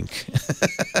tank?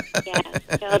 Yes,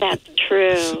 no, that's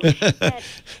true.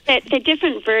 The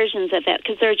different versions of it,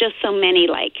 because there are just so many,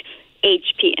 like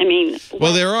HP. I mean,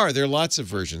 well, there are lots of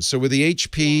versions. So with the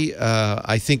HP,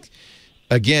 I think,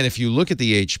 again, if you look at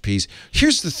the HPs,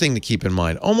 here's the thing to keep in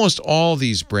mind: almost all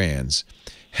these brands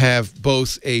have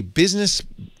both a business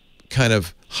kind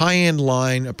of high-end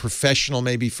line, a professional,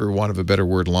 maybe for want of a better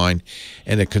word, line,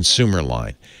 and a consumer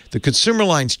line. The consumer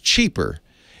line's cheaper,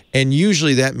 and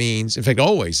usually that means, in fact,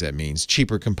 always that means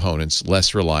cheaper components,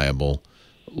 less reliable,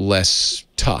 less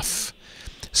tough.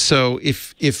 So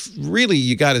if really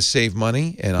you got to save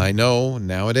money, and I know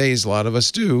nowadays a lot of us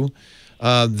do,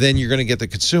 then you're going to get the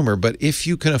consumer. But if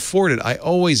you can afford it, I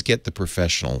always get the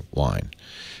professional line.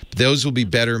 Those will be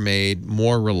better made,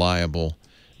 more reliable,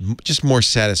 just more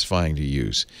satisfying to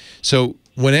use. So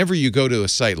whenever you go to a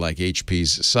site like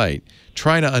HP's site,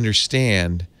 try to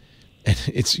understand, and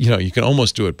it's, you know, you can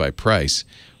almost do it by price,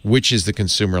 which is the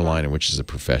consumer line and which is the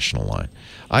professional line.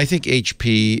 I think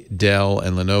HP, Dell,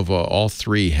 and Lenovo, all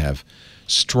three have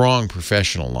strong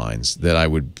professional lines that I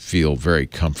would feel very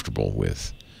comfortable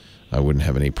with. I wouldn't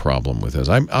have any problem with those.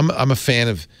 I'm a fan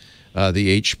of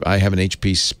I have an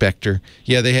HP Spectre.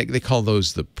 Yeah, they call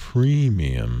those the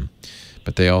premium.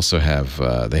 But they also have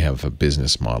a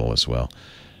business model as well.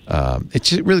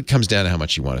 It really comes down to how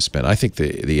much you want to spend. I think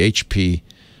the HP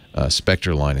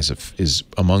Spectre line is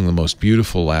among the most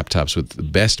beautiful laptops with the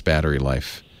best battery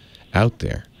life out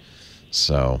there.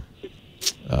 So,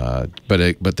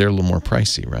 but they're a little more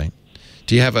pricey, right?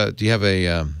 Do you have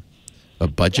a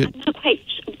budget? I'm not quite.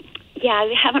 Yeah,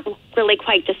 I haven't really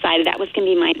quite decided. That was going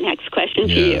to be my next question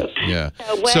to you. Yeah.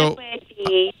 So would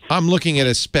be? I'm looking at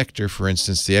a Spectre, for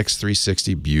instance, the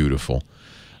X360, beautiful.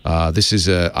 This is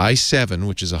a i7,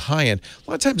 which is a high-end.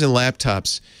 A lot of times in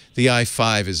laptops, the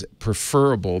i5 is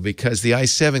preferable because the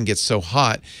i7 gets so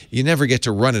hot, you never get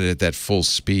to run it at that full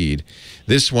speed.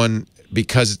 This one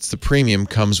because it's the premium,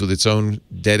 comes with its own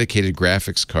dedicated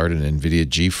graphics card, an NVIDIA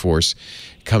GeForce.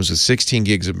 It comes with 16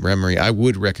 gigs of memory. I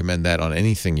would recommend that on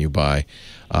anything you buy.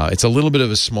 It's a little bit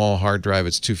of a small hard drive.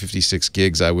 It's 256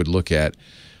 gigs. I would look at,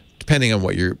 depending on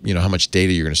what how much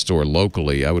data you're going to store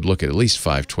locally, I would look at least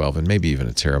 512 and maybe even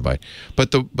a terabyte.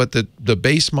 But the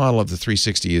base model of the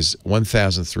 360 is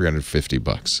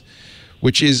 $1,350,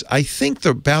 which is, I think,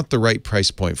 about the right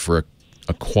price point for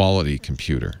a quality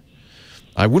computer.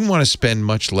 I wouldn't want to spend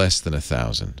much less than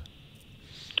 $1,000.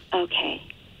 Okay.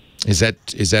 Is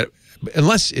that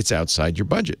unless it's outside your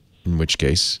budget, in which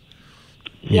case?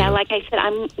 Yeah, like I said,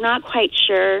 I'm not quite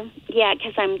sure yet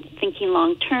because I'm thinking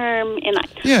long term, and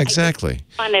exactly.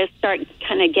 I want to start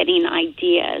kind of getting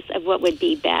ideas of what would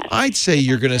be best. I'd say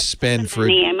you're going to spend for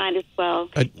me. I might as well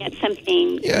get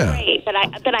something great, but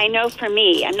I know for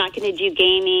me, I'm not going to do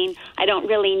gaming. I don't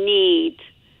really need.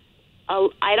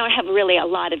 I don't have really a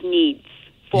lot of needs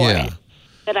for it,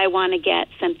 but I want to get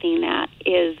something that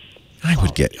is. I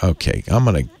would get okay. I'm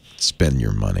going to spend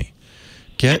your money.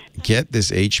 Get this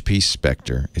HP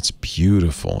Spectre. It's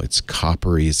beautiful. It's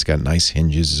coppery. It's got nice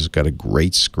hinges. It's got a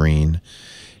great screen.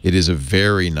 It is a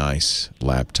very nice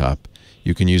laptop.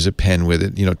 You can use a pen with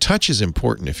it. Touch is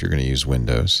important if you're going to use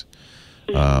Windows.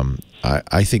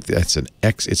 I think that's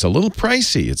it's a little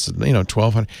pricey. It's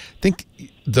 $1,200. I think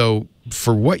though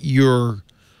for what you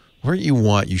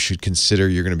want, you should consider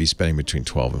you're going to be spending between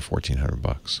 $1,200 and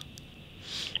 $1,400.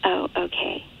 Oh,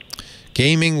 okay.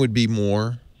 Gaming would be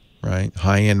more. Right,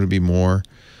 high end would be more,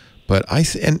 but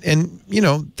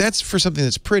that's for something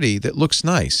that's pretty, that looks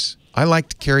nice. I like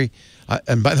to carry,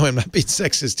 and by the way, I'm not being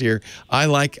sexist here. I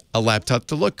like a laptop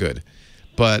to look good,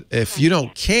 but if you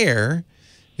don't care,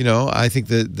 I think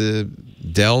the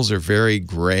Dells are very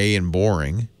gray and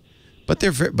boring, but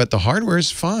the hardware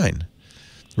is fine.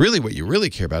 Really, what you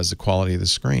really care about is the quality of the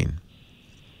screen.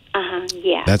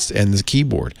 Yeah. And the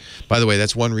keyboard. By the way,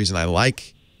 that's one reason I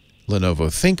like Lenovo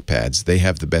ThinkPads. They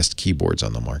have the best keyboards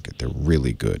on the market. They're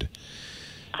really good.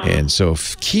 And so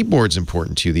if keyboard's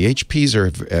important to you, the HPs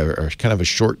are kind of a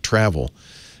short travel.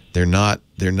 They're not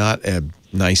a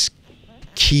nice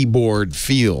keyboard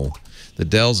feel. The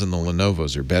Dells and the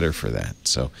Lenovos are better for that.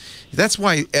 So that's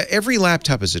why every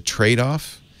laptop is a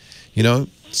trade-off.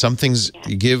 Some things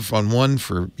you give on one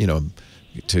for,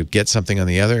 to get something on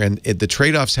the other, and the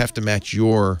trade-offs have to match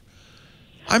your.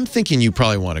 I'm thinking you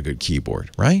probably want a good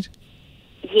keyboard, right?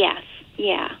 Yes.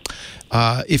 Yeah.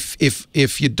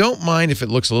 If you don't mind if it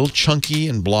looks a little chunky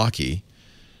and blocky,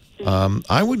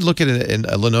 I would look at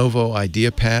a Lenovo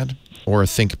IdeaPad or a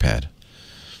ThinkPad.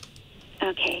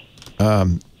 Okay.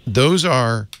 Those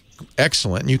are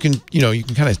excellent. You can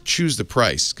kind of choose the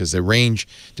price because they range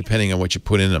depending on what you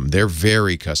put in them. They're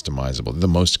very customizable. They're the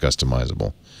most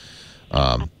customizable.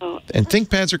 And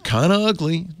ThinkPads are kind of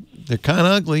ugly. They're kind of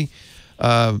ugly.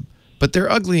 But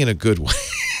they're ugly in a good way.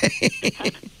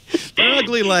 They're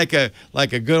ugly like a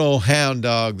good old hound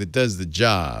dog that does the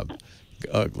job.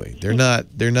 Ugly. They're not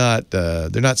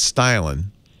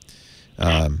styling.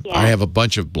 I have a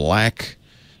bunch of black,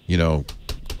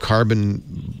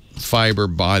 carbon fiber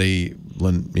body,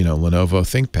 Lenovo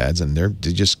ThinkPads, and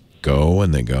they just go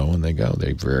and they go and they go.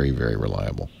 They're very, very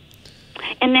reliable.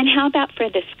 And then how about for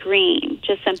the screen?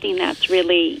 Just something that's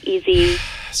really easy.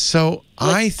 So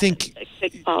I think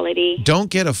good quality. Don't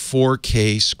get a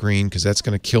 4K screen because that's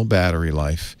going to kill battery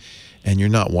life, and you're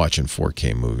not watching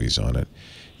 4K movies on it.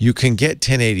 You can get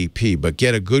 1080p, but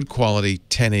get a good quality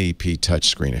 1080p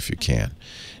touchscreen if you can.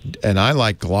 And I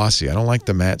like glossy. I don't like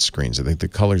the matte screens. I think the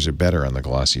colors are better on the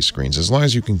glossy screens, as long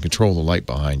as you can control the light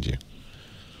behind you.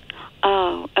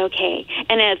 Oh, okay.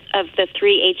 And as of the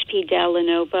 3 HP, Dell,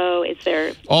 Lenovo, is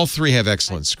there... All three have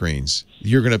excellent screens.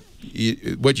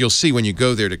 What you'll see when you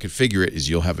go there to configure it is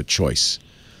you'll have a choice.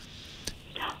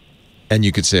 And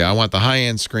you could say, I want the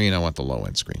high-end screen, I want the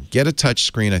low-end screen. Get a touch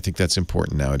screen. I think that's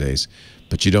important nowadays,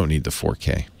 but you don't need the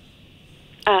 4K.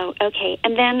 Oh, okay.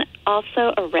 And then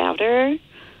also a router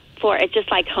for just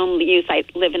like home use. I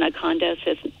live in a condo,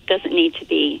 so it doesn't need to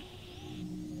be...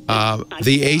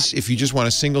 if you just want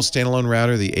a single standalone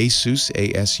router, the Asus,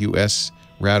 ASUS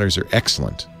routers are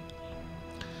excellent.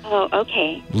 Oh,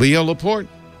 okay. Leo Laporte,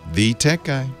 the tech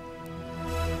guy.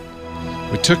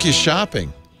 We took you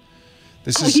shopping.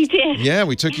 You did? Yeah,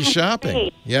 we took you shopping.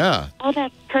 Great. Yeah. Oh,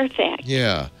 that's perfect.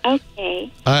 Yeah.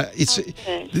 Okay.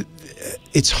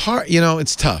 It's hard,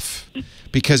 it's tough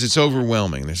because it's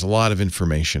overwhelming. There's a lot of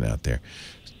information out there.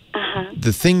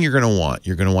 The thing you're going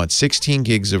to want 16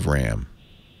 gigs of RAM.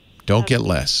 Don't get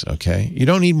less, okay? You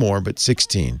don't need more, but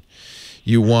 16.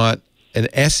 You want an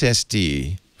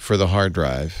SSD for the hard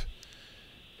drive,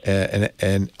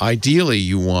 and ideally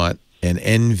you want an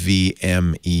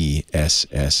NVMe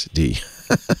SSD.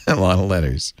 A lot of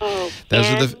letters. Oh, those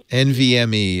are the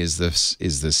NVMe is the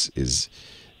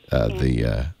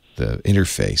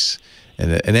interface,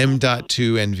 and an M.2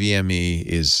 NVMe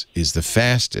is the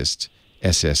fastest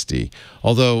SSD.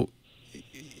 Although,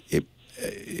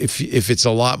 if it's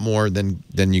a lot more, then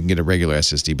you can get a regular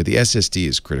SSD. But the SSD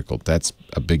is critical. That's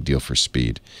a big deal for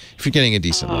speed. If you're getting a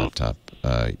decent laptop,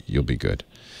 you'll be good.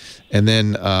 And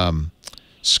then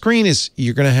screen is,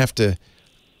 you're going to have to.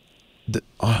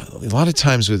 A lot of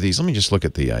times with these, let me just look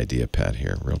at the IdeaPad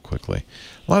here real quickly.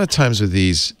 A lot of times with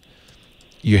these,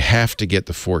 you have to get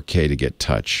the 4K to get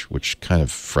touch, which kind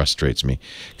of frustrates me.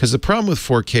 Because the problem with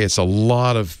 4K, it's a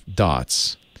lot of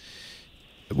dots,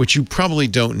 which you probably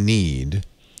don't need,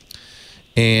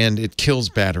 and it kills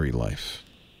battery life.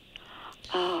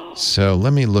 Oh. So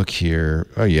let me look here.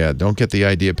 Oh, yeah, don't get the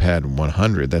IdeaPad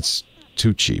 100. That's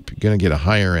too cheap. You're going to get a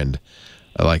higher end,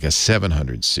 like a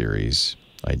 700 series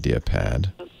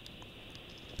IdeaPad.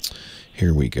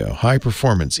 Here we go. High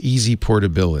performance, easy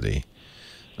portability.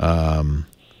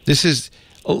 This is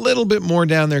a little bit more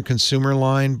down their consumer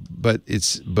line, but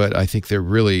I think they're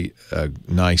really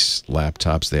nice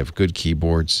laptops. They have good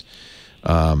keyboards.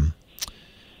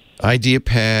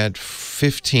 IdeaPad,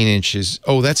 15 inches.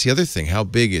 Oh, that's the other thing. How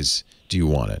big do you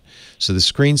want it? So the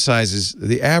screen sizes,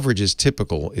 the average is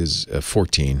typical is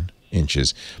 14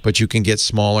 inches, but you can get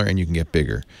smaller and you can get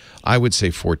bigger. I would say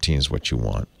 14 is what you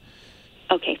want.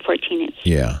 Okay, 14 inches.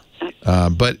 Yeah.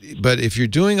 But if you're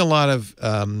doing a lot of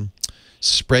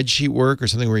spreadsheet work or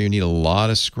something where you need a lot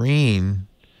of screen,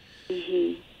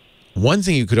 one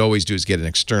thing you could always do is get an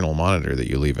external monitor that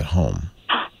you leave at home.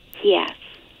 Yes.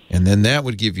 And then that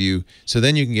would give you, so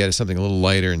then you can get something a little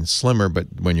lighter and slimmer, but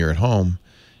when you're at home,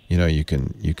 you know, you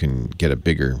can get a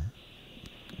bigger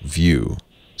view.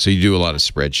 So you do a lot of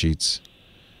spreadsheets?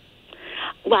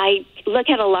 Well, I look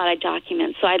at a lot of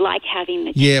documents, so I like having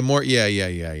the...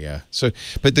 Yeah. So,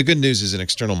 but the good news is an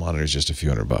external monitor is just a few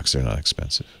 $100. They're not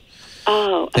expensive.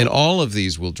 Oh. Okay. And all of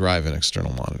these will drive an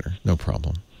external monitor, no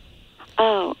problem.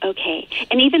 Oh, okay.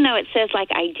 And even though it says like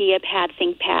IdeaPad,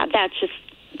 ThinkPad, that's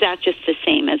just the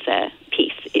same as a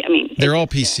PC. I mean, they're all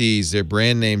PCs. They're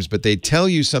brand names, but they tell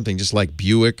you something, just like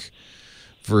Buick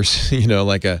versus, you know,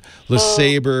 like a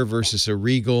LeSabre versus a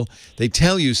Regal. They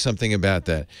tell you something about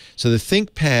that. So the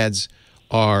ThinkPads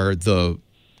are the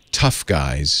tough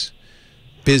guys,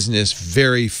 business,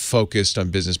 very focused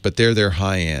on business, but they're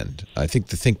high end. I think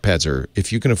the ThinkPads are,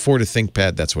 if you can afford a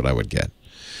ThinkPad, that's what I would get.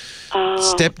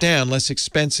 Step down, less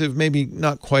expensive, maybe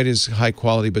not quite as high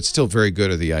quality, but still very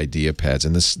good are the IdeaPads.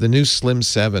 And the new Slim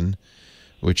 7,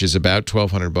 which is about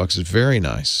 $1,200, is very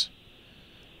nice.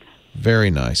 Very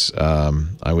nice.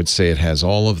 I would say it has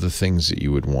all of the things that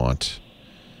you would want.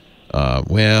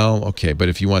 Well, okay, but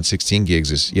if you want 16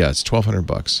 gigs, it's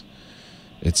 $1,200.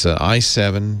 It's an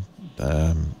i7.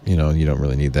 You know, you don't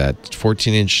really need that.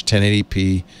 14-inch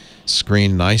 1080p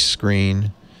screen, nice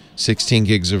screen. 16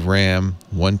 gigs of RAM,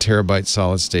 1 terabyte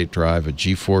solid-state drive, a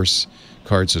GeForce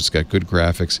card, so it's got good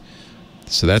graphics.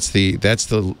 So that's the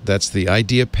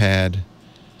IdeaPad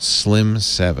Slim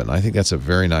 7. I think that's a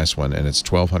very nice one, and it's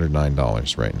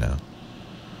 $1,209 right now.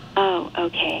 Oh,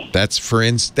 okay.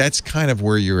 That's kind of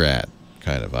where you're at,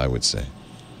 kind of, I would say.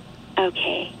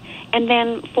 Okay. And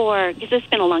then because it's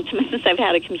been a long time since I've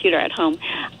had a computer at home,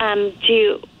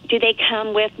 do they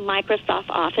come with Microsoft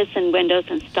Office and Windows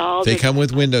installed? They come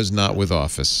with Windows, not with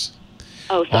Office.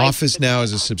 Oh, so Office now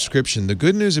is a subscription. The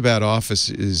good news about Office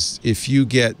is if you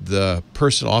get the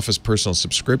Office personal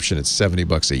subscription, it's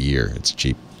 $70 a year. It's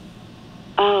cheap.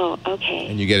 Oh, okay.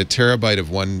 And you get a terabyte of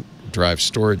OneDrive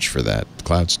storage for that,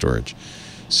 cloud storage.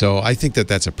 So I think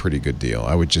that's a pretty good deal.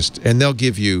 And they'll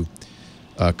give you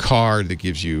a card that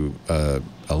gives you a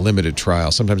limited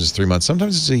trial. Sometimes it's 3 months,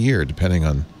 sometimes it's a year, depending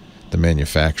on the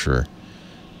manufacturer.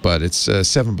 But it's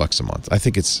 $7 a month. I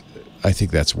think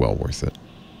that's well worth it.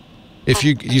 If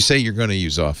you say you're going to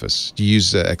use Office, do you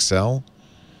use Excel?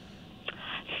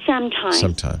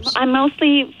 Sometimes. I'm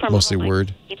mostly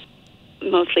Word.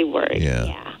 Mostly Word.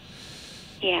 Yeah.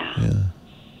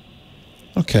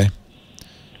 Okay.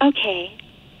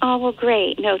 Oh, well,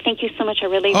 great. No, thank you so much. I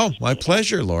really Oh, my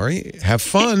pleasure, Lori. Have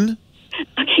fun.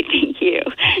 Okay, thank you.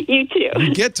 You too.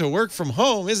 You get to work from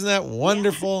home. Isn't that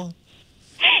wonderful?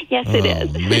 Yes, it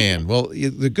is. Oh, man. Well,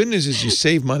 the good news is you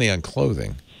save money on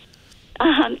clothing.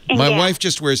 My wife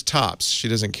just wears tops. She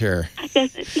doesn't care.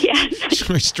 Yes. She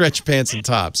wears stretch pants and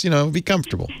tops. You know, be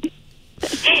comfortable.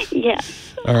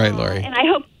 Yes. All right, Lori. And I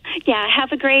hope,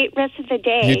 have a great rest of the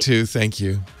day. You too. Thank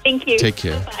you. Thank you. Take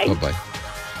care. Bye-bye. Bye-bye.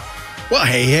 Well,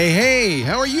 hey.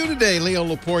 How are you today? Leo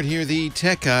Laporte here, the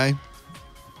tech guy.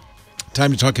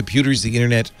 Time to talk computers, the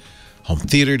internet, home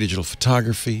theater, digital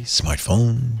photography,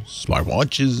 smartphones,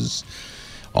 smartwatches,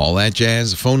 all that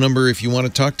jazz. The phone number, if you want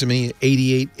to talk to me,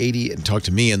 8880, and talk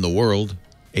to me in the world,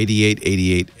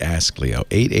 8888 Ask Leo,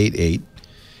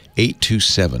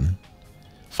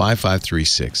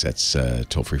 888-827-5536. That's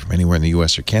toll free from anywhere in the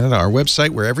U.S. or Canada. Our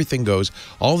website, where everything goes,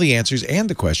 all the answers and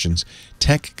the questions,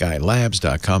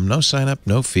 techguylabs.com. No sign up,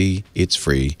 no fee. It's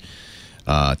free.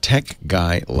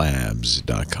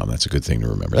 Techguylabs.com. That's a good thing to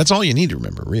remember. That's all you need to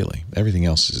remember, really. Everything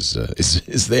else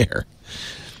is there.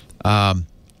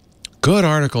 Good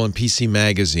article in PC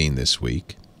Magazine this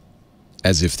week.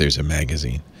 As if there's a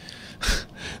magazine.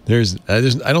 I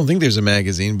don't think there's a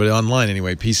magazine, but online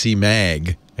anyway. PC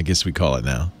Mag, I guess we call it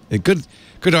now. A good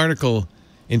article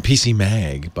in PC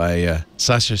Mag by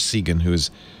Sasha Segan, who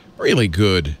is really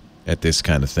good at this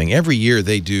kind of thing. Every year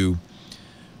they do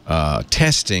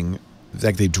testing. In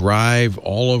fact, they drive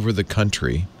all over the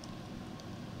country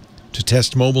to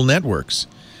test mobile networks.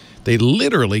 They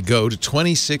literally go to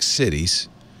 26 cities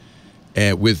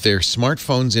with their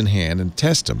smartphones in hand and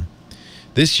test them.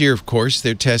 This year, of course,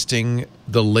 they're testing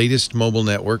the latest mobile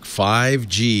network,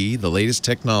 5G, the latest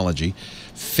technology,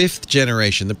 5th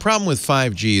generation. The problem with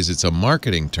 5G is it's a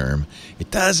marketing term.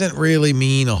 It doesn't really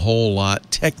mean a whole lot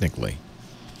technically.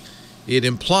 It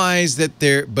implies that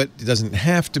but it doesn't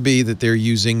have to be that they're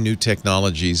using new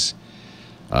technologies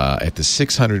at the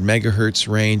 600 megahertz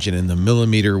range and in the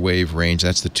millimeter wave range.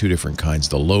 That's the two different kinds,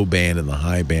 the low band and the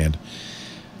high band.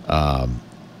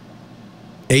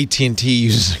 AT&T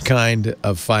uses a kind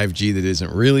of 5G that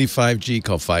isn't really 5G,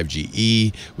 called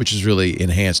 5GE, which is really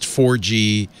enhanced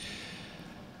 4G.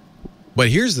 But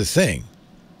here's the thing.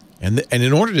 And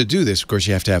in order to do this, of course,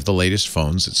 you have to have the latest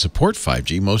phones that support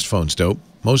 5G. Most phones don't.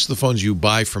 Most of the phones you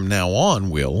buy from now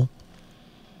on will.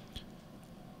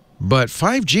 But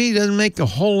 5G doesn't make a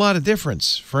whole lot of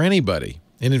difference for anybody.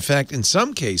 And in fact, in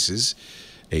some cases,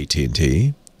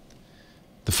 AT&T,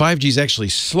 the 5G is actually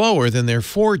slower than their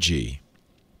 4G.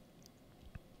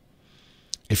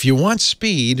 If you want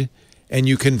speed and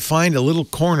you can find a little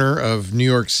corner of New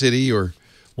York City or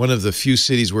one of the few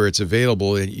cities where it's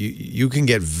available, you can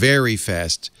get very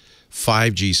fast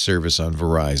 5G service on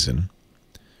Verizon.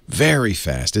 Very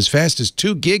fast. As fast as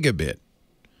 2 gigabit.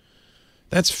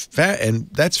 That's and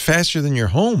that's faster than your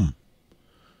home,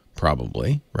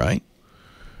 probably, right?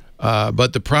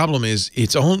 But the problem is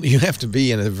you have to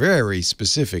be in a very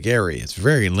specific area. It's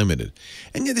very limited.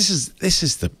 And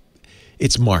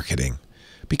it's marketing.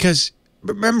 Because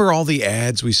remember all the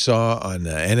ads we saw on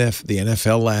the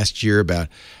NFL last year about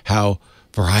how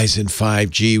Verizon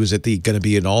 5G was going to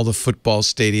be in all the football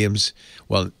stadiums?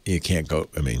 Well, you can't go.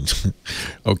 I mean,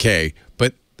 okay,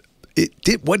 but it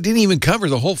didn't even cover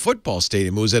the whole football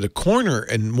stadium. It was at a corner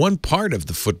in one part of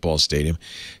the football stadium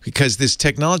because this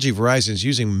technology Verizon is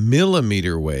using,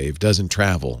 millimeter wave, doesn't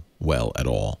travel well at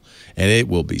all, and it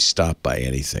will be stopped by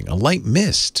anything. A light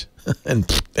mist, and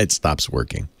it stops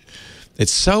working.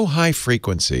 It's so high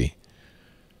frequency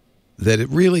that it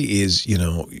really is,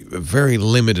 a very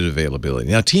limited availability.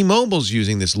 Now, T-Mobile's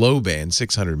using this low band,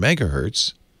 600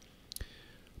 megahertz,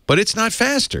 but it's not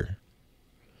faster.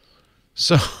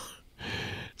 So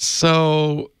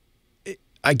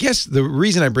I guess the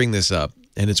reason I bring this up,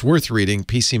 and it's worth reading,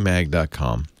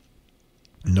 PCMag.com,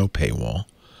 no paywall.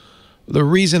 The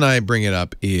reason I bring it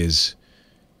up is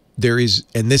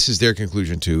and this is their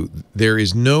conclusion too, there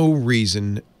is no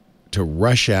reason to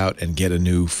rush out and get a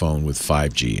new phone with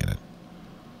 5G in it.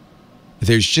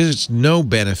 There's just no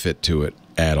benefit to it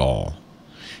at all.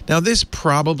 Now, this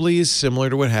probably is similar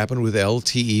to what happened with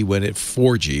LTE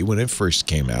 4G when it first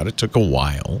came out. It took a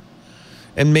while.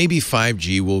 And maybe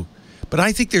 5G will... But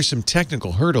I think there's some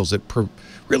technical hurdles that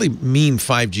really mean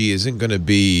 5G isn't going to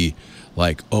be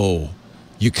like, oh,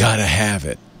 you got to have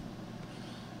it.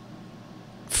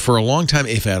 For a long time,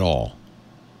 if at all.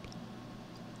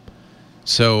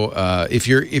 So if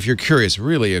you're curious,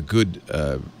 really a good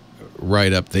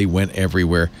write-up. They went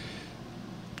everywhere,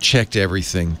 checked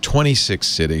everything, 26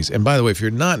 cities. And by the way, if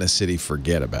you're not in a city,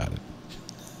 forget about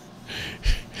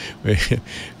it.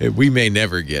 We may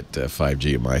never get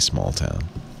 5G in my small town.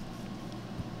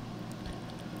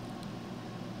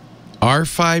 Our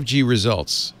 5G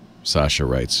results, Sasha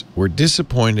writes, were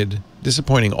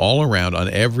disappointing all around on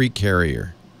every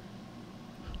carrier.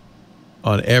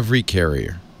 On every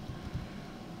carrier.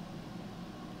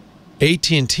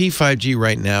 AT&T 5G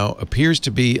right now appears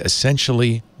to be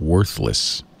essentially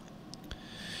worthless.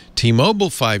 T-Mobile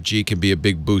 5G can be a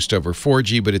big boost over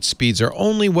 4G, but its speeds are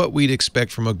only what we'd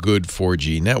expect from a good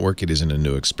 4G network. It isn't a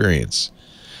new experience.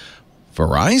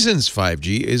 Verizon's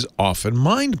 5G is often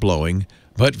mind-blowing,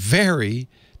 but very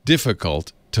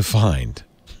difficult to find.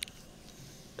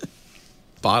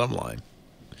 Bottom line.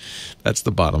 That's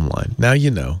the bottom line. Now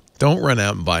you know. Don't run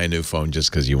out and buy a new phone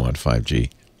just because you want 5G.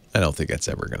 I don't think that's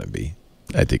ever going to be.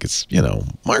 I think it's,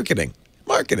 marketing.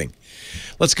 Marketing.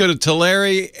 Let's go to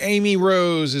Tulare. Amy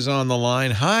Rose is on the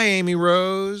line. Hi, Amy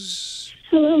Rose.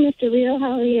 Hello, Mr. Leo.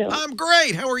 How are you? I'm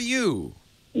great. How are you?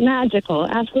 Magical.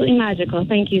 Absolutely magical.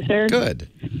 Thank you, sir. Good.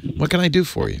 What can I do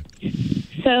for you?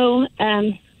 So,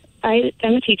 I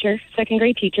am a teacher, second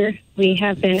grade teacher. We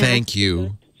have been... Thank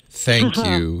you. Thank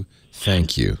you.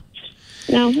 Thank you.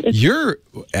 No, you're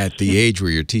at the age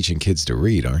where you're teaching kids to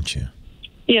read, aren't you?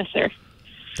 Yes, sir.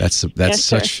 That's Yes,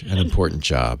 such an important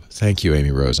job. Thank you,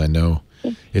 Amy Rose. I know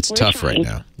it's tough trying. right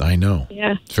now. I know.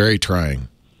 Yeah. It's very trying.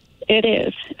 It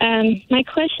is. My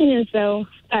question is, though,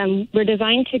 we're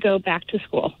designed to go back to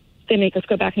school. They make us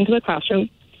go back into the classroom.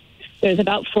 There's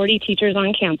about 40 teachers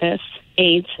on campus,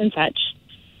 aides and such.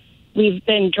 We've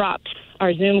been dropped.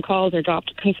 Our Zoom calls are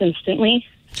dropped consistently.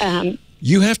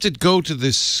 You have to go to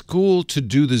the school to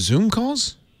do the Zoom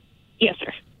calls? Yes,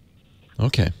 sir.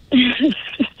 Okay.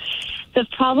 The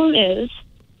problem is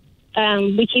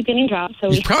we keep getting dropped.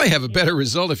 So You'd probably have a better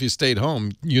result if you stayed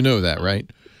home. You know that, right?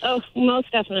 Oh,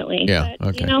 most definitely. Yeah,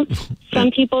 but, okay.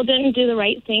 Some people didn't do the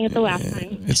right thing at the last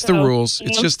time. It's the rules.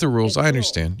 It's just the rules. I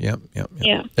understand. Yep.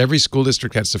 Yeah. Every school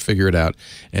district has to figure it out,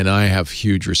 and I have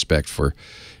huge respect for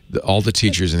all the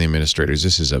teachers and the administrators.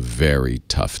 This is a very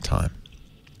tough time.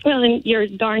 Well, and you're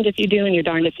darned if you do and you're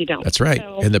darned if you don't. That's right.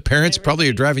 So, and the parents probably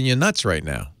are driving you nuts right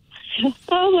now.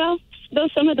 Oh, well,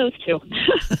 some of those too.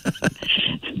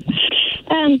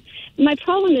 My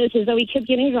problem is that we kept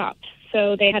getting dropped.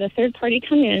 So they had a third party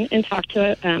come in and talk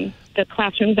to the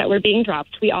classrooms that were being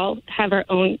dropped. We all have our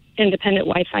own independent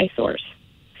Wi-Fi source,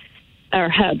 or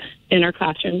hub in our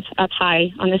classrooms up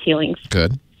high on the ceilings.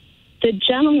 Good. The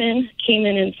gentleman came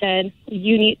in and said,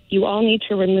 you all need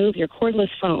to remove your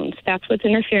cordless phones. That's what's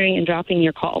interfering and dropping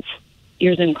your calls,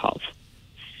 your Zoom calls.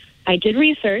 I did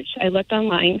research. I looked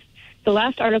online. The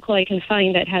last article I can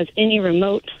find that has any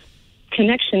remote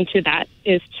connection to that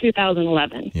is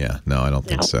 2011. Yeah, no, I don't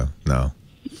think so. No.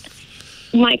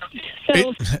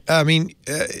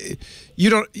 You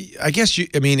don't, I guess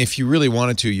if you really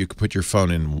wanted to, you could put your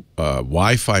phone in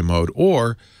Wi-Fi mode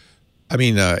or,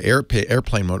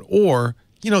 airplane mode, or,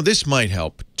 this might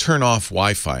help. Turn off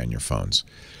Wi-Fi on your phones.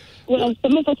 Well,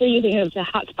 some of us are using it as a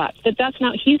hotspot, but that's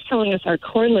not, he's telling us our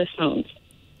cordless phones.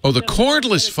 Oh, the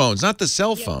cordless phones, not the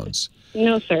cell phones.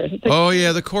 No, sir. Oh,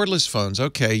 yeah, the cordless phones.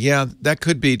 Okay, yeah, that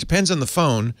could be. It depends on the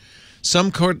phone.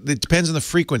 It depends on the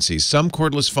frequencies. Some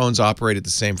cordless phones operate at the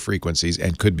same frequencies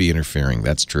and could be interfering.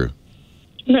 That's true.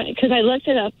 Right, because I looked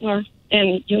it up,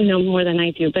 and you know more than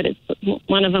I do, but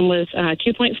one of them was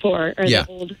 2.4. Yeah,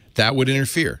 that would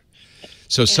interfere.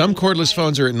 So some cordless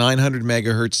phones are at 900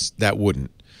 megahertz. That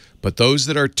wouldn't. But those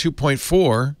that are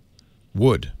 2.4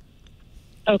 would.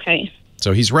 Okay.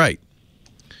 So he's right.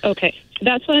 Okay.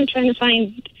 That's what I'm trying to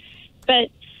find. But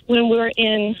when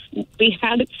we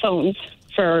had phones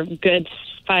for good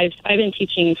 5. I've been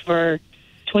teaching for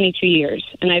 22 years,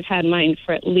 and I've had mine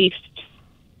for at least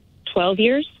 12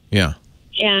 years. Yeah.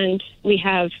 And we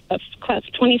have a class,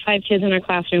 25 kids in our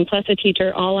classroom, plus a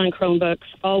teacher, all on Chromebooks,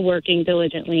 all working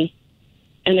diligently.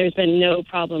 And there's been no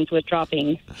problems with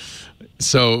dropping.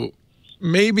 So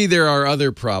maybe there are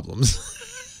other problems.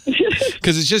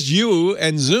 Because it's just you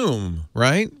and Zoom,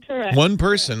 right? Correct. One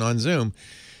person on Zoom.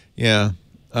 Yeah.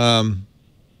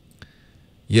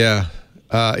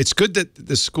 It's good that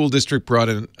the school district brought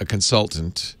in a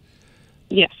consultant.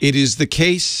 Yes. It is the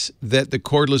case that the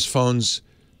cordless phones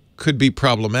could be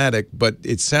problematic, but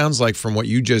it sounds like from what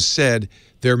you just said,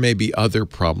 there may be other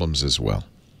problems as well.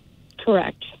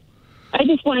 Correct. I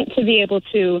just want to be able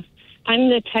to... I'm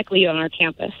the tech lead on our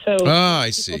campus, so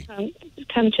I see.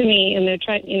 Come to me, and they're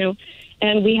trying,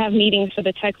 and we have meetings for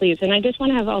the tech leads, and I just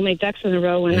want to have all my ducks in a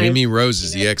row. Amy Rose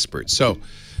is the expert, so.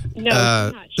 No,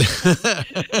 not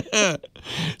sure.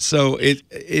 So it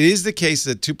is the case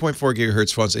that 2.4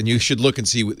 gigahertz phones, and you should look and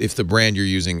see if the brand you're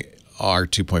using are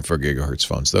 2.4 gigahertz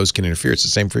phones. Those can interfere. It's the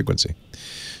same frequency.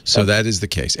 So that is the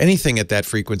case. Anything at that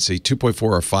frequency, 2.4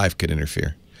 or 5, could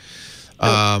interfere.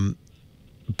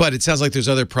 But it sounds like there's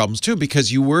other problems, too,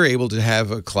 because you were able to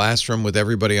have a classroom with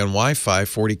everybody on Wi-Fi,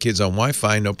 40 kids on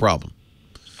Wi-Fi, no problem.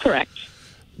 Correct.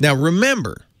 Now,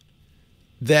 remember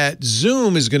that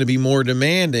Zoom is going to be more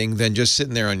demanding than just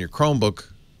sitting there on your Chromebook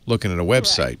looking at a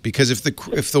website. Correct. Because if the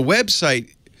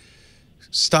website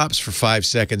stops for 5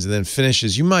 seconds and then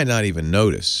finishes, you might not even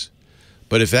notice.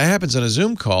 But if that happens on a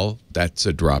Zoom call, that's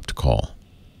a dropped call.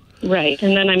 Right,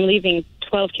 and then I'm leaving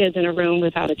 12 kids in a room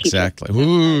without a teacher. Exactly.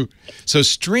 Ooh. So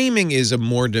streaming is a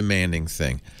more demanding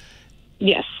thing.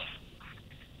 Yes.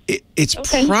 It's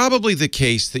probably the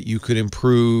case that you could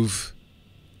improve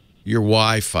your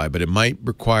Wi-Fi, but it might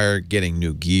require getting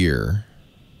new gear.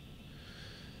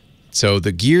 So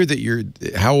the gear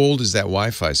that how old is that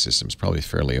Wi-Fi system? It's probably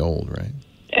fairly old, right?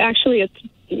 Actually, it's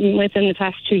within the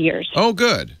past 2 years. Oh,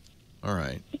 good. All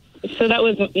right. So that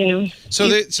was, So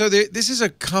this is a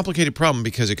complicated problem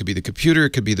because it could be the computer, it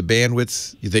could be the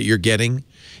bandwidth that you're getting,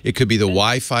 it could be the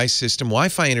Wi-Fi system.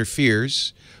 Wi-Fi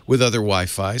interferes with other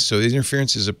Wi-Fi, so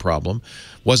interference is a problem.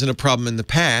 Wasn't a problem in the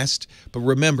past, but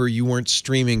remember, you weren't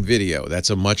streaming video. That's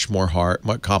a much more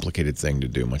complicated thing to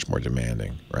do, much more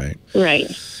demanding, right? Right.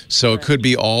 So it could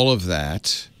be all of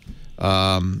that.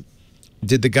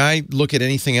 Did the guy look at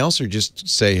anything else or just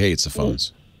say, hey, it's the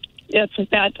phones?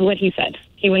 That's what he said.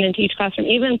 He went into each classroom.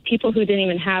 Even people who didn't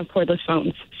even have cordless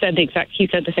phones he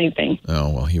said the same thing. Oh,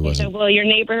 well, he wasn't. He said, well, your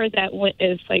neighbor that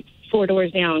is like 4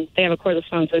 doors down, they have a cordless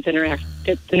phone, so it's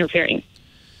interfering.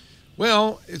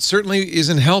 Well, it certainly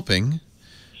isn't helping.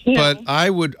 No. But I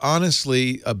would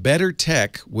honestly, a better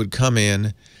tech would come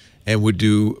in and would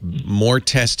do more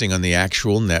testing on the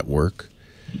actual network,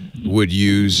 would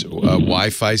use a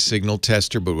Wi-Fi signal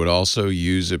tester, but would also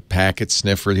use a packet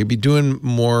sniffer. He'd be doing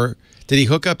more. Did he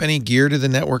hook up any gear to the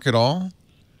network at all?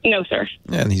 No, sir.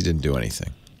 And he didn't do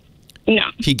anything. No.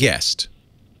 He guessed.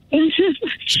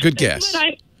 It's a good guess.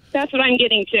 That's what I'm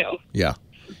getting to. Yeah.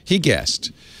 He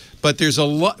guessed. But there's a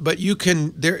lot, but you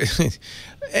can,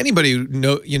 anybody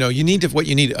who you need what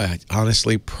you need,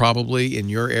 honestly, probably in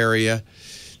your area.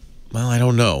 Well, I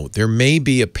don't know. There may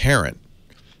be a parent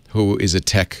who is a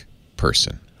tech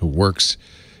person who works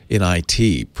in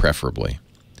IT, preferably.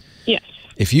 Yes.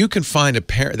 If you can find a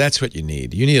parent, that's what you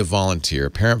need. You need a volunteer, a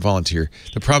parent volunteer.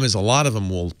 The problem is a lot of them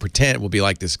will be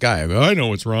like this guy. I know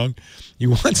what's wrong. You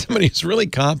want somebody who's really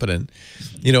competent.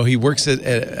 He works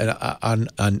ideally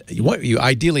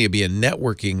it'd be a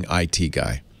networking IT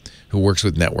guy who works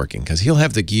with networking because he'll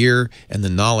have the gear and the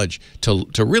knowledge to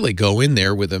really go in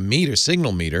there with a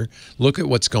signal meter, look at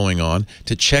what's going on,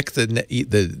 to check the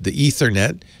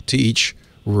Ethernet to each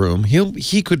room.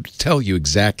 He could tell you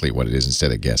exactly what it is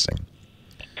instead of guessing.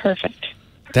 Perfect.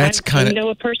 That's kind of. I know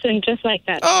a person just like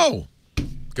that. Oh,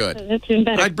 good. So that's even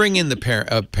better. I'd bring in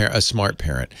a smart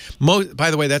parent. By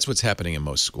the way, that's what's happening in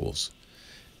most schools.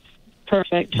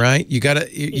 Perfect. Right?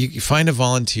 You find a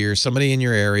volunteer, somebody in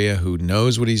your area who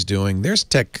knows what he's doing. There's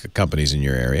tech companies in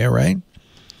your area, right?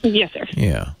 Yes, sir.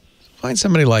 Yeah. Find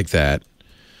somebody like that.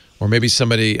 Or maybe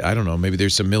somebody, I don't know, maybe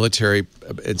there's some military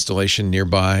installation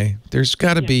nearby. There's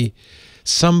got to be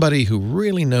somebody who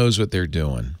really knows what they're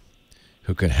doing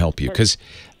who can help you. Because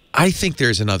I think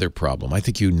there's another problem. I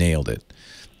think you nailed it.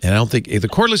 And I don't think the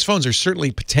cordless phones are certainly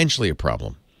potentially a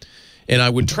problem. And I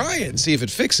would try it and see if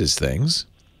it fixes things.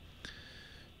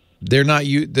 They're not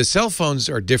the cell phones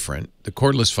are different. The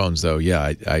cordless phones, though,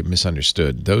 yeah, I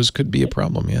misunderstood. Those could be a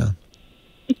problem, yeah.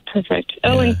 Perfect.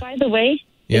 Oh, and by the way,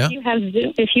 yeah? if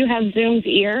you have Zoom's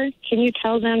ear, can you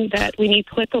tell them that we need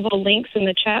clickable links in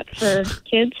the chat for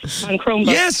kids on Chromebooks?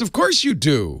 Yes, of course you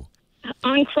do.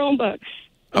 On Chromebooks.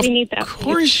 We need that. Of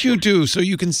course you do, so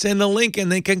you can send a link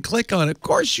and they can click on it. Of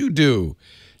course you do.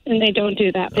 And they don't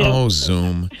do that.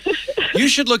 Zoom. You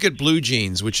should look at Blue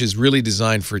Jeans, which is really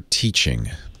designed for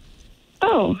teaching.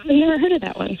 Oh, I've never heard of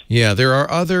that one. Yeah, there are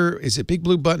other, is it Big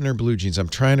Blue Button or Blue Jeans? I'm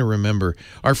trying to remember.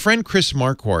 Our friend Chris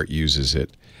Marquardt uses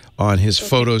it on his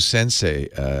Photo Sensei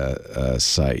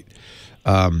site.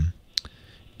 And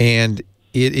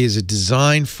it is a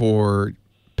design for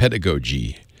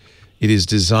pedagogy. It is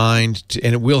designed to,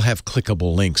 and it will have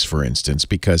clickable links, for instance,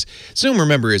 because Zoom,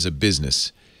 remember, is a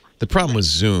business. The problem with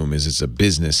Zoom is it's a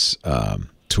business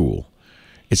tool.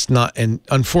 It's not, and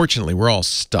unfortunately, we're all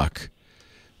stuck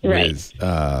with,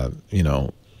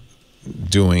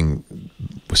 doing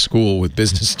school with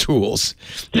business tools.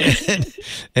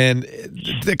 and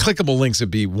the clickable links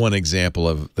would be one example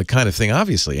of the kind of thing,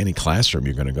 obviously, any classroom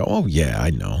you're going to go, oh, yeah, I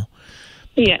know.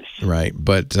 Yes. Right,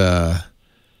 but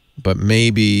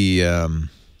maybe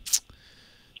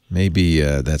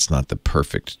that's not the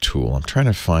perfect tool.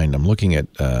 I'm looking at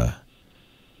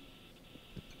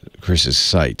Chris's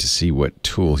site to see what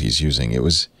tool he's using.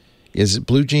 Is it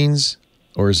Blue Jeans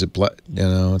or is it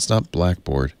it's not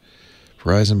Blackboard.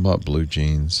 Verizon bought Blue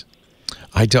Jeans.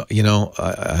 I don't,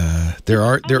 there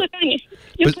are put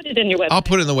it in your website. I'll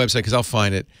put it in the website because I'll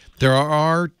find it. There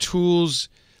are tools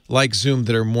like Zoom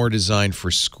that are more designed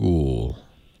for school.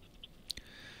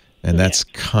 And that's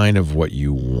kind of what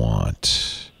you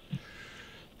want.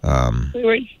 When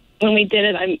we did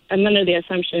it, I'm under the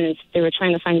assumption is they were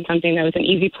trying to find something that was an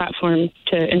easy platform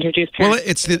to introduce parents.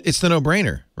 Well, it's the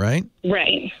no-brainer, right?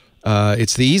 Right.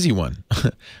 It's the easy one.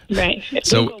 Right.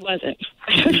 So Google wasn't.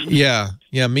 Yeah.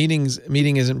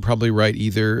 Meeting isn't probably right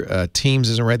either. Teams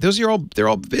isn't right. They're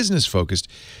all business focused.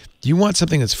 You want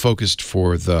something that's focused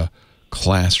for the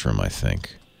classroom, I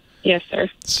think. Yes, sir.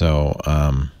 So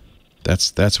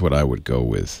that's what I would go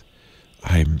with.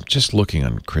 I'm just looking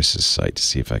on Chris's site to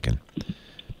see if I can.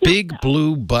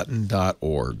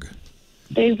 BigBlueButton.org.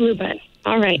 Big Blue Button.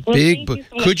 All right. Well,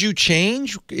 Could you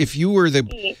change if you were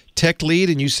the tech lead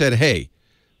and you said, "Hey,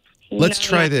 let's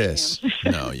try this"?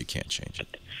 No, you can't change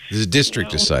it. The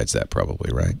district decides that,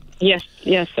 probably, right? Yes,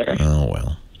 sir. Oh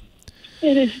well.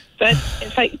 It is, but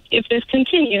if this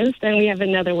continues, then we have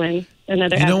another one.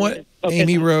 Another. You know what,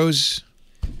 Amy Rose?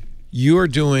 You are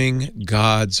doing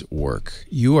God's work.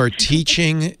 You are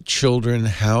teaching children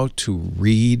how to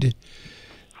read,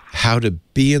 how to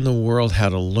be in the world, how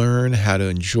to learn, how to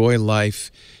enjoy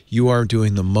life. You are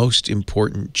doing the most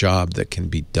important job that can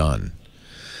be done.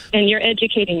 And you're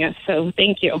educating us, so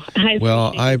thank you.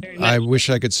 I wish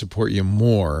I could support you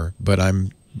more, but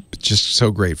I'm just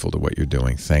so grateful to what you're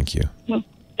doing. Thank you. Well,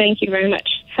 thank you very much.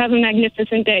 Have a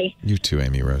magnificent day. You too,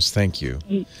 Amy Rose. Thank you.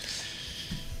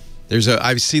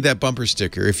 I see that bumper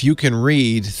sticker. If you can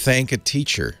read, thank a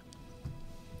teacher.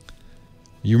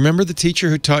 You remember the teacher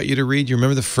who taught you to read? You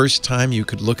remember the first time you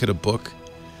could look at a book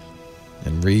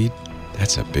and read?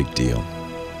 That's a big deal.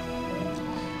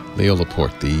 Leo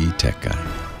Laporte, the tech guy.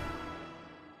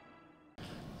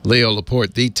 Leo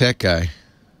Laporte, the tech guy.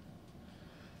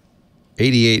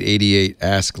 8888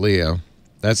 Ask Leo.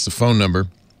 That's the phone number.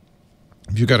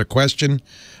 If you got a question,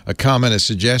 a comment, a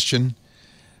suggestion,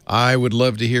 I would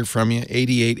love to hear from you.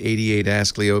 8888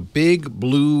 Ask Leo.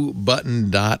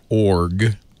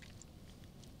 BigBlueButton.org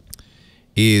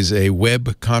is a web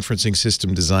conferencing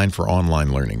system designed for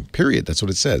online learning. Period. That's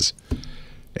what it says.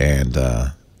 And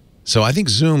so I think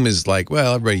Zoom is like,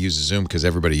 well, everybody uses Zoom because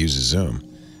everybody uses Zoom.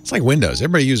 It's like Windows.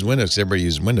 Everybody uses Windows because everybody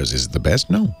uses Windows. Is it the best?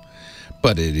 No.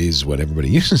 But it is what everybody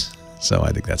uses. So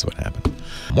I think that's what happened.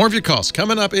 More of your calls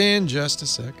coming up in just a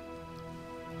sec.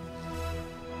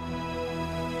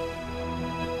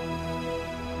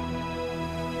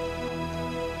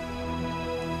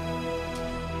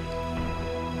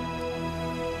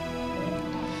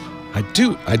 I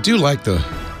do like the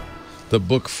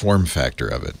book form factor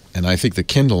of it, and I think the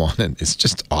Kindle on it is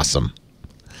just awesome.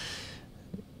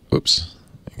 Oops,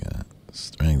 I gotta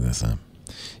straighten this up.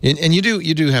 And you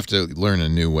do have to learn a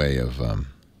new way of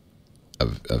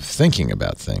thinking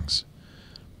about things,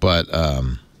 but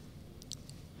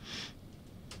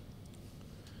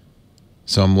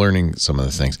so I'm learning some of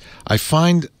the things. I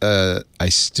find I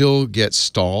still get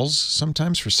stalls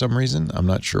sometimes for some reason. I'm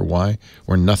not sure why,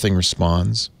 where nothing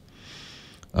responds.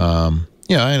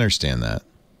 Yeah, I understand that.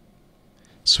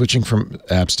 Switching from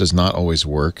apps does not always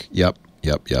work. Yep.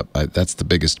 That's the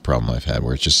biggest problem I've had,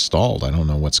 where it's just stalled. I don't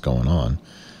know what's going on.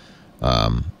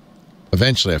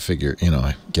 Eventually I figure,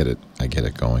 I get it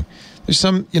going. There's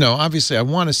some, obviously I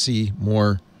want to see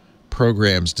more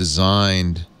programs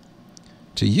designed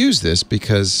to use this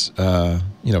because,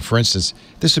 for instance,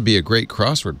 this would be a great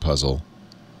crossword puzzle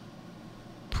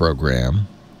program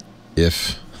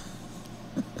if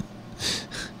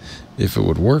it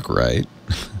would work right.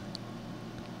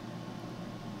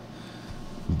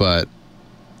 But,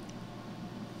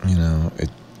 it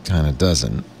kind of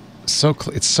doesn't.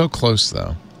 It's so close,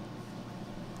 though.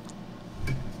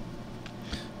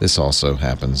 This also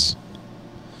happens.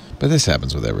 But this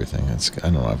happens with everything. I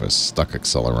don't know, I have a stuck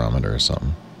accelerometer or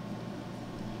something.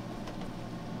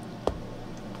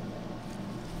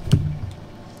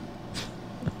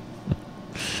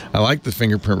 I like the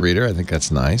fingerprint reader. I think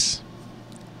that's nice.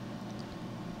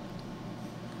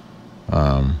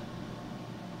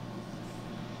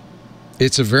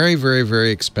 It's a very, very,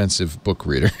 very expensive book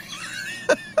reader.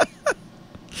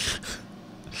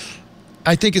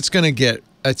 I think it's going to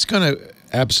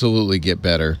absolutely get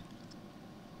better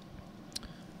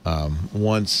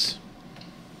once.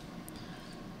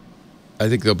 I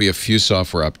think there'll be a few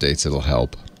software updates that'll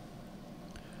help.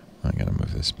 I got to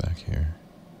move this back here.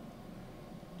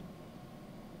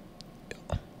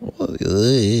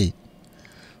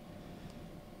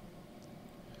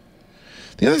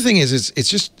 The other thing is, it's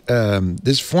just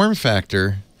this form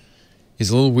factor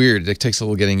is a little weird. It takes a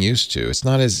little getting used to. It's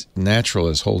not as natural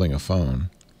as holding a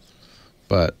phone,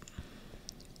 but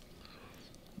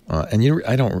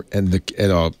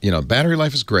battery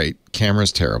life is great.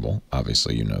 Camera's terrible.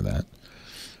 Obviously, you know that.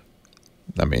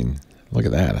 I mean, look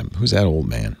at that. Who's that old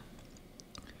man?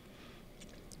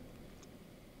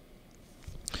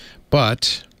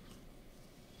 But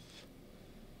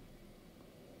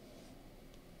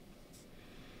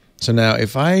so now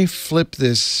if I flip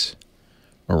this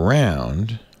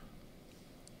around,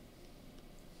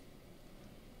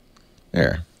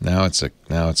 There. Now it's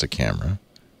a camera.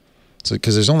 So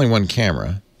because there's only one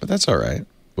camera, but that's all right.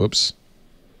 Whoops.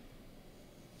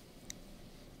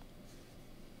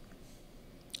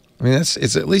 I mean,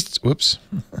 it's at least, whoops,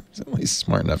 it's at least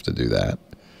smart enough to do that.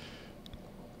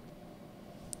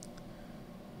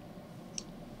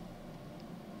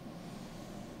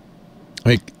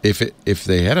 Like, if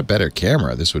they had a better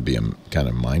camera, this would be a kind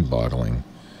of mind-boggling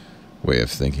way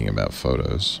of thinking about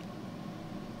photos.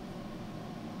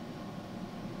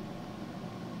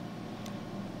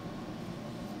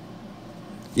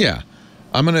 Yeah,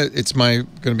 it's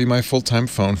gonna be my full-time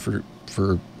phone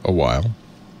for a while.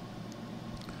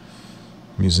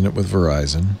 I'm using it with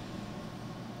Verizon.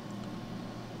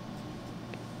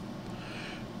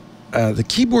 The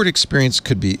keyboard experience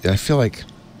could be, I feel like,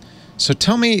 so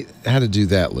tell me how to do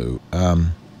that, Lou.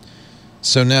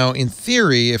 So now, in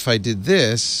theory, if I did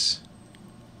this,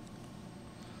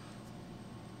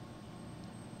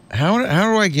 how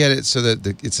do I get it so that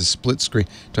it's a split screen?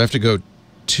 Do I have to go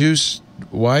to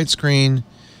widescreen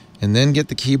and then get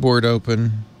the keyboard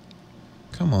open?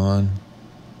 Come on.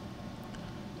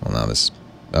 Well, now this...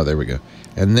 Oh, there we go.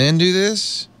 And then do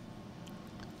this?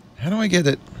 How do I get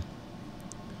it?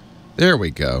 There we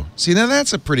go. See, now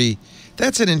that's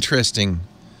an interesting...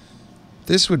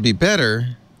 This would be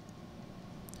better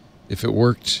if it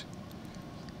worked,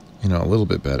 a little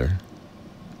bit better.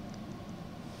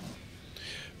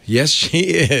 Yes, she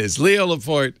is. Leo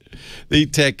Laporte, the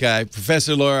tech guy.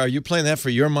 Professor Laura, are you playing that for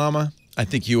your mama? I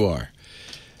think you are.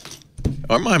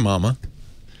 Or my mama.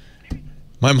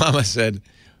 My mama said,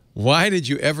 "Why did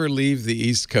you ever leave the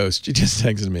East Coast?" She just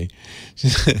texted me.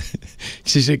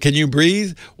 She said, "Can you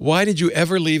breathe? Why did you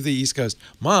ever leave the East Coast?"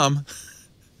 Mom,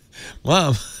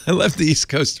 I left the East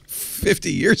Coast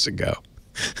 50 years ago.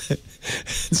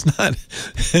 It's not...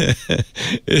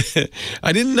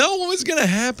 I didn't know what was going to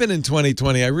happen in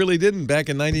 2020. I really didn't. Back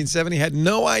in 1970, had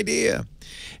no idea.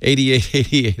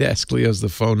 8888, ask Leo's the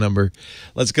phone number.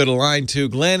 Let's go to line 2.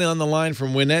 Glenn on the line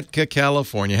from Winnetka,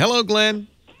 California. Hello, Glenn.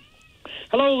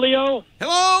 Hello, Leo.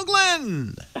 Hello,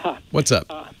 Glenn. What's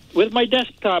up? With my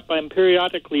desktop, I'm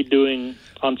periodically doing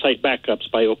on-site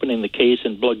backups by opening the case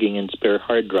and plugging in spare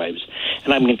hard drives.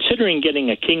 And I'm considering getting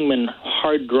a Kingman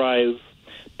hard drive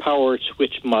power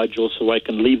switch module so I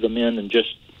can leave them in and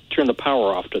just turn the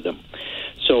power off to them.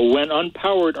 So when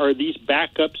unpowered, are these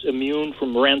backups immune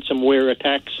from ransomware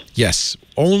attacks? Yes,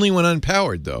 only when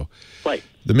unpowered, though. Right.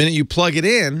 The minute you plug it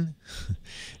in,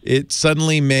 it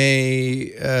suddenly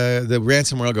the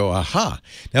ransomware will go, aha.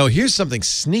 Now, here's something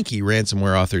sneaky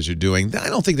ransomware authors are doing. I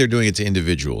don't think they're doing it to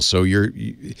individuals. So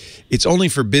it's only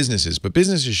for businesses, but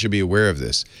businesses should be aware of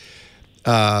this.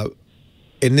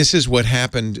 And this is what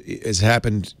has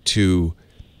happened to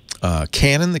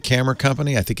Canon, the camera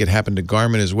company. I think it happened to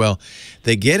Garmin as well.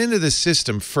 They get into the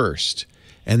system first,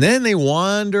 and then they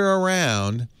wander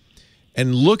around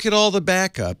and look at all the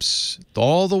backups,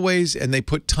 all the ways, and they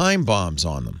put time bombs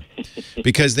on them.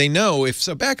 Because they know if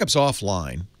a backup's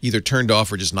offline, either turned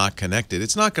off or just not connected, the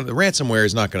ransomware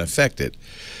is not going to affect it.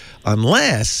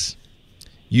 Unless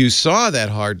you saw that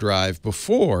hard drive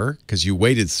before, because you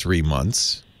waited 3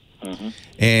 months,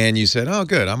 and you said, oh,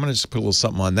 good, I'm going to just put a little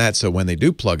something on that so when they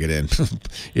do plug it in,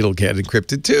 it'll get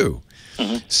encrypted too.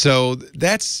 So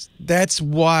that's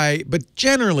why, but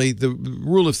generally the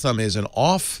rule of thumb is an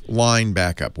offline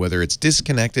backup, whether it's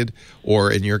disconnected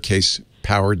or in your case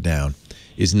powered down,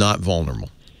 is not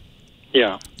vulnerable.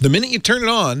 Yeah. The minute you turn it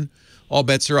on, all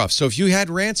bets are off. So if you had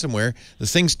ransomware, the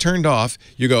thing's turned off,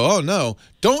 you go, oh no,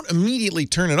 don't immediately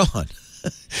turn it on.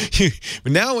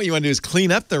 But now what you want to do is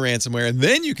clean up the ransomware, and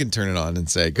then you can turn it on and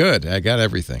say, good, I got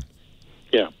everything.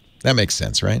 Yeah. That makes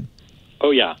sense, right? Oh,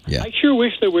 yeah. Yeah. I sure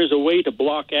wish there was a way to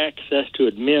block access to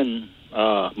admin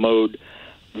mode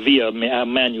via a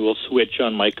manual switch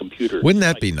on my computer. Wouldn't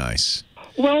that be nice?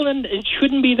 Well, then it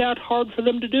shouldn't be that hard for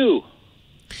them to do.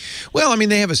 Well, I mean,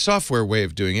 they have a software way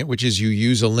of doing it, which is you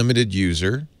use a limited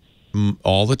user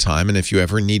all the time, and if you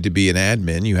ever need to be an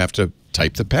admin, you have to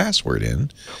type the password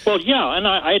in. Well, yeah, and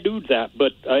I do that,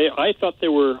 but I thought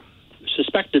there were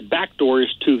suspected backdoors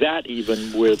to that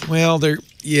even with... Well, there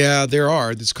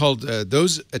are. It's called,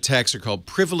 those attacks are called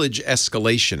privilege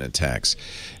escalation attacks.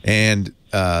 And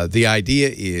the idea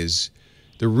is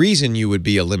the reason you would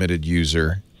be a limited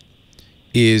user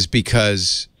is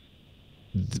because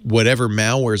whatever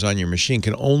malware is on your machine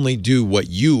can only do what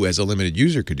you as a limited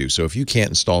user could do. So if you can't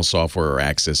install software or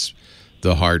access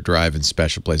the hard drive in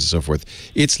special places and so forth,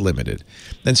 it's limited.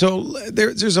 And so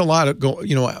there's a lot of,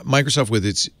 Microsoft with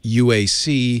its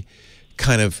UAC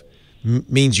kind of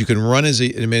means you can run as an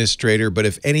administrator, but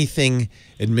if anything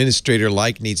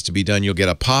administrator-like needs to be done, you'll get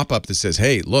a pop-up that says,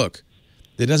 hey, look,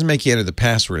 It doesn't make you enter the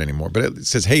password anymore, but it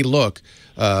says, hey, look,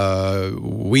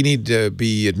 we need to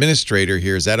be administrator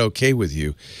here. Is that okay with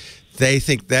you? They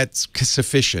think that's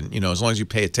sufficient, as long as you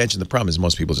pay attention. The problem is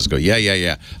most people just go,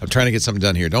 yeah. I'm trying to get something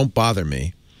done here. Don't bother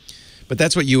me. But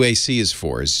that's what UAC is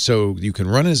for, is so you can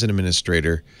run as an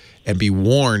administrator and be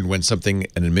warned when something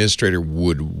an administrator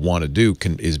would want to do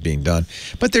is being done.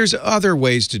 But there's other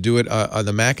ways to do it. On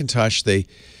the Macintosh,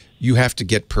 you have to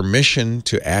get permission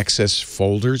to access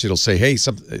folders. It'll say, hey,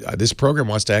 this program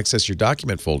wants to access your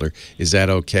document folder. Is that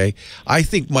okay? I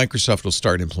think Microsoft will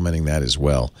start implementing that as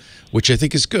well, which I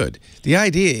think is good. The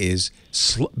idea is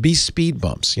be speed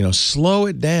bumps, slow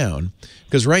it down,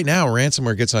 because right now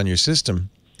ransomware gets on your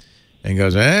system and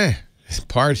goes,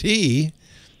 party,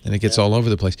 and it gets all over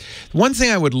the place. One thing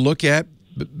I would look at,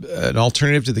 an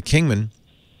alternative to the Kingman,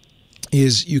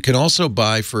 is you can also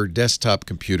buy for desktop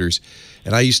computers,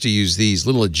 and I used to use these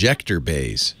little ejector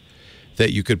bays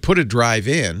that you could put a drive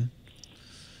in,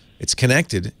 it's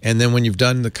connected, and then when you've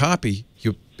done the copy,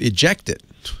 you eject it.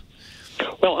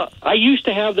 Well, I used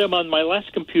to have them on my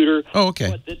last computer. Oh,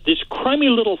 okay. But this crummy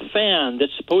little fan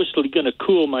that's supposedly going to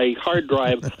cool my hard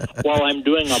drive while I'm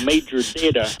doing a major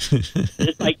data.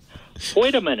 It's like,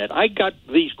 wait a minute, I got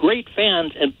these great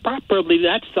fans, and probably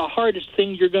that's the hardest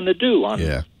thing you're going to do on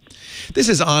Yeah. This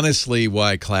is honestly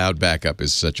why cloud backup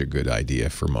is such a good idea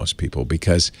for most people,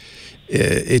 because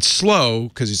it's slow,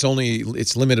 because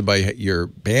it's limited by your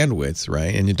bandwidth,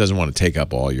 right? And it doesn't want to take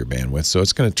up all your bandwidth, so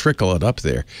it's going to trickle it up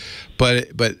there. But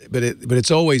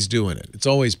it's always doing it. It's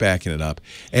always backing it up.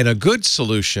 And a good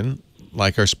solution,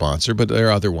 like our sponsor, but there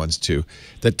are other ones too,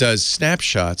 that does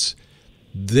snapshots,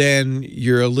 then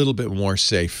you're a little bit more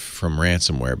safe from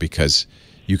ransomware, because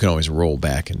you can always roll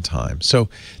back in time. So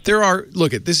there are,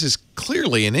 this is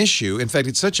clearly an issue. In fact,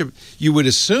 you would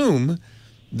assume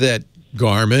that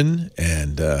Garmin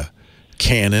and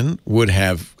Canon would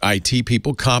have IT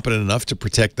people competent enough to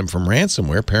protect them from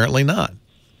ransomware. Apparently not.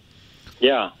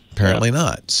 Yeah. Apparently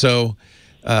not. So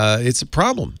it's a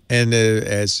problem. And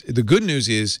as the good news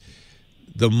is,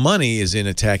 the money is in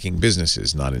attacking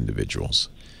businesses, not individuals.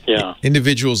 Yeah.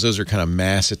 Individuals, those are kind of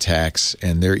mass attacks,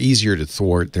 and they're easier to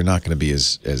thwart. They're not going to be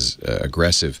as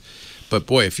aggressive. But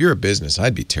boy, if you're a business,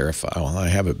 I'd be terrified. Well, I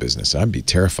have a business. I'd be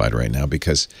terrified right now,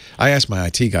 because I ask my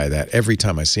IT guy that every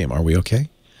time I see him. Are we okay?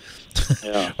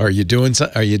 Yeah. Are you doing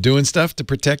stuff to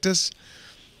protect us?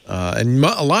 And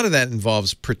a lot of that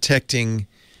involves preventing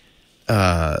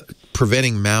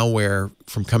malware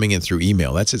from coming in through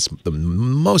email. That's the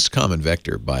most common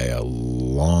vector by a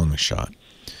long shot.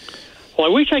 Well,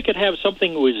 I wish I could have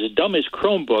something that was as dumb as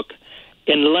Chromebook,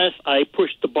 unless I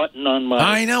push the button on my...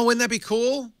 I know, wouldn't that be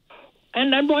cool?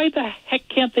 And then why the heck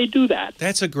can't they do that?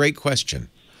 That's a great question.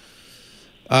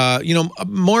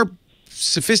 More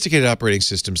sophisticated operating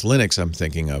systems, Linux I'm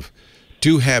thinking of,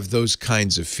 do have those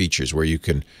kinds of features where you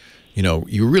can,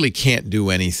 you really can't do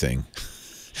anything.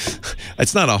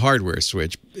 It's not a hardware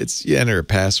switch. You enter a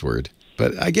password.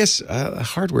 But I guess a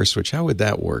hardware switch, how would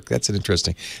that work? That's an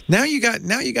interesting. Now you got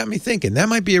me thinking. That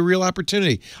might be a real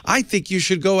opportunity. I think you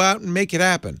should go out and make it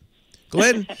happen.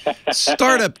 Glenn,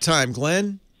 startup time,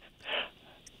 Glenn.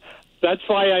 That's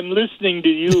why I'm listening to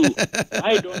you.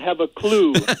 I don't have a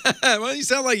clue. Well, you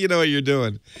sound like you know what you're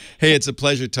doing. Hey, it's a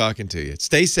pleasure talking to you.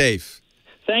 Stay safe.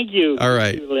 Thank you. All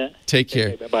right. Thank you, take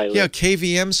care. Bye-bye. Yeah,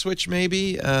 KVM switch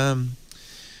maybe. I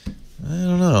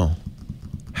don't know.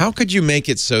 How could you make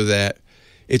it so that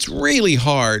it's really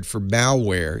hard for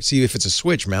malware? See, if it's a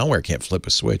switch, malware can't flip a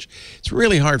switch. It's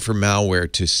really hard for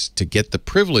malware to get the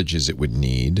privileges it would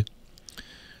need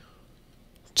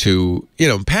to,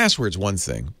 password's one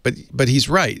thing, but he's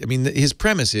right. I mean, his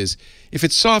premise is if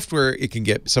it's software,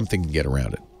 something can get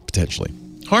around it, potentially.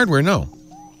 Hardware, no.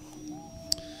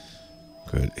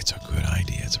 Good. It's a good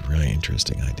idea. It's a really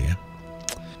interesting idea.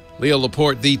 Leo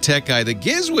Laporte, the tech guy, the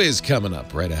GizWiz, coming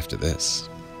up right after this.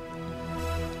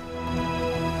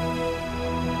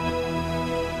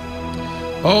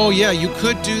 Oh, yeah, you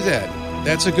could do that.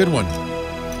 That's a good one.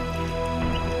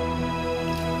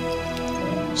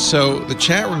 So the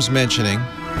chat room's mentioning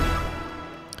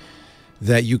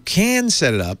that you can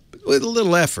set it up with a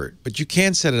little effort, but you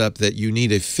can set it up that you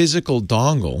need a physical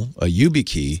dongle, a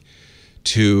YubiKey,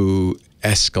 to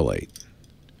escalate.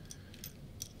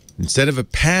 Instead of a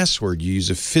password, you use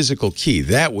a physical key.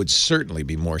 That would certainly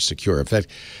be more secure. In fact,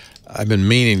 I've been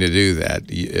meaning to do that.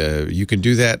 You can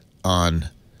do that on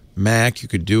Mac. You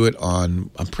could do it on,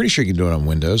 I'm pretty sure you can do it on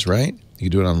Windows, right? You can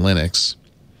do it on Linux.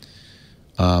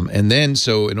 And then,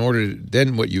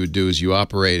 then what you would do is you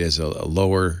operate as a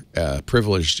lower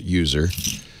privileged user.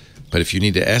 But if you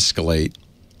need to escalate,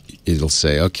 it'll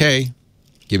say, okay,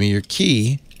 give me your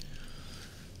key.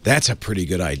 That's a pretty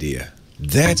good idea.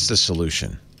 That's the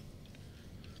solution.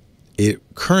 It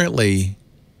currently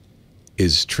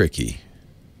is tricky,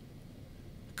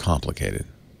 complicated.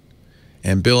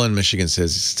 And Bill in Michigan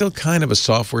says it's still kind of a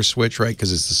software switch, right?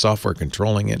 Because it's the software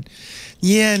controlling it.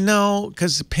 Yeah, no,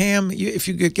 because Pam, if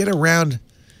you could get around,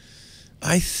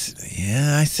 I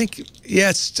think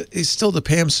it's still the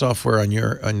Pam software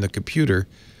on the computer,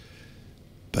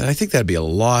 but I think that'd be a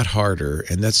lot harder,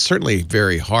 and that's certainly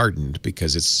very hardened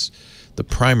because it's the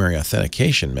primary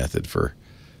authentication method for,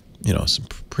 some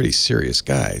pretty serious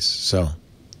guys. So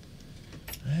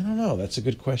I don't know. That's a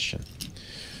good question.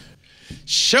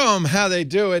 Show them how they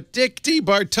do it. Dick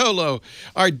DeBartolo,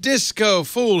 our disco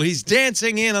fool. He's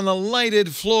dancing in on the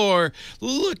lighted floor.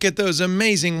 Look at those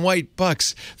amazing white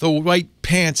bucks, the white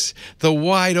pants, the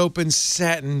wide open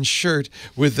satin shirt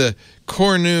with the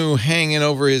cornu hanging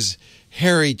over his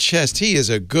hairy chest. He is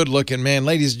a good-looking man.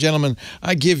 Ladies and gentlemen,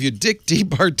 I give you Dick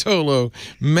DeBartolo,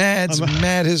 Mad's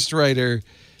maddest writer,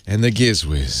 and the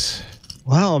Gizwiz.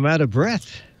 Wow, I'm out of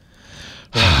breath.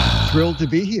 Thrilled to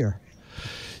be here.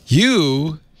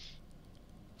 You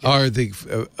are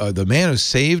the man who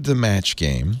saved the match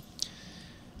game.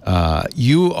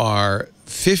 You are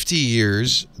 50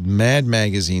 years Mad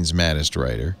Magazine's maddest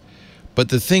writer. But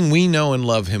the thing we know and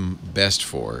love him best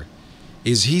for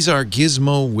is he's our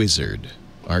gizmo wizard,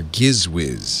 our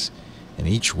Gizwiz. And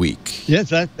each week. Yes,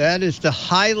 that is the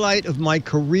highlight of my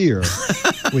career,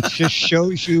 which just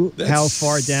shows you how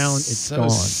far down it's gone.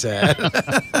 Sad.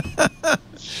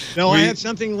 No, I have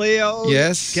something, Leo.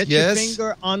 Yes, Get your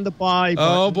finger on the buy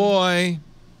button. Oh, boy.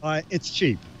 It's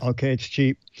cheap. Okay, it's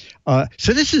cheap.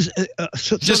 So this is...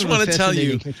 just want to tell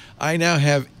you, I now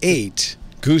have 8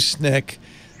 gooseneck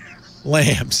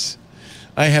lamps.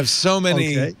 I have so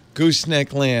many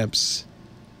gooseneck lamps.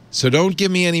 So don't give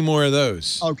me any more of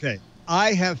those. Okay.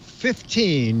 I have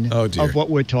 15 of what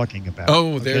we're talking about.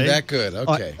 Oh, they're that good.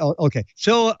 Okay. Okay.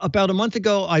 So about a month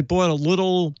ago, I bought a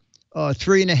little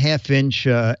 3.5-inch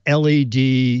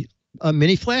LED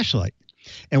mini flashlight.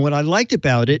 And what I liked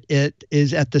about it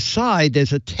is at the side,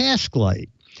 there's a task light.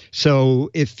 So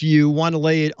if you want to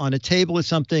lay it on a table or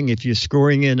something, if you're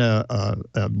screwing in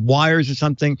wires or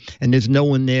something and there's no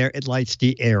one there, it lights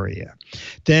the area.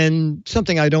 Then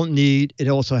something I don't need, it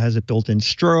also has a built-in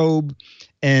strobe.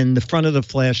 And the front of the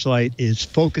flashlight is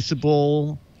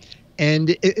focusable,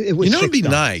 and it was it'd be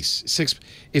nice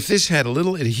if this had a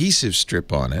little adhesive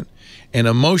strip on it and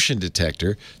a motion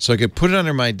detector, so I could put it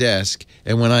under my desk,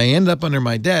 and when I end up under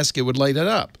my desk, it would light it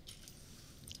up.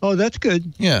 Oh, that's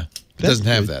good. Yeah, it doesn't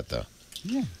have that though.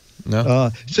 Yeah. No.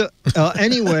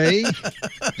 Anyway,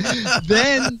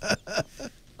 then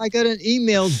I got an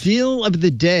email deal of the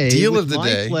day. Deal of the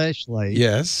day. Flashlight.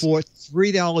 Yes. For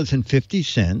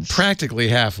 $3.50. Practically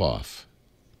half off.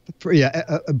 Yeah,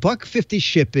 $1.50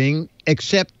 shipping,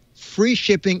 except free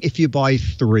shipping if you buy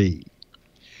 3.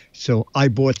 So I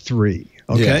bought 3.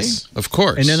 Okay. Yes, of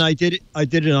course. And then I did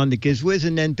it on the Gizwiz,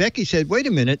 and then Becky said, "Wait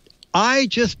a minute, I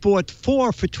just bought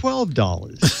 4 for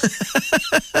 $12."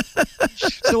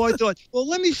 So I thought, well,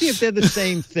 let me see if they're the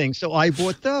same thing. So I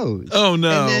bought those. Oh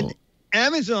no. And then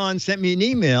Amazon sent me an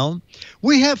email.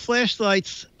 We have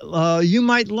flashlights you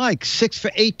might like, 6 for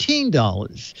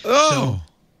 $18. Oh. So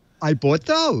I bought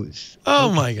those.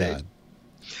 Oh, my God.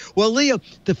 Well, Leo,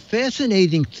 the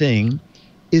fascinating thing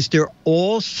is they're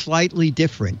all slightly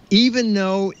different. Even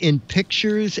though in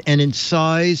pictures and in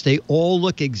size, they all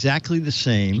look exactly the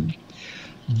same.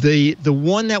 The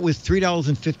one that was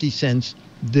 $3.50,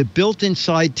 the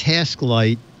built-inside task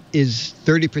light is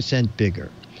 30% bigger.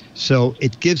 So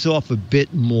it gives off a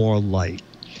bit more light.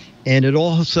 And it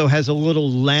also has a little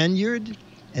lanyard,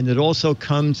 and it also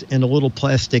comes in a little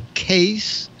plastic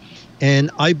case.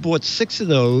 And I bought 6 of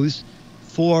those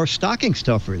for stocking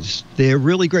stuffers. They're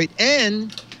really great.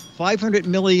 And 500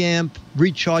 milliamp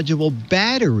rechargeable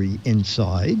battery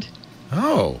inside.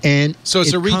 Oh. And so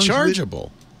it's a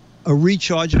rechargeable.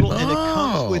 And it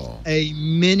comes with a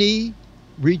mini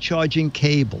recharging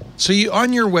cable. So you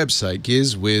on your website,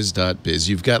 gizwiz.biz,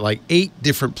 you've got like 8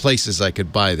 different places I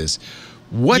could buy this.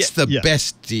 What's the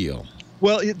best deal?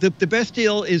 Well, the best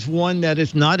deal is one that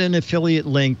is not an affiliate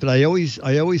link, but I always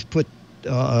put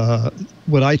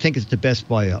what I think is the best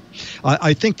buy up.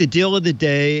 I think the deal of the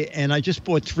day, and I just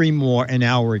bought 3 more an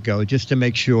hour ago just to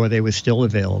make sure they were still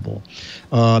available.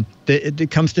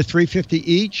 It comes to $3.50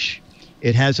 each.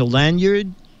 It has a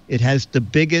lanyard. It has the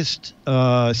biggest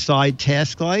side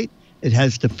task light. It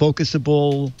has the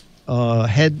focusable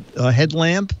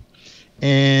headlamp,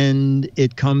 and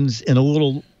it comes in a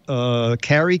little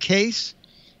carry case.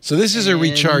 So this is a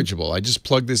rechargeable. I just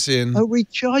plug this in. A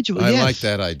rechargeable, I like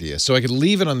that idea. So I could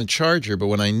leave it on the charger, but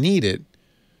when I need it,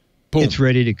 Boom. It's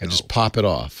ready to go. And just pop it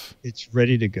off. It's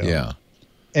ready to go. Yeah.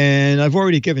 And I've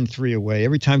already given 3 away.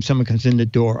 Every time someone comes in the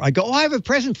door, I go, "Oh, I have a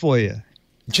present for you."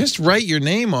 Just write your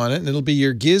name on it, and it'll be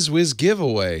your GizWiz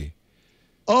giveaway.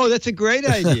 Oh, that's a great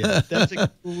idea. That's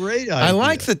a great idea. I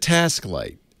like the task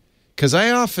light because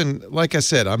I often, like I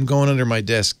said, I'm going under my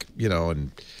desk, you know,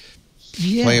 and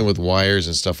playing with wires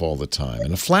and stuff all the time.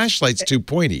 And a flashlight's too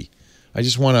pointy. I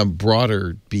just want a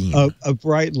broader beam. A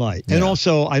bright light. And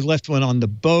also, I left one on the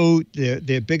boat.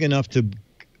 They're big enough to,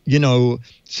 you know,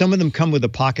 some of them come with a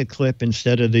pocket clip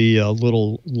instead of the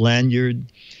little lanyard.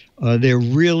 They're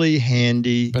really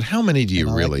handy. But how many do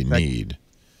you really need?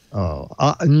 Oh,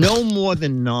 no more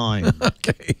than 9.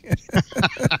 Okay.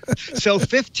 So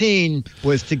 15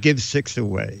 was to give 6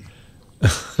 away.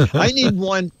 I need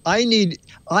one. I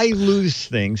lose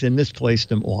things and misplace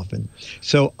them often.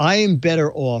 So I am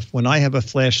better off when I have a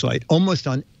flashlight almost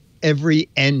on every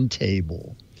end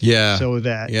table. Yeah. So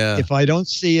that if I don't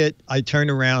see it, I turn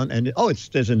around and,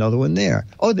 there's another one there.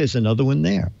 Oh, there's another one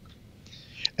there.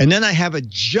 And then I have a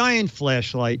giant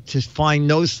flashlight to find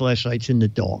those flashlights in the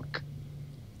dark.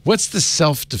 What's the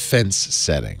self-defense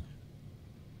setting?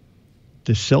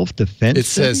 The self-defense It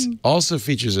says also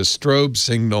features a strobe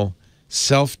signal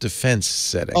self-defense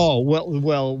setting. Oh,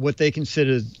 well, what they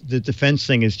consider the defense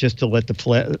thing is just to let the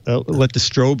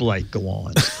strobe light go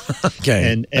on.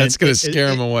 Okay. And that's going to scare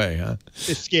them away, huh?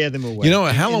 To scare them away. You know,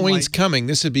 Halloween's coming.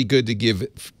 This would be good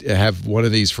to have one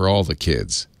of these for all the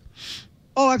kids.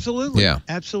 Oh, absolutely. Yeah.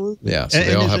 Absolutely. Yeah, so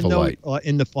they all have a light.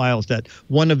 In the files that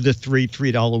one of the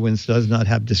 $3 ones does not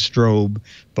have the strobe,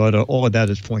 but all of that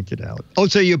is pointed out. Oh,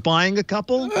 so you're buying a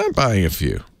couple? I'm buying a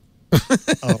few.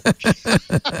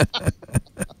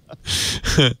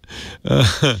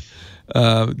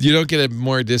 You don't get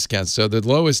more discounts. So the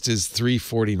lowest is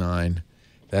 $3.49.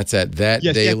 That's at that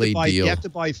daily deal. You have to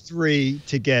buy 3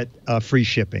 to get free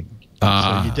shipping.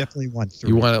 So you definitely want 3.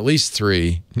 You want at least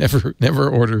 3. Never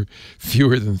order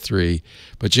fewer than 3.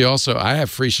 But you also, I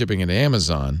have free shipping at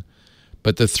Amazon.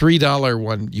 But the $3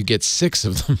 one, you get 6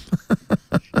 of them.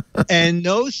 And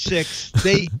those 6,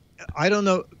 I don't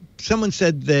know. Someone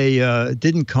said they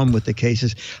didn't come with the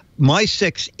cases. My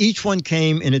 6, each one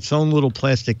came in its own little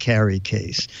plastic carry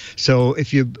case. So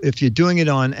if you're doing it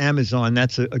on Amazon,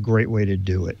 that's a great way to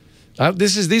do it.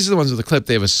 These are the ones with the clip.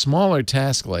 They have a smaller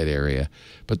task light area,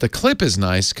 but the clip is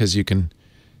nice because you can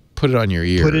put it on your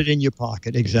ear. Put it in your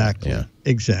pocket. Exactly. Yeah.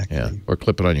 Exactly. Yeah. Or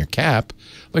clip it on your cap.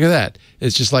 Look at that.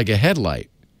 It's just like a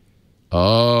headlight.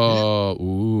 Oh,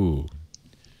 ooh.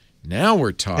 Now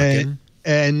we're talking.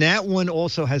 And that one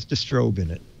also has the strobe in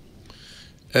it.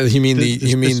 You mean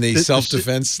the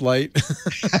self-defense light?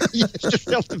 Yes, the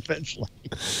self-defense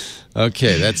light.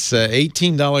 Okay, that's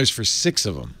 $18 for 6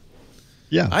 of them.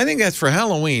 Yeah. I think that's for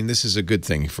Halloween. This is a good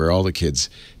thing for all the kids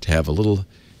to have a little,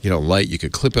 light. You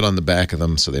could clip it on the back of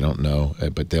them so they don't know,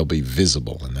 but they'll be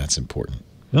visible, and that's important.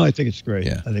 No, I think it's great.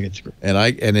 Yeah. I think it's great.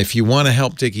 And if you want to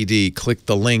help Dickie D, click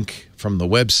the link from the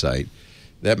website.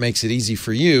 That makes it easy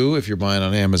for you if you're buying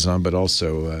on Amazon, but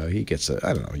also he gets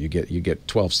you get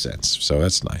 12 cents. So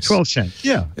that's nice. 12 cents.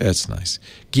 Yeah. That's nice.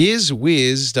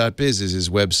 GizWiz.biz is his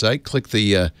website. Click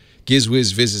the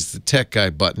GizWiz visits the tech guy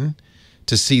button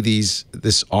to see this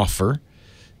offer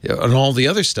and all the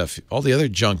other stuff, all the other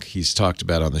junk he's talked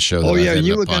about on the show. Oh yeah,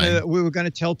 we were gonna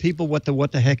tell people what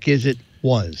the heck is it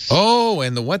was. Oh,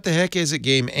 and the What the Heck Is It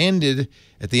game ended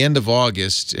at the end of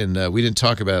August, and we didn't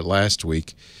talk about it last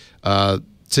week.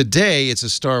 Today, it's a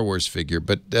Star Wars figure,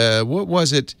 but what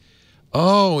was it?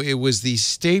 Oh, it was the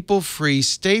staple-free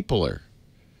stapler.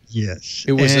 Yes.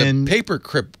 It was a paper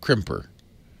crimper.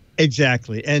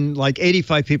 Exactly. And like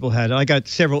 85 people had it. I got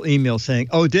several emails saying,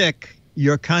 "Oh, Dick,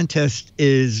 your contest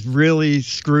is really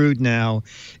screwed now.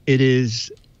 It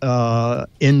is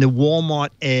in the Walmart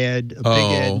ad, a big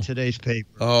ad in today's paper."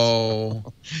 Oh.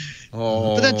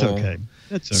 But that's okay.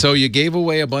 So you gave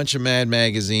away a bunch of Mad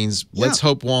magazines. Yeah. Let's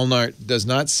hope Walmart does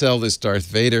not sell this Darth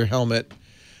Vader helmet.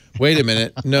 Wait a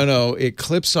minute. No. It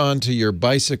clips onto your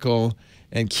bicycle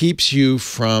and keeps you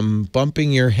from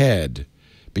bumping your head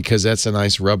because that's a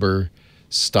nice rubber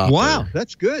stopper. Wow,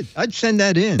 that's good. I'd send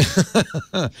that in.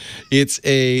 It's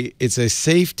a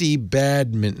safety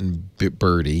badminton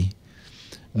birdie.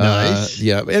 Nice.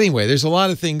 Yeah. Anyway, there's a lot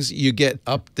of things you get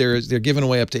up there. They're giving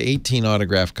away up to 18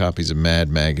 autographed copies of Mad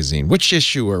Magazine. Which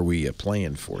issue are we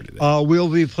playing for today? We'll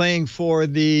be playing for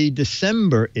the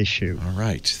December issue. All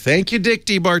right. Thank you, Dick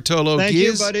DeBartolo. Thank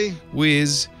you, buddy.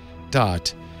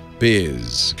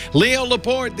 GizWiz.biz. Leo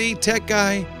Laporte, the tech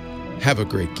guy. Have a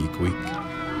great Geek Week.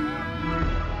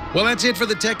 Well, that's it for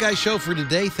the Tech Guy Show for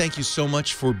today. Thank you so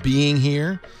much for being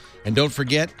here. And don't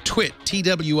forget TWiT,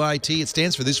 T-W-I-T. It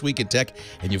stands for This Week in Tech,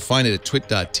 and you'll find it at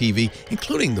twit.tv,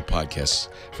 including the podcasts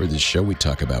for this show. We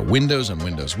talk about Windows on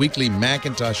Windows Weekly,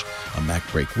 Macintosh on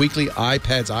MacBreak Weekly,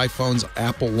 iPads, iPhones,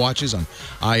 Apple Watches on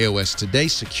iOS Today,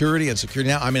 security on Security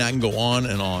Now. I mean, I can go on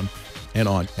and on and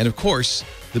on. And, of course,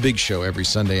 the big show every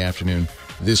Sunday afternoon,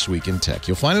 This Week in Tech.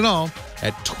 You'll find it all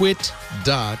at twit.tv.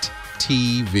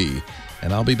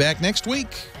 And I'll be back next week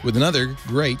with another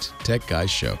great Tech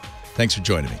Guys show. Thanks for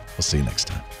joining me. We'll see you next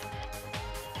time.